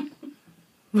typo. name.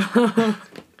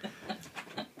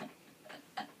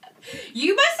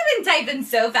 You must have been typing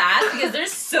so fast because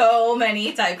there's so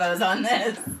many typos on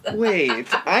this. Wait,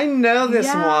 I know this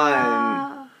one.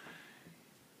 Yeah.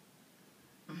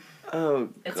 Oh,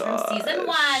 It's from season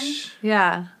 1.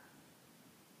 Yeah.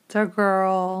 It's our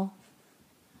girl.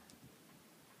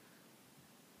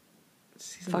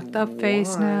 Season Fucked up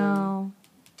face 1. now.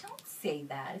 Don't say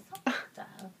that. It's not fucked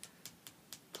up.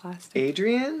 Plastic.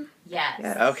 Adrian? Yes.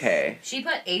 Yes. Okay. She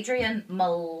put Adrian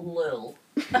Malou.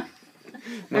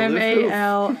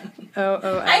 Maloof.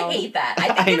 I hate that. I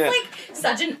think I know. it's like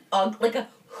such an like a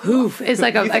Hoof. It's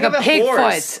like a You like think a of a pig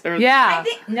horse, foot. or- Yeah.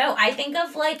 I think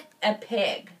of like a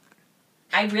pig.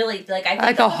 I really like. I think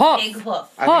Like of a hoof. pig hoof.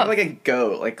 I think like a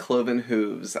goat, like cloven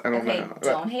hooves. I don't Okay, know.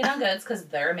 don't hate on goats because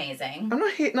they're amazing. I'm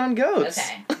not hating on goats.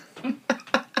 Okay.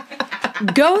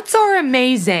 Goats are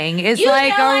amazing. Is You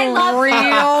like know I a love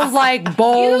real like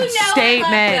bold You know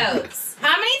statement. I love goats.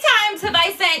 How many times have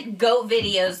I sent goat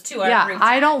videos to our Yeah, group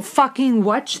I chat? don't fucking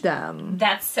watch them.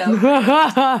 That's so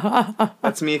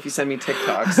That's me if you send me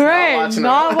TikToks. Right, Not watching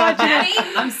not them. watching Daddy,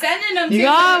 I'm sending them to You you.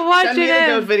 Not send watching me the it.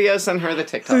 goat video, send her the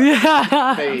TikTok.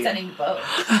 Yeah. There I'm you- sending you both.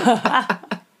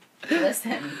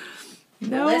 Listen.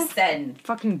 No Listen.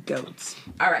 fucking goats.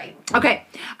 All right. Okay,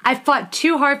 I fought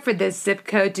too hard for this zip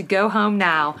code to go home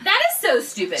now. That is so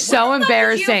stupid. So What the fuck did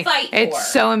embarrassing. you fight It's for?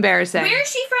 so embarrassing. Where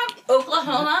is she from?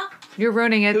 Oklahoma? You're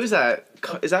ruining it. Who's that?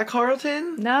 Is that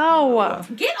Carlton? No.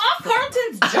 Get off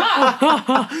Carlton's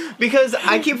job. Because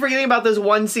I keep forgetting about those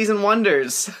one season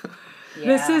wonders.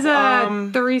 This is a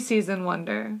Um, 3-season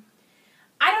wonder.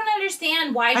 I don't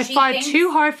understand why I she fought thinks...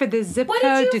 too hard for this zip What did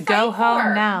code you to go fight home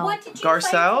for? now. What did you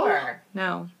Garcelle? fight for?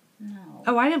 No. No.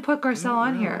 Oh, I didn't put Garcelle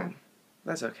on here.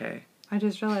 That's okay. I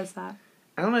just realized that.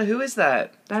 I don't know who is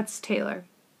that. That's Taylor.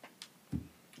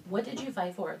 What did you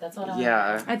fight for? That's what I want.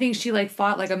 Yeah. I think she like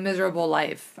fought like a miserable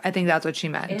life. I think that's what she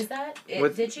meant. Is that it?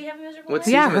 What- Did she have a miserable What life?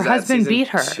 season Yeah, her was that? husband Season beat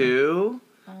her. 2?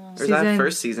 Or is that Season-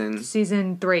 first season?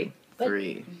 Season 3. But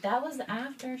 3. that was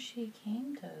after she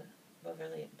came to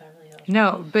Beverly Hills.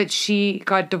 No, but she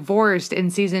got divorced in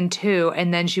season 2,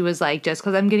 and then she was like, just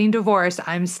because I'm getting divorced,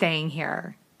 I'm staying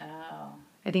here. Oh,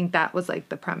 I think that was like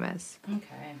the premise.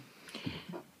 okay.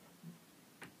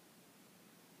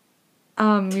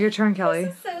 Your turn, Kelly.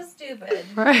 This is so stupid.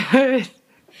 Right.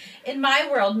 In my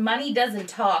world, money doesn't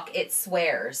talk; it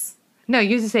swears. No,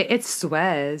 you used to say it's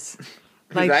Suez.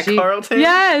 that Carlton?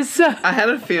 Yes. I had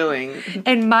a feeling.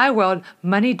 In my world,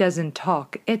 money doesn't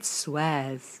talk. It's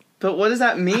Suez. But what does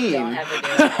that mean? Don't ever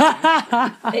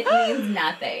do it. It means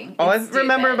nothing. All I It's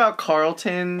remember stupid. about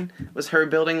Carlton was her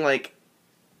building like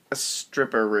a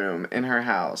stripper room in her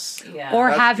house. Yeah. Or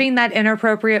That's- having that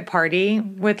inappropriate party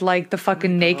with like the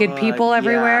fucking naked God, people yeah.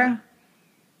 everywhere.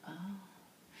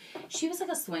 She was like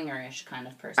a swingerish kind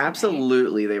of person. right?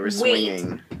 Absolutely, they were Wait.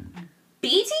 swinging.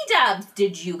 BT Dubs,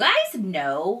 did you guys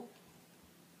know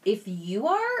if you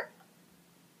are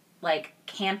like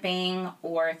camping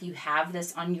or if you have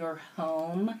this on your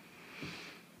home,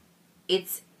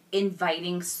 it's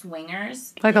inviting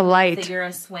swingers? Like a light. If you're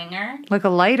a swinger, Like a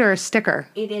light or a sticker.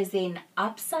 it is an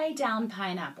upside down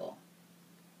pineapple.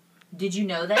 Did you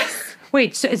know this?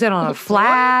 Wait, so is it on a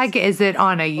flag? Is it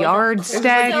on a Is yardstick?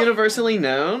 that universally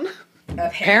known?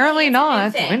 Apparently it's a not.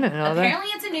 new thing. We didn't know that. Apparently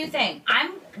it's a new thing.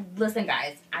 Listen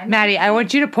guys, I'm Maddie, I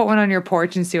want you to put one on your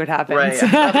porch and see what happens. Right. I'm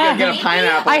about to go get a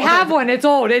pineapple. I have one. It's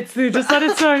old. It's just let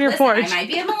it sit on your Listen, porch. I might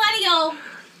be a millennial,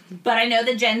 but I know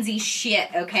the Gen Z shit,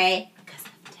 okay? Because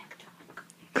of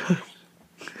TikTok.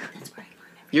 That's where I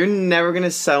learned You're never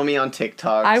gonna sell me on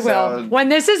TikTok. I will. So When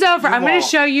this is over, I'm going won't. to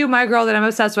show you my girl that I'm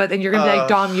obsessed with, and you're going to be like,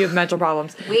 Dom, you have mental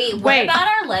problems. Wait, what about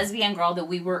our lesbian girl that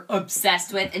we were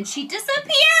obsessed with and she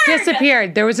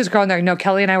disappeared? There was this girl in there. No,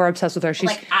 Kelly and I were obsessed with her. She's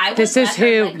Like, I would this is let her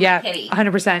who, lick my yeah, kitty.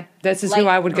 100%. This is Like, who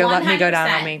I would go let me go down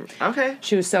on 100%. me. Okay.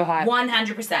 She was so hot.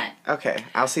 100%. Okay.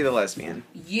 I'll see the lesbian.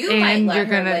 You And might let you're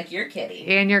her gonna- lick your kitty.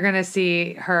 And you're gonna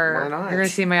see her. Why not? You're gonna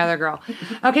see my other girl.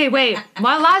 Okay, wait.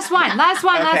 Last one. Last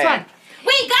Okay. one.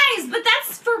 Wait, guys, but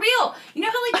that's for real. You know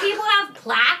how like people have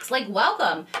plaques like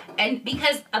welcome, and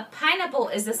because a pineapple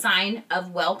is a sign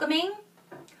of welcoming.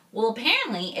 Well,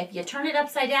 apparently, if you turn it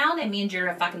upside down, it means you're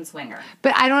a fucking swinger.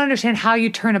 But I don't understand how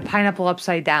you turn a pineapple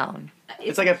upside down.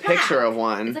 It's like a picture of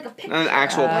one. It's like a picture. An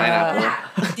actual pineapple.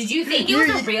 Yeah. Did you think it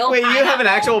was a real Wait, pineapple? you have an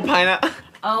actual pineapple?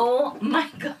 Oh my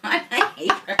god, I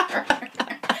hate her.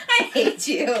 I hate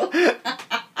you.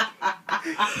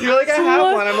 You're like, I have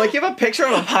what? one. I'm like, you have a picture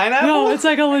of a pineapple? No, it's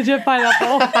like a legit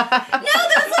pineapple. No,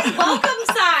 there's like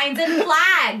welcome signs and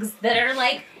flags that are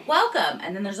like welcome.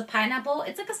 And then there's a pineapple.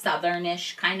 It's like a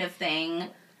southernish kind of thing.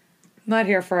 Not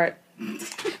here for it.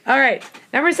 All right,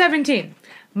 number 17.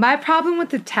 My problem with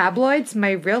the tabloids,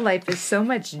 my real life is so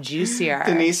much juicier.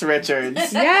 Denise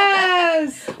Richards.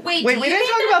 Yes. Wait, Wait, do we you didn't think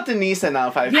talk about Denise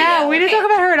enough, I feel. Yeah, we didn't Okay. talk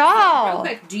about her at real all.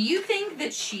 quick, do you think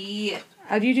that she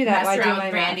How do you do that? messed Why do around I with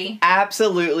not? Brandy?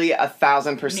 Absolutely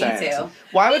 1,000%. Me too.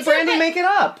 Why Me would too, Brandy but- make it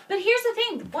up? But here's the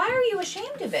thing. Why are you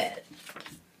ashamed of it?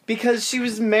 Because she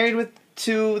was married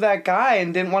to that guy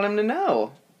and didn't want him to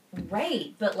know.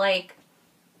 Right, but like,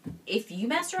 if you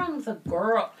mess around with a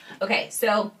girl, okay,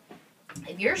 so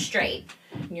if you're straight,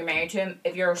 and you're married to him.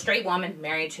 If you're a straight woman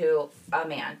married to a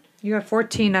man, You got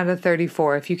 14 out of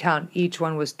 34 if you count each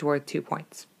one was worth 2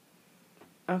 points.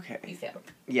 you Okay. failed.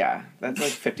 Yeah, that's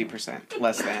like 50%.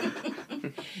 Less than.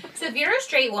 So if you're a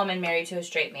straight woman married to a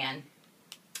straight man,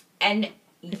 and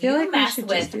feel you like we mess should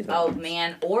just with do that. a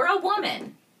man or a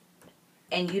woman,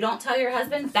 and you don't tell your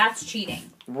husband, that's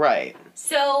cheating. Right.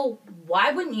 So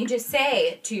why wouldn't you just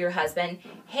say to your husband,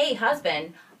 "Hey,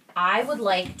 husband, I would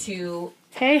like to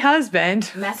Hey,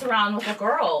 husband. mess around with a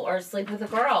girl or sleep with a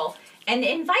girl," and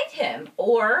invite him,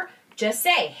 or just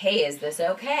say, "Hey, is this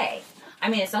okay?" I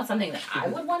mean, it's not something that I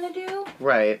would want to do,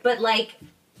 Right. but like,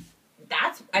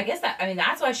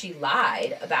 that's why she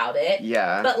lied about it.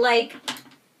 Yeah. But like,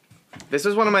 This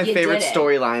was one of my You favorite did it.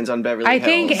 storylines on Beverly I Hills.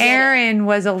 think Erin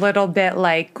was a little bit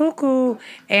like cuckoo,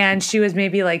 and she was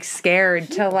maybe like scared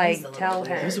to was a like little tell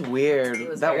weird. It her. was weird. it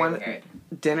was that very one weird.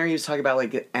 dinner he was talking about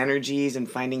like energies and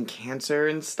finding cancer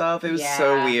and stuff. It was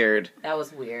so Yeah. weird. That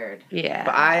was weird. Yeah.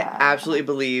 But I absolutely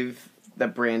believe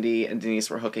that Brandy and Denise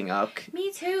were hooking up.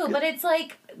 Me too. But it's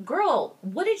like, girl,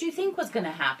 what did you think was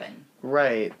gonna happen?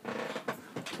 Right.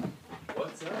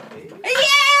 What's up, baby?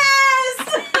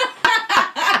 Yes.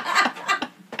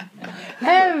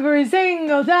 Every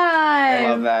single I love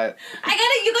time. that.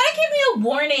 You gotta give me a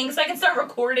warning so I can start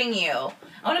recording you.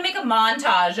 I want to make a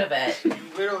montage of it. You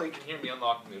literally can hear me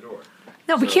unlocking the door.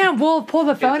 No, we can't. We'll pull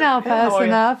the phone out fast how are you?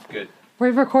 enough. Good.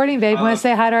 We're recording, babe. Want Uh, to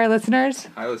say hi to our listeners?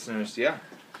 Hi, listeners. Yeah,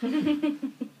 We're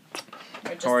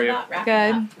just How are you? about wrapping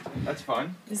Good. up. that's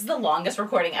fun. This is the longest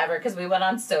recording ever because we went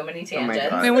on so many Oh my tangents.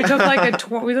 God. I mean, we took like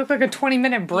we took like a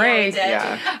 20-minute break. did.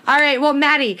 Yeah. All right. Well,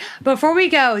 Maddie, before we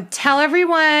go, tell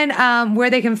everyone where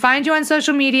they can find you on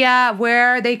social media,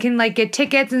 where they can like get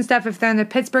tickets and stuff if they're in the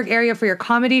Pittsburgh area for your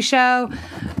comedy show.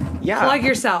 Yeah. Plug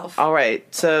yourself. All right.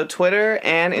 So Twitter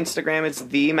and Instagram, it's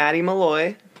the Maddie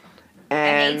Malloy.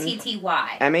 And Matty.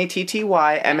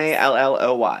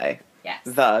 MattyMalloy. Yes.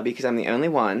 The, because I'm the only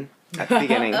one at the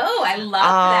beginning. Oh, I love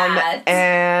that.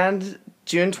 And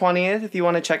June 20th, if you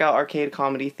want to check out Arcade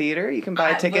Comedy Theater, you can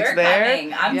buy tickets we're there.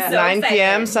 coming. I'm Yeah. so 9 excited.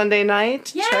 p.m. Sunday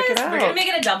night. Yes, Check it out. we're gonna make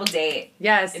it a double date.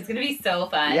 Yes. It's gonna be so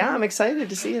fun. Yeah, I'm excited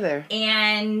to see you there.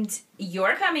 And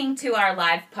you're coming to our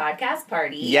live podcast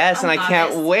party. Yes, on and I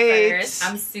can't August wait. 1st.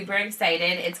 I'm super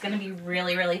excited. It's gonna be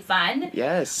really, really fun.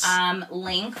 Yes.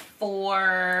 Link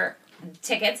for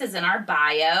tickets is in our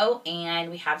bio,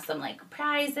 and we have some like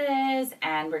prizes,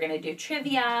 and we're gonna do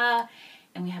trivia,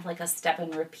 and we have like a step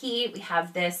and repeat. We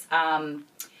have this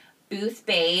Booth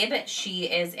Babe. She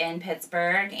is in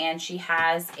Pittsburgh, and she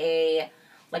has a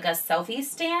selfie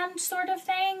stand sort of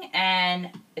thing, and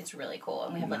it's really cool.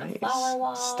 And we have like a flower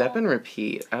wall. Step and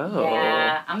repeat. Oh.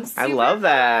 Yeah, I'm super I love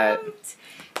that. pumped.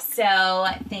 So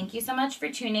thank you so much for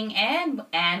tuning in,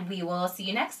 and we will see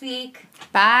you next week.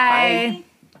 Bye.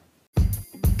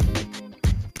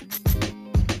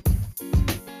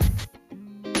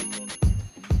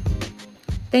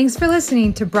 Thanks for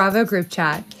listening to Bravo Group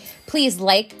Chat. Please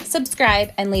like,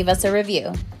 subscribe, and leave us a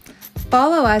review.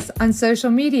 Follow us on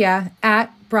social media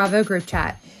at Bravo Group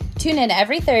Chat. Tune in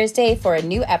every Thursday for a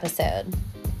new episode.